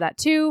take care of that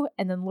too.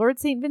 And then Lord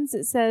St.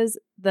 Vincent says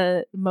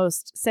the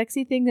most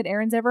sexy thing that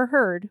Erin's ever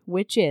heard,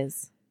 which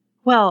is...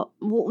 Well,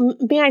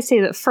 may I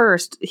say that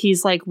first,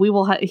 he's like,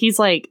 he's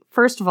like,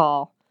 first of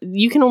all,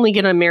 you can only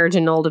get a marriage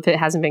annulled if it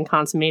hasn't been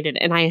consummated.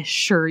 And I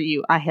assure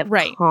you, I have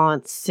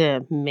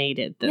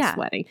consummated this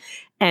wedding.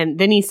 And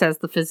then he says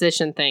the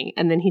physician thing.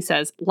 And then he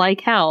says, like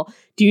hell,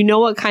 do you know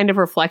what kind of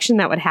reflection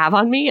that would have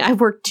on me?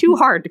 I've worked too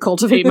hard to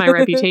cultivate my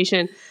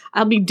reputation.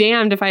 I'll be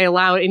damned if I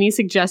allow any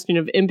suggestion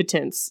of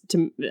impotence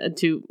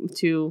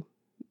to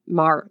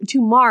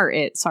mar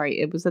it. Sorry,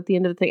 it was at the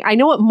end of the thing. I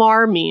know what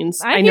mar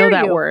means. I know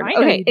that word.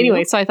 Okay,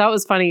 anyway, so I thought it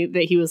was funny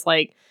that he was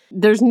like,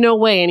 there's no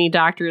way any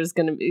doctor is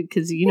going to,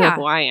 because you know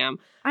who I am.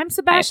 I'm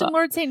Sebastian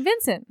Lord St.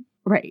 Vincent.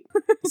 Right.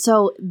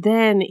 So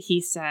then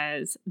he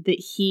says that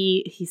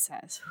he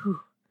says,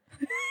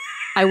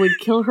 I would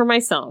kill her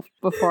myself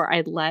before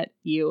I'd let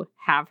you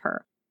have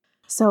her.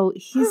 So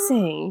he's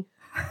saying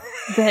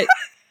that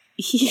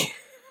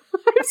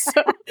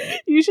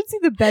you should see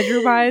the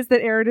bedroom eyes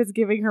that Erin is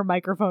giving her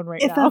microphone now.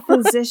 If a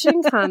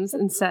physician comes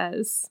and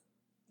says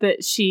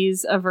that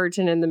she's a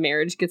virgin and the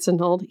marriage gets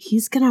annulled,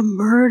 he's going to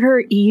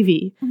murder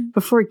Evie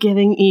before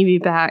giving Evie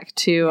back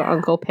to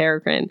Uncle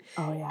Peregrine.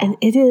 Oh, yeah. And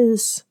it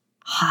is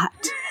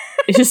hot.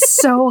 It is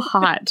so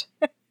hot.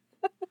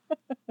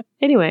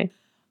 Anyway.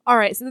 All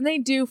right. So then they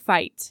do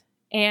fight.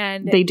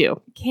 And they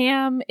do.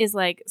 Cam is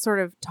like sort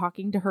of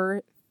talking to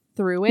her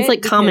through it. He's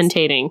like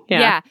commentating.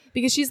 Yeah.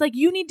 Because she's like,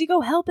 you need to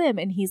go help him.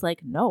 And he's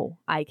like, no,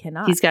 I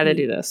cannot. He's got to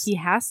do this. He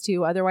has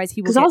to. Otherwise,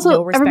 he will get also,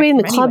 no respect everybody in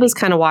the from club anybody. is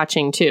kind of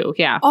watching too.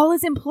 Yeah. All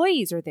his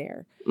employees are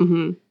there.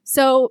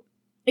 So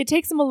it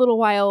takes him a little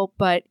while,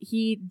 but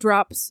he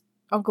drops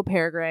Uncle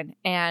Peregrine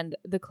and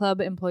the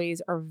club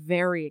employees are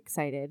very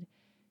excited.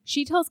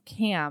 She tells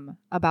Cam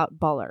about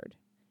Bullard.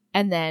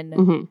 And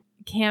then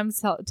Cam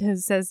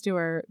says to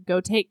her,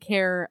 go take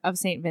care of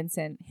St.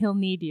 Vincent. He'll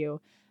need you.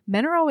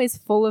 Men are always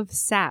full of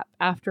sap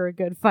after a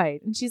good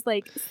fight. And she's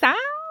like, sap?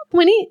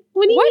 When he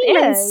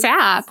means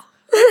sap?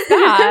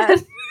 Sap?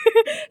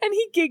 And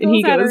he giggles and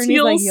he at goes, her and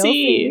he's like, you'll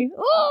see.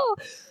 Oh.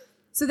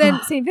 So then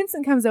St.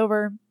 Vincent comes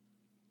over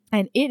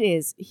and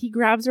he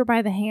grabs her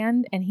by the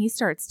hand and he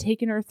starts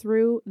taking her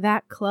through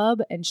that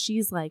club. And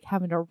she's like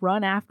having to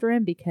run after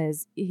him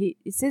because it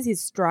says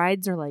his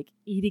strides are like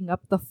eating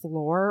up the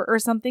floor or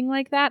something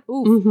like that.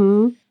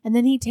 Oof. And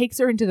then he takes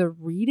her into the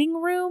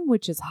reading room,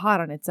 which is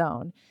hot on its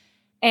own.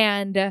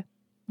 And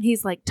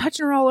he's like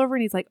touching her all over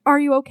and he's like, are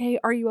you okay?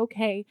 Are you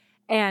okay?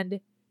 And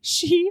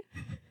she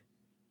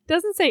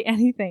doesn't say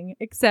anything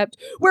except,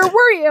 where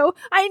were you?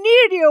 I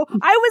needed you.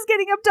 I was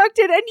getting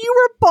abducted and you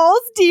were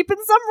balls deep in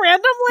some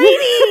random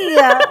lady.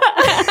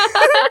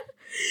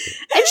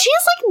 And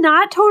she's like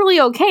not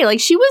totally okay. Like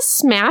she was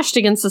smashed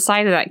against the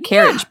side of that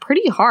carriage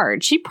pretty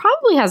hard. She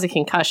probably has a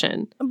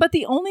concussion. But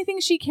the only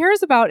thing she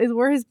cares about is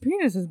where his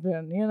penis has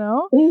been, you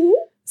know? Mm-hmm.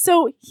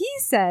 So he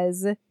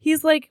says,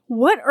 he's like,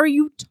 what are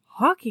you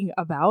talking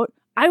about?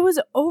 I was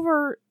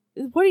over.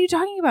 What are you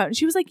talking about? And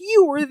she was like,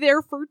 you were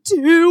there for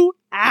 2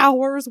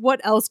 hours. What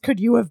else could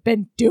you have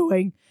been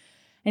doing?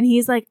 And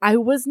he's like, I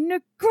was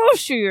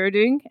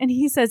negotiating. And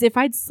he says, if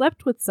I'd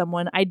slept with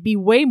someone, I'd be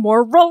way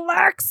more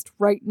relaxed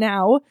right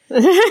now.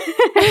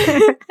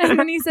 And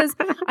then he says,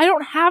 I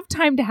don't have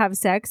time to have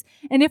sex.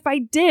 And if I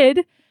did,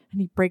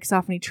 and he breaks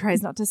off and he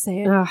tries not to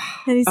say it. And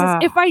he says,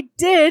 if I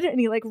did, and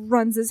he like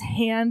runs his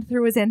hand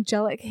through his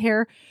angelic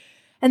hair.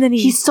 And then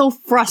he's so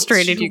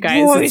frustrated, you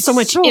guys. It's so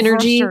much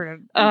energy.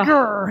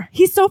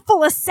 He's so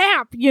full of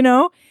sap, you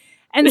know?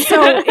 And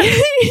so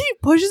he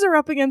pushes her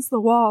up against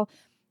the wall.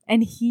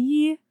 And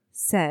he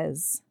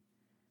says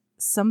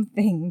some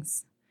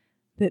things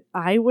that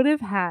I would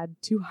have had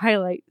to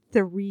highlight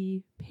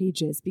 3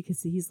 pages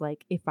because he's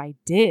like, if I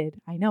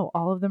did, I know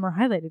all of them are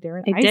highlighted,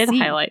 Erin. I did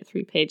highlight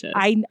 3 pages.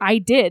 I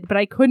did, but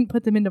I couldn't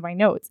put them into my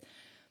notes.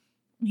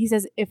 He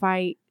says, if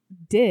I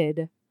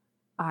did,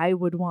 I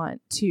would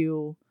want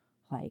to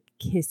like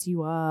kiss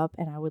you up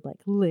and I would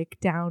like lick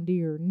down to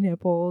your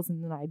nipples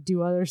and then I'd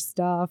do other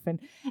stuff and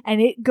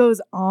it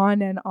goes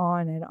on and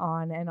on and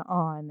on and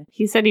on.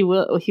 He said he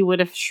would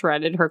have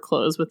shredded her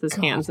clothes with his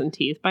hands and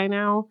teeth by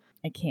now.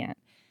 I can't.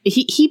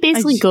 He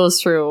basically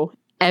goes through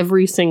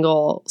every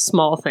single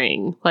small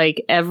thing.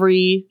 Like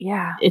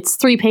it's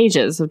 3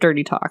 pages of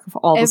dirty talk of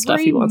all the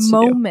stuff he wants to do.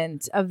 Every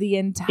moment of the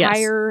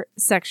entire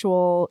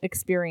sexual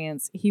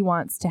experience he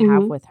wants to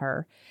have with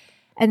her.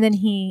 And then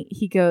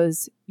he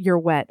goes, you're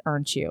wet,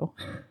 aren't you?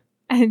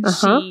 And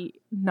she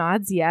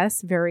nods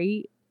yes,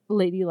 very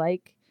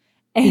ladylike.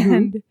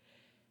 And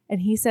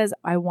he says,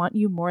 I want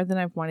you more than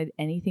I've wanted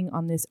anything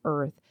on this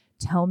earth.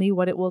 Tell me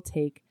what it will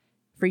take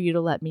for you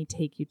to let me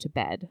take you to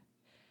bed.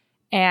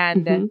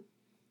 And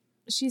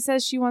she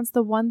says she wants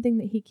the one thing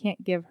that he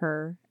can't give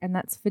her, and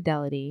that's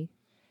fidelity.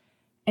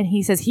 And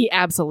he says he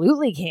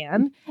absolutely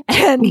can.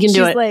 And he can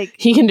do it. Like,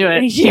 he can do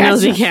it. He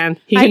knows he can.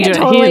 He can do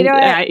totally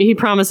it. He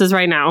promises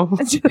right now.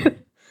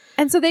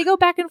 And so they go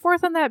back and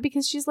forth on that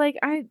because she's like,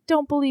 I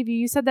don't believe you.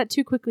 You said that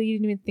too quickly. You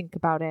didn't even think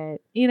about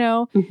it. You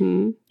know?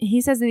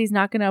 He says that he's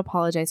not going to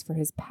apologize for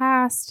his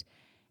past.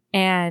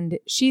 And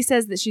she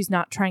says that she's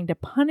not trying to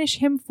punish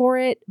him for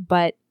it,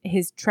 but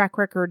his track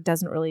record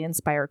doesn't really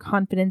inspire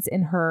confidence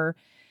in her.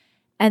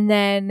 And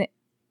then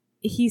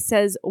he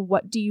says,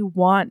 what do you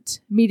want?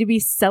 Me to be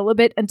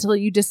celibate until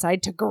you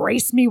decide to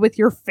grace me with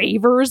your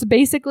favors,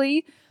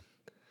 basically?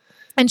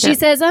 And she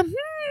says,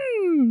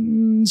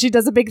 she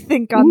does a big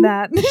think on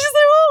that. She's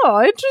like,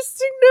 oh,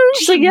 interesting notion.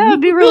 She's like, yeah,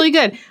 it'd be really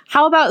good.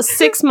 How about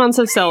 6 months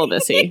of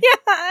celibacy?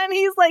 Yeah, and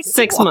he's like,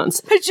 6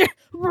 months.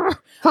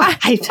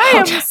 I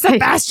am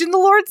Sebastian the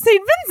Lord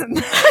St.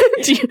 Vincent.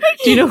 do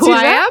you know who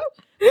I am?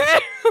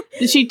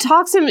 He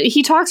talks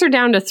her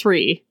down to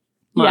 3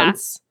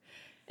 months. Yeah.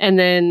 And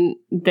then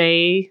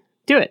they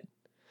do it.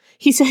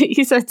 He said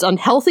it's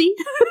unhealthy.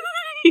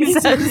 He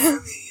says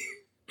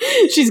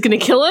she's going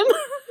to kill him.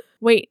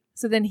 Wait,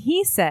 so then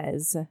he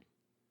says,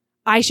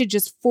 I should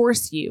just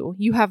force you.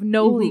 You have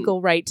no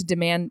legal right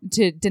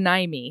to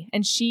deny me.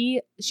 And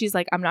she's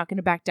like, I'm not going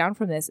to back down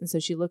from this. And so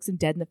she looks him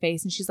dead in the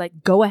face and she's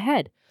like, go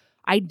ahead.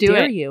 I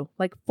dare you.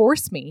 Like,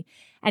 force me.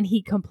 And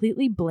he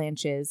completely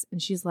blanches. And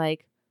she's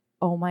like,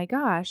 oh my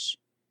gosh,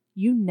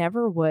 you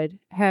never would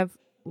have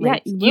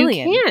raped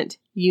Lillian. You can't.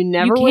 You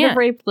never would have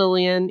raped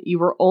Lillian. You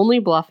were only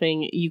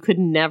bluffing. You could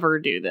never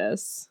do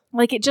this.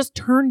 Like, it just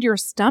turned your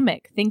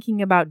stomach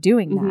thinking about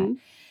doing that.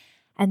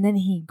 And then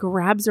he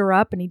grabs her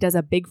up and he does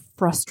a big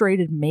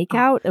frustrated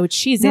makeout, which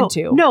she's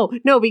into.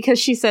 No, because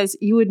she says,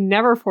 you would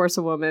never force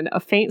a woman. A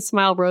faint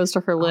smile rose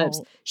to her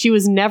lips. She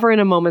was never in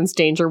a moment's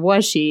danger,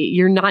 was she?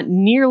 You're not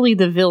nearly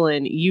the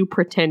villain you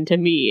pretend to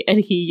be.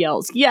 And he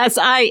yells, yes,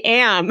 I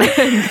am.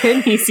 And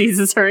then he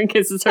seizes her and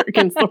kisses her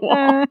against the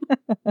wall.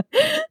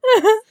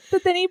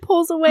 But then he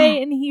pulls away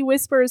and he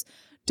whispers,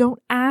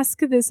 don't ask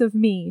this of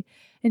me.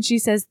 And she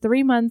says,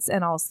 3 months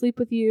and I'll sleep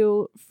with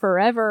you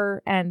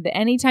forever and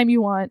anytime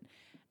you want.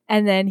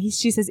 And then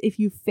she says, if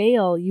you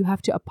fail, you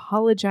have to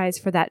apologize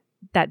for that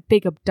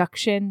big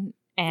abduction.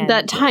 And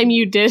that time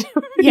you did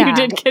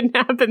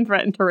kidnap and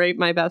threaten to rape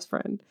my best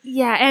friend.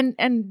 Yeah.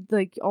 And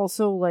like,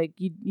 also like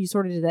you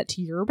sort of did that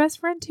to your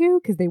best friend too,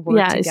 because they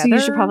worked together. So you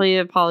should probably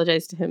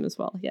apologize to him as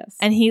well. Yes.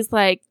 And he's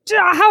like,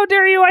 how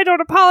dare you? I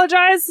don't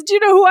apologize. Do you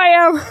know who I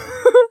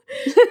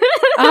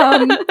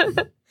am?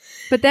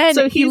 But then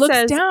so he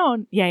looks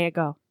down. Yeah,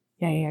 go.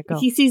 Go.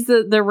 He sees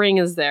the ring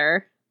is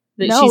there.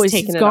 She's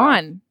taken it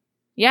gone. Off.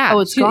 Yeah. Oh,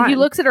 it's gone. He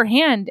looks at her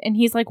hand and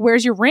he's like,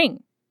 where's your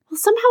ring? Well,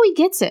 somehow he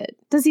gets it.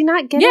 Does he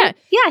not get Yeah. it?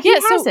 Yeah, he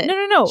has it.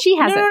 No. She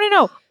has it.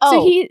 No. Oh,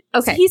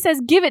 So he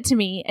says, give it to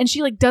me. And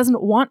she like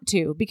doesn't want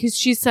to because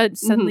she's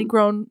suddenly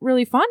grown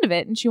really fond of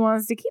it and she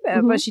wants to keep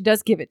it. But she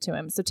does give it to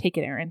him. So take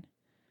it, Aaron.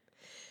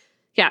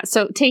 Yeah,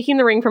 so taking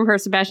the ring from her,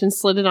 Sebastian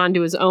slid it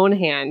onto his own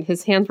hand.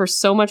 His hands were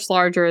so much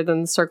larger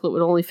than the circlet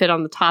would only fit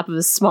on the top of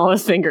his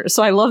smallest finger.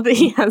 So I love that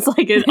he has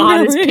like it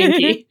on his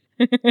pinky.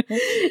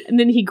 And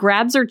then he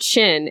grabs her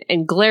chin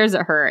and glares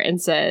at her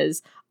and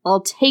says,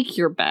 I'll take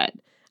your bet.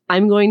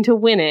 I'm going to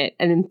win it.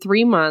 And in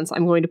 3 months,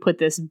 I'm going to put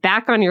this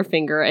back on your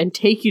finger and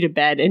take you to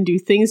bed and do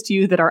things to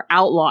you that are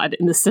outlawed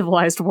in the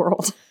civilized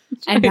world.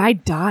 And I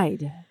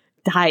died.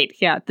 Died.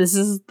 Yeah, this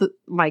is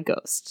my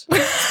ghost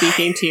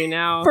speaking to you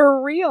now.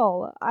 For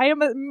real. I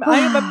am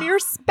a mere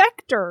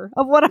specter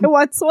of what I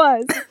once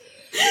was.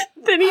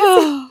 Then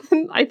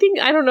I think,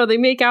 I don't know, they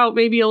make out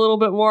maybe a little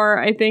bit more,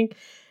 I think.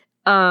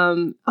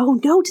 Oh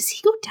no, does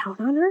he go down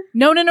on her?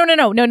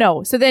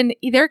 No. So then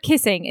they're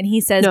kissing and he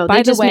says, no,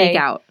 by they the way, make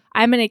out.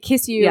 I'm going to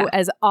kiss you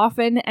as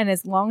often and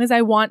as long as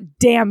I want.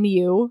 Damn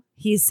you,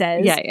 he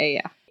says.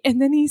 Yeah.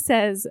 And then he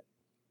says,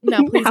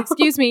 now, please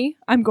excuse me.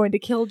 I'm going to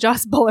kill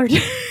Joss Bullard.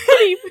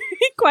 he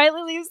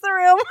quietly leaves the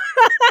room.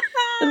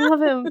 I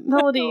love him,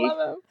 Melody.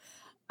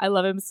 I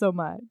love him so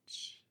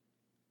much.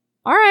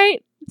 All right.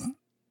 Do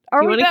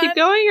you want to keep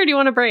going or do you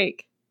want to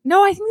break?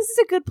 No, I think this is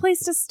a good place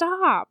to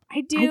stop.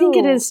 I do. I think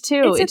it is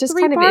too. It just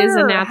kind of is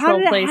a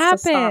natural place to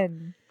stop.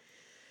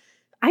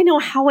 I know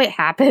how it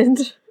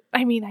happened.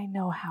 I mean, I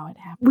know how it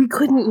happened. We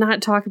couldn't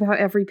not talk about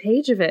every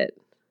page of it.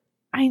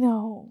 I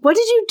know. What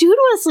did you do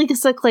to us,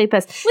 Lisa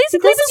Kleypas? Lisa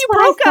Kleypas, this is what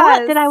I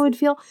thought that I would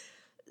feel.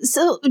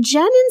 So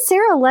Jen and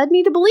Sarah led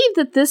me to believe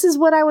that this is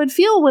what I would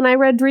feel when I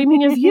read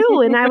Dreaming of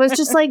You. And I was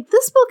just like,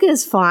 this book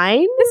is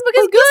fine. This book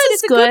is good.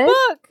 It's a good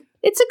book.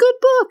 It's a good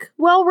book.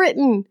 Well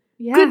written.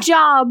 Yeah. Good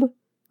job.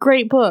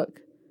 Great book.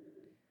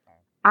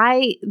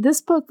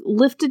 This book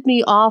lifted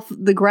me off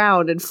the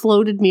ground and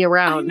floated me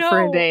around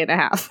for a day and a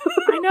half.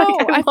 I know.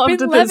 I've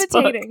been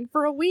levitating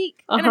for a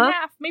week and a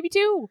half, maybe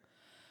 2.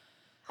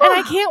 And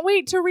I can't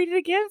wait to read it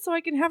again so I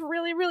can have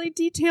really, really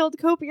detailed,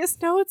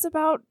 copious notes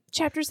about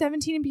chapter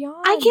 17 and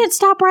beyond. I can't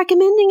stop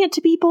recommending it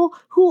to people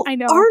who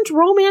aren't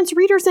romance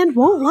readers and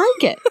won't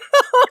like it.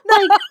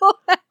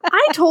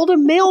 I told a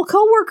male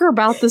coworker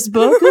about this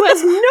book who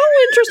has no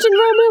interest in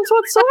romance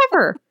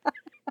whatsoever.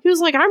 He was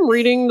like, I'm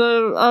reading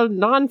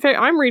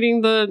I'm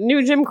reading the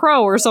new Jim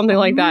Crow or something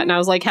like that. And I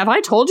was like, have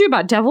I told you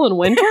about Devil in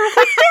Winter?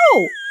 Like, no,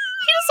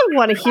 he doesn't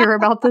want to hear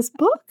about this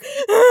book.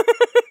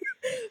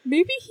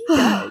 Maybe he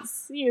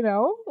does, he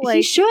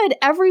should.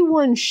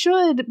 Everyone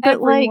should. But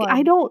everyone.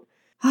 I don't.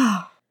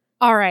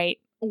 All right.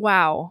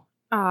 Wow.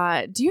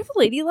 Do you have a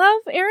lady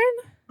love, Aaron?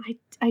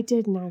 I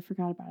did. Now I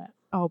forgot about it.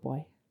 Oh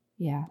boy.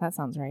 Yeah, that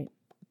sounds right.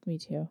 Me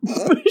too.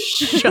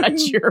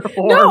 Shut your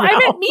whore No, mouth. I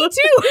meant me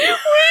too.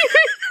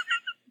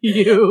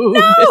 You.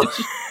 No.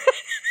 Bitch.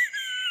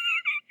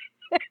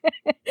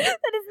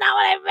 That is not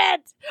what I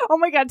meant. Oh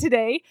my god,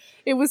 today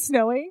it was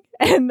snowing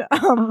and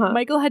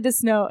Michael had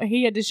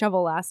to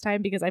shovel last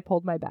time because I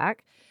pulled my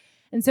back.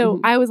 And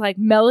so I was like,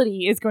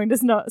 Melody is going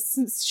to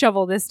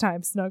shovel this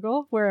time.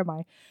 Snuggle, where am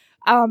I?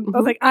 I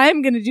was like,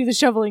 I'm going to do the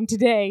shoveling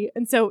today.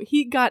 And so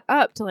he got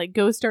up to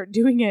go start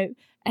doing it.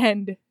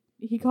 And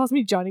he calls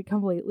me Johnny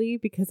Come Lately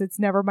because it's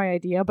never my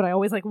idea, but I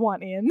always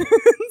want in.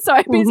 So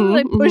I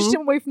basically pushed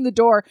him away from the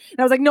door. And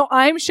I was like, no,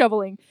 I'm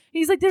shoveling. And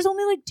he's like, there's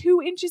only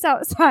 2 inches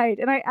outside.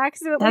 And I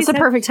accidentally That's the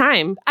perfect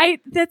time.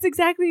 That's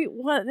exactly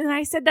what. And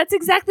I said, that's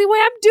exactly why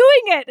I'm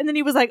doing it. And then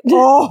he was like,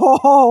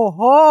 oh.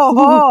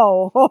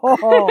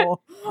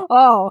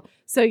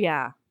 So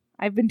yeah,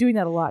 I've been doing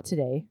that a lot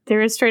today.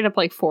 There is straight up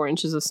 4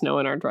 inches of snow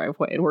in our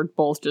driveway, and we're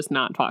both just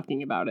not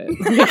talking about it.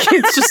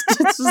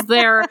 It's just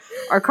there.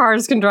 Our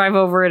cars can drive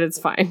over it. It's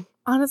fine.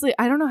 Honestly,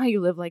 I don't know how you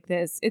live like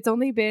this. It's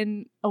only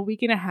been a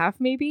week and a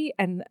half, maybe,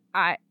 and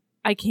I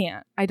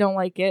can't. I don't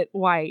like it.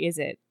 Why is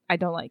it? I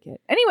don't like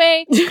it.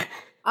 Anyway,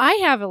 I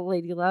have a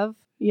lady love.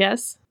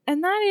 Yes.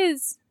 And that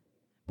is,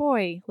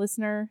 boy,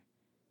 listener,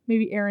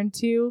 maybe Aaron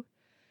too.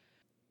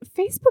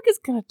 Facebook is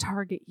going to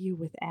target you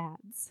with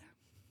ads.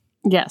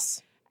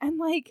 Yes. And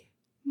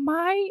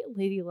my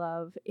lady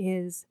love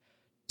is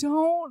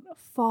don't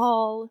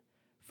fall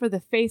for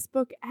the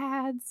Facebook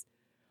ads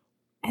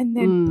and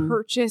then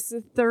purchase a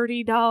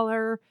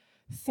 $30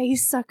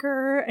 face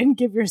sucker and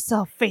give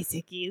yourself face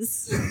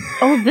hickeys.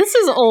 Oh, this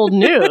is old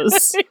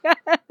news.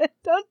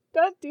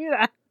 Don't do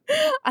that.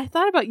 I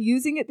thought about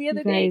using it the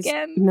other day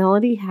again.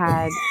 Melody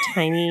had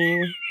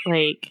tiny.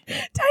 There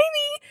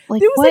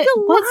was what,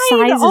 a what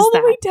line size all is the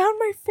that? way down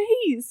my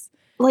face.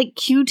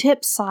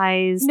 Q-tip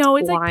size. No,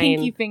 it's line.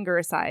 pinky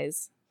finger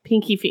size.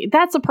 Pinky feet.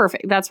 That's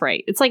that's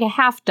right. It's a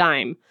half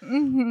dime.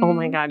 Mm-hmm. Oh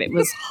my god, it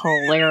was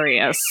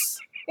hilarious.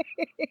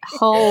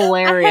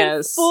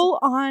 Hilarious. Full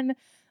on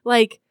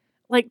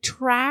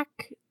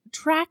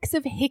tracks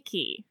of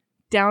hickey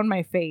down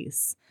my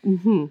face.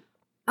 Mm-hmm.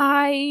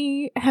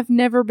 I have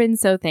never been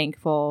so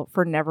thankful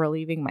for never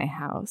leaving my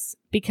house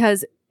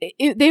because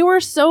they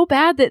were so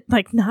bad that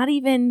not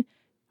even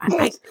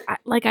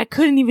I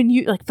couldn't even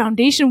use, like,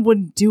 foundation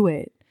wouldn't do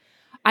it.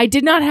 I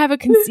did not have a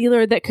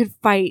concealer that could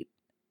fight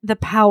the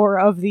power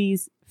of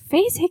these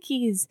face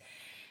hickeys.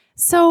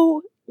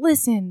 So,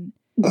 listen,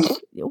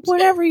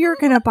 whatever you're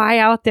going to buy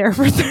out there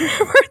for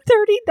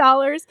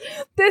 $30,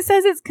 this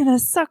says it's going to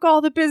suck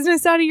all the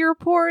business out of your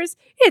pores.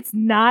 It's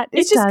not.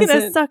 It's just going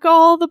to suck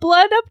all the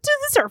blood up to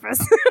the surface.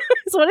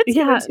 That's what it's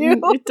going to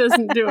do. It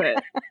doesn't do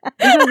it.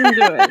 It doesn't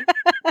do it.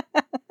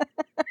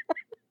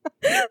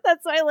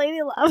 That's my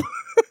lady love.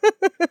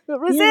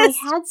 Resist.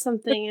 Yeah, I had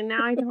something and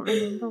now I don't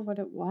remember what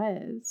it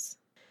was.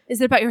 Is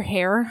it about your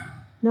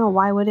hair? No,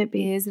 why would it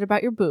be? Is it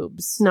about your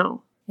boobs?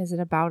 No. Is it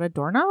about a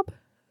doorknob?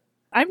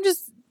 I'm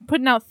just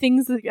putting out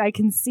things that I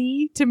can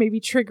see to maybe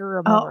trigger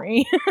a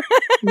memory.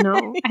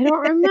 No, I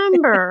don't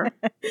remember.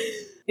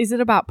 Is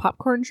it about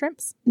popcorn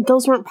shrimps?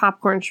 Those weren't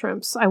popcorn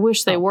shrimps. I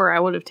wish they were. I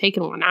would have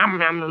taken one.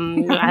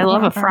 I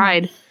love a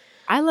fried.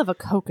 I love a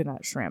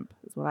coconut shrimp.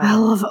 Is what I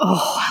love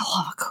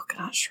a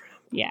coconut shrimp.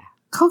 Yeah.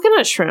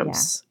 Coconut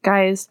shrimps. Yeah.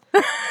 Guys,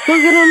 go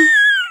get them.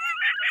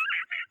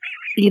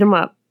 Eat them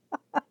up.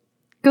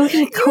 Go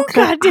get a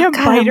coconut. Goddamn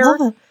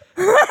biter.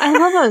 I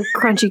love a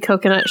crunchy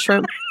coconut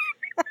shrimp.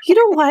 You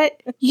know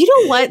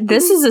what?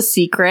 This is a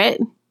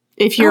secret.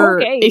 If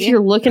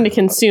you're looking to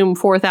consume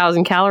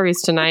 4,000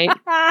 calories tonight,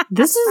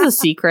 this is a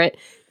secret.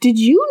 Did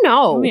you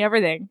know? Tell me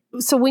everything.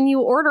 So when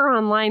you order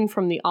online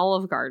from the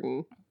Olive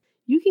Garden,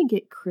 you can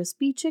get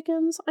crispy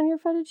chickens on your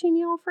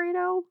fettuccine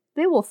Alfredo.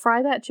 They will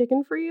fry that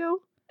chicken for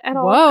you at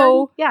Olive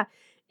Garden. Yeah.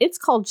 It's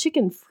called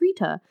chicken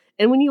frita.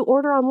 And when you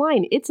order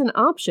online, it's an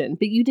option,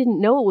 but you didn't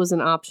know it was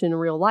an option in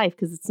real life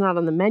because it's not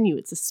on the menu.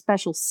 It's a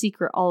special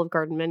secret Olive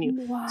Garden menu.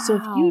 Wow. So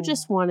if you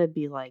just want to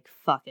be like,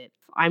 fuck it,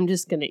 I'm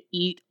just going to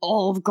eat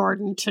Olive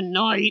Garden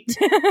tonight,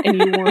 and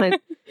you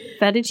want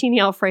fettuccine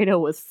Alfredo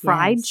with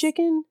fried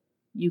chicken,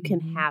 you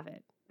can have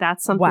it.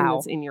 That's something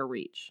that's in your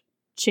reach.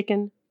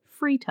 Chicken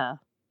frita.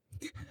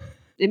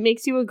 It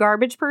makes you a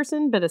garbage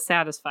person, but a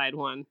satisfied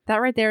one.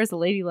 That right there is a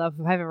lady love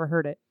if I've ever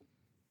heard it.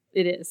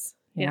 It is.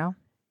 You know?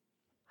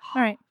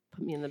 All right.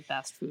 Put me in the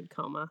best food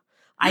coma.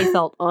 I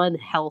felt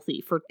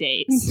unhealthy for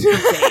days.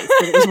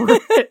 But it was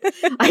worth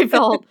it. I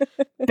felt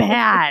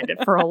bad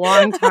for a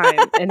long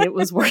time, and it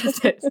was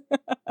worth it.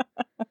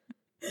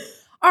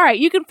 All right.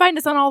 You can find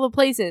us on all the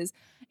places.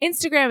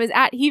 Instagram is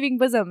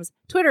 @HeavingBosoms.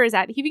 Twitter is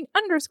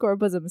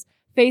 @Heaving_Bosoms.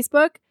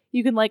 Facebook,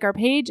 you can like our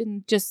page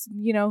and just,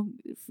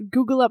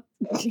 Google up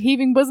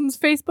Heaving Bosoms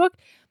Facebook.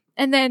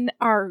 And then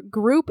our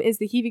group is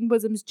the Heaving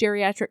Bosoms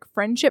Geriatric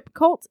Friendship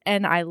Cult,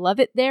 and I love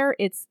it there.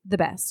 It's the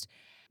best.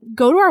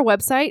 Go to our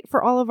website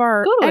for all of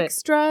our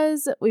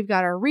extras. We've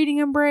got our reading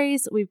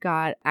embrace. We've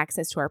got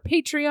access to our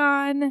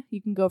Patreon.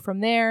 You can go from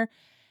there.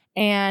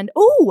 And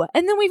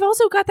then we've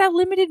also got that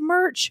limited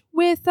merch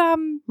with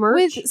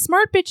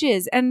Smart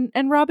Bitches and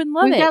Robin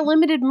Lovett. We've got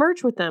limited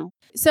merch with them.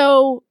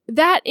 So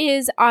that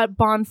is at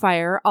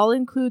Bonfire. I'll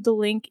include the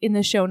link in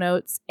the show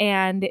notes.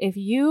 And if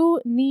you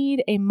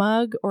need a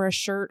mug or a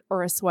shirt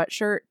or a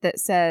sweatshirt that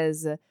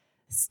says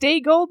 "Stay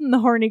golden,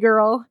 horny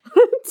girl,"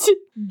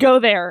 go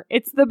there.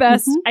 It's the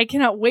best. Mm-hmm. I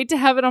cannot wait to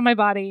have it on my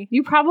body.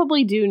 You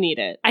probably do need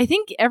it. I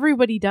think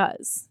everybody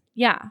does.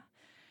 Yeah.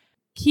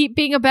 Keep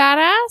being a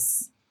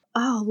badass.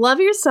 Oh, love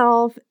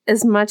yourself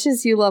as much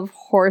as you love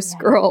horse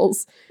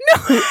girls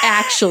who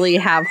actually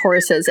have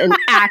horses and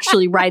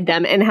actually ride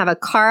them and have a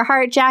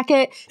Carhartt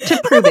jacket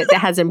to prove it that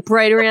has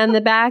embroidery on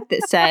the back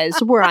that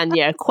says, we're on the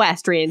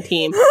equestrian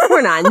team.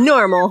 We're not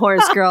normal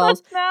horse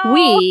girls. No.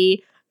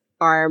 We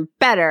are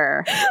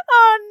better.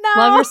 Oh,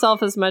 no. Love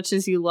yourself as much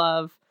as you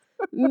love.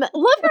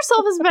 Love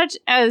yourself as much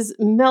as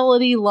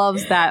Melody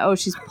loves that. Oh,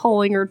 she's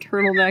pulling her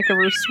turtleneck of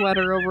her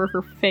sweater over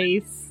her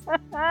face.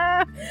 You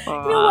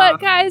know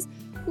what, guys?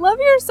 Love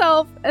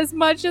yourself as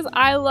much as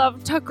I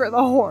love Tucker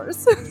the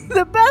horse.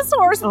 The best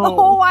horse in the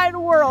whole wide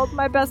world.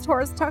 My best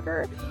horse,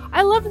 Tucker.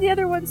 I love the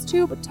other ones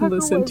too, but Tucker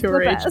was the best. Listen to her,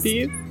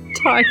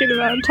 HB. Talking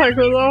about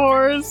Tucker the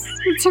horse.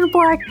 It's her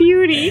Black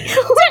Beauty.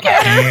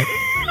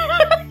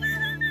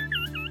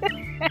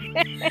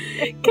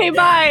 Okay,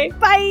 bye.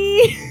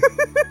 Bye.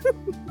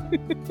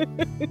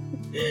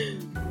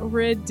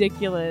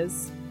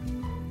 Ridiculous.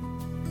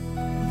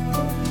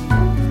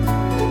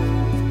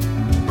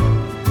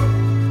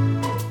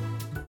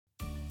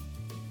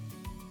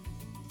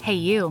 Hey,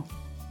 you.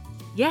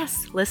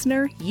 Yes,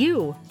 listener,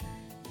 you.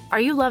 Are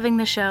you loving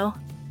the show?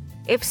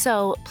 If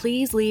so,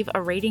 please leave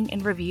a rating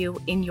and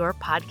review in your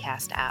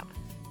podcast app.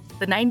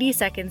 The 90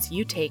 seconds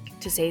you take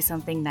to say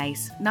something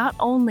nice not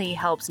only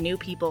helps new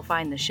people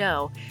find the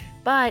show,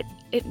 but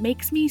it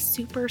makes me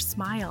super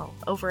smile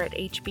over at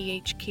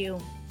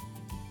HBHQ.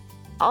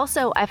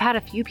 Also, I've had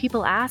a few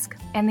people ask,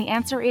 and the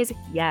answer is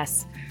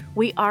yes.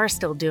 We are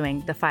still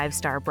doing the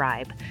 5-star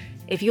bribe.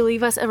 If you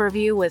leave us a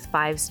review with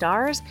 5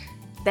 stars,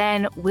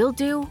 then we'll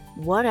do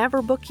whatever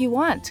book you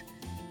want.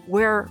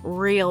 We're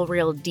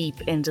real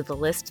deep into the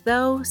list,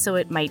 though, so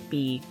it might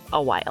be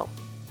a while.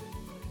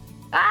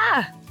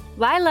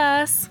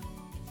 Lilas!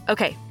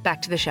 Okay,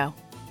 back to the show.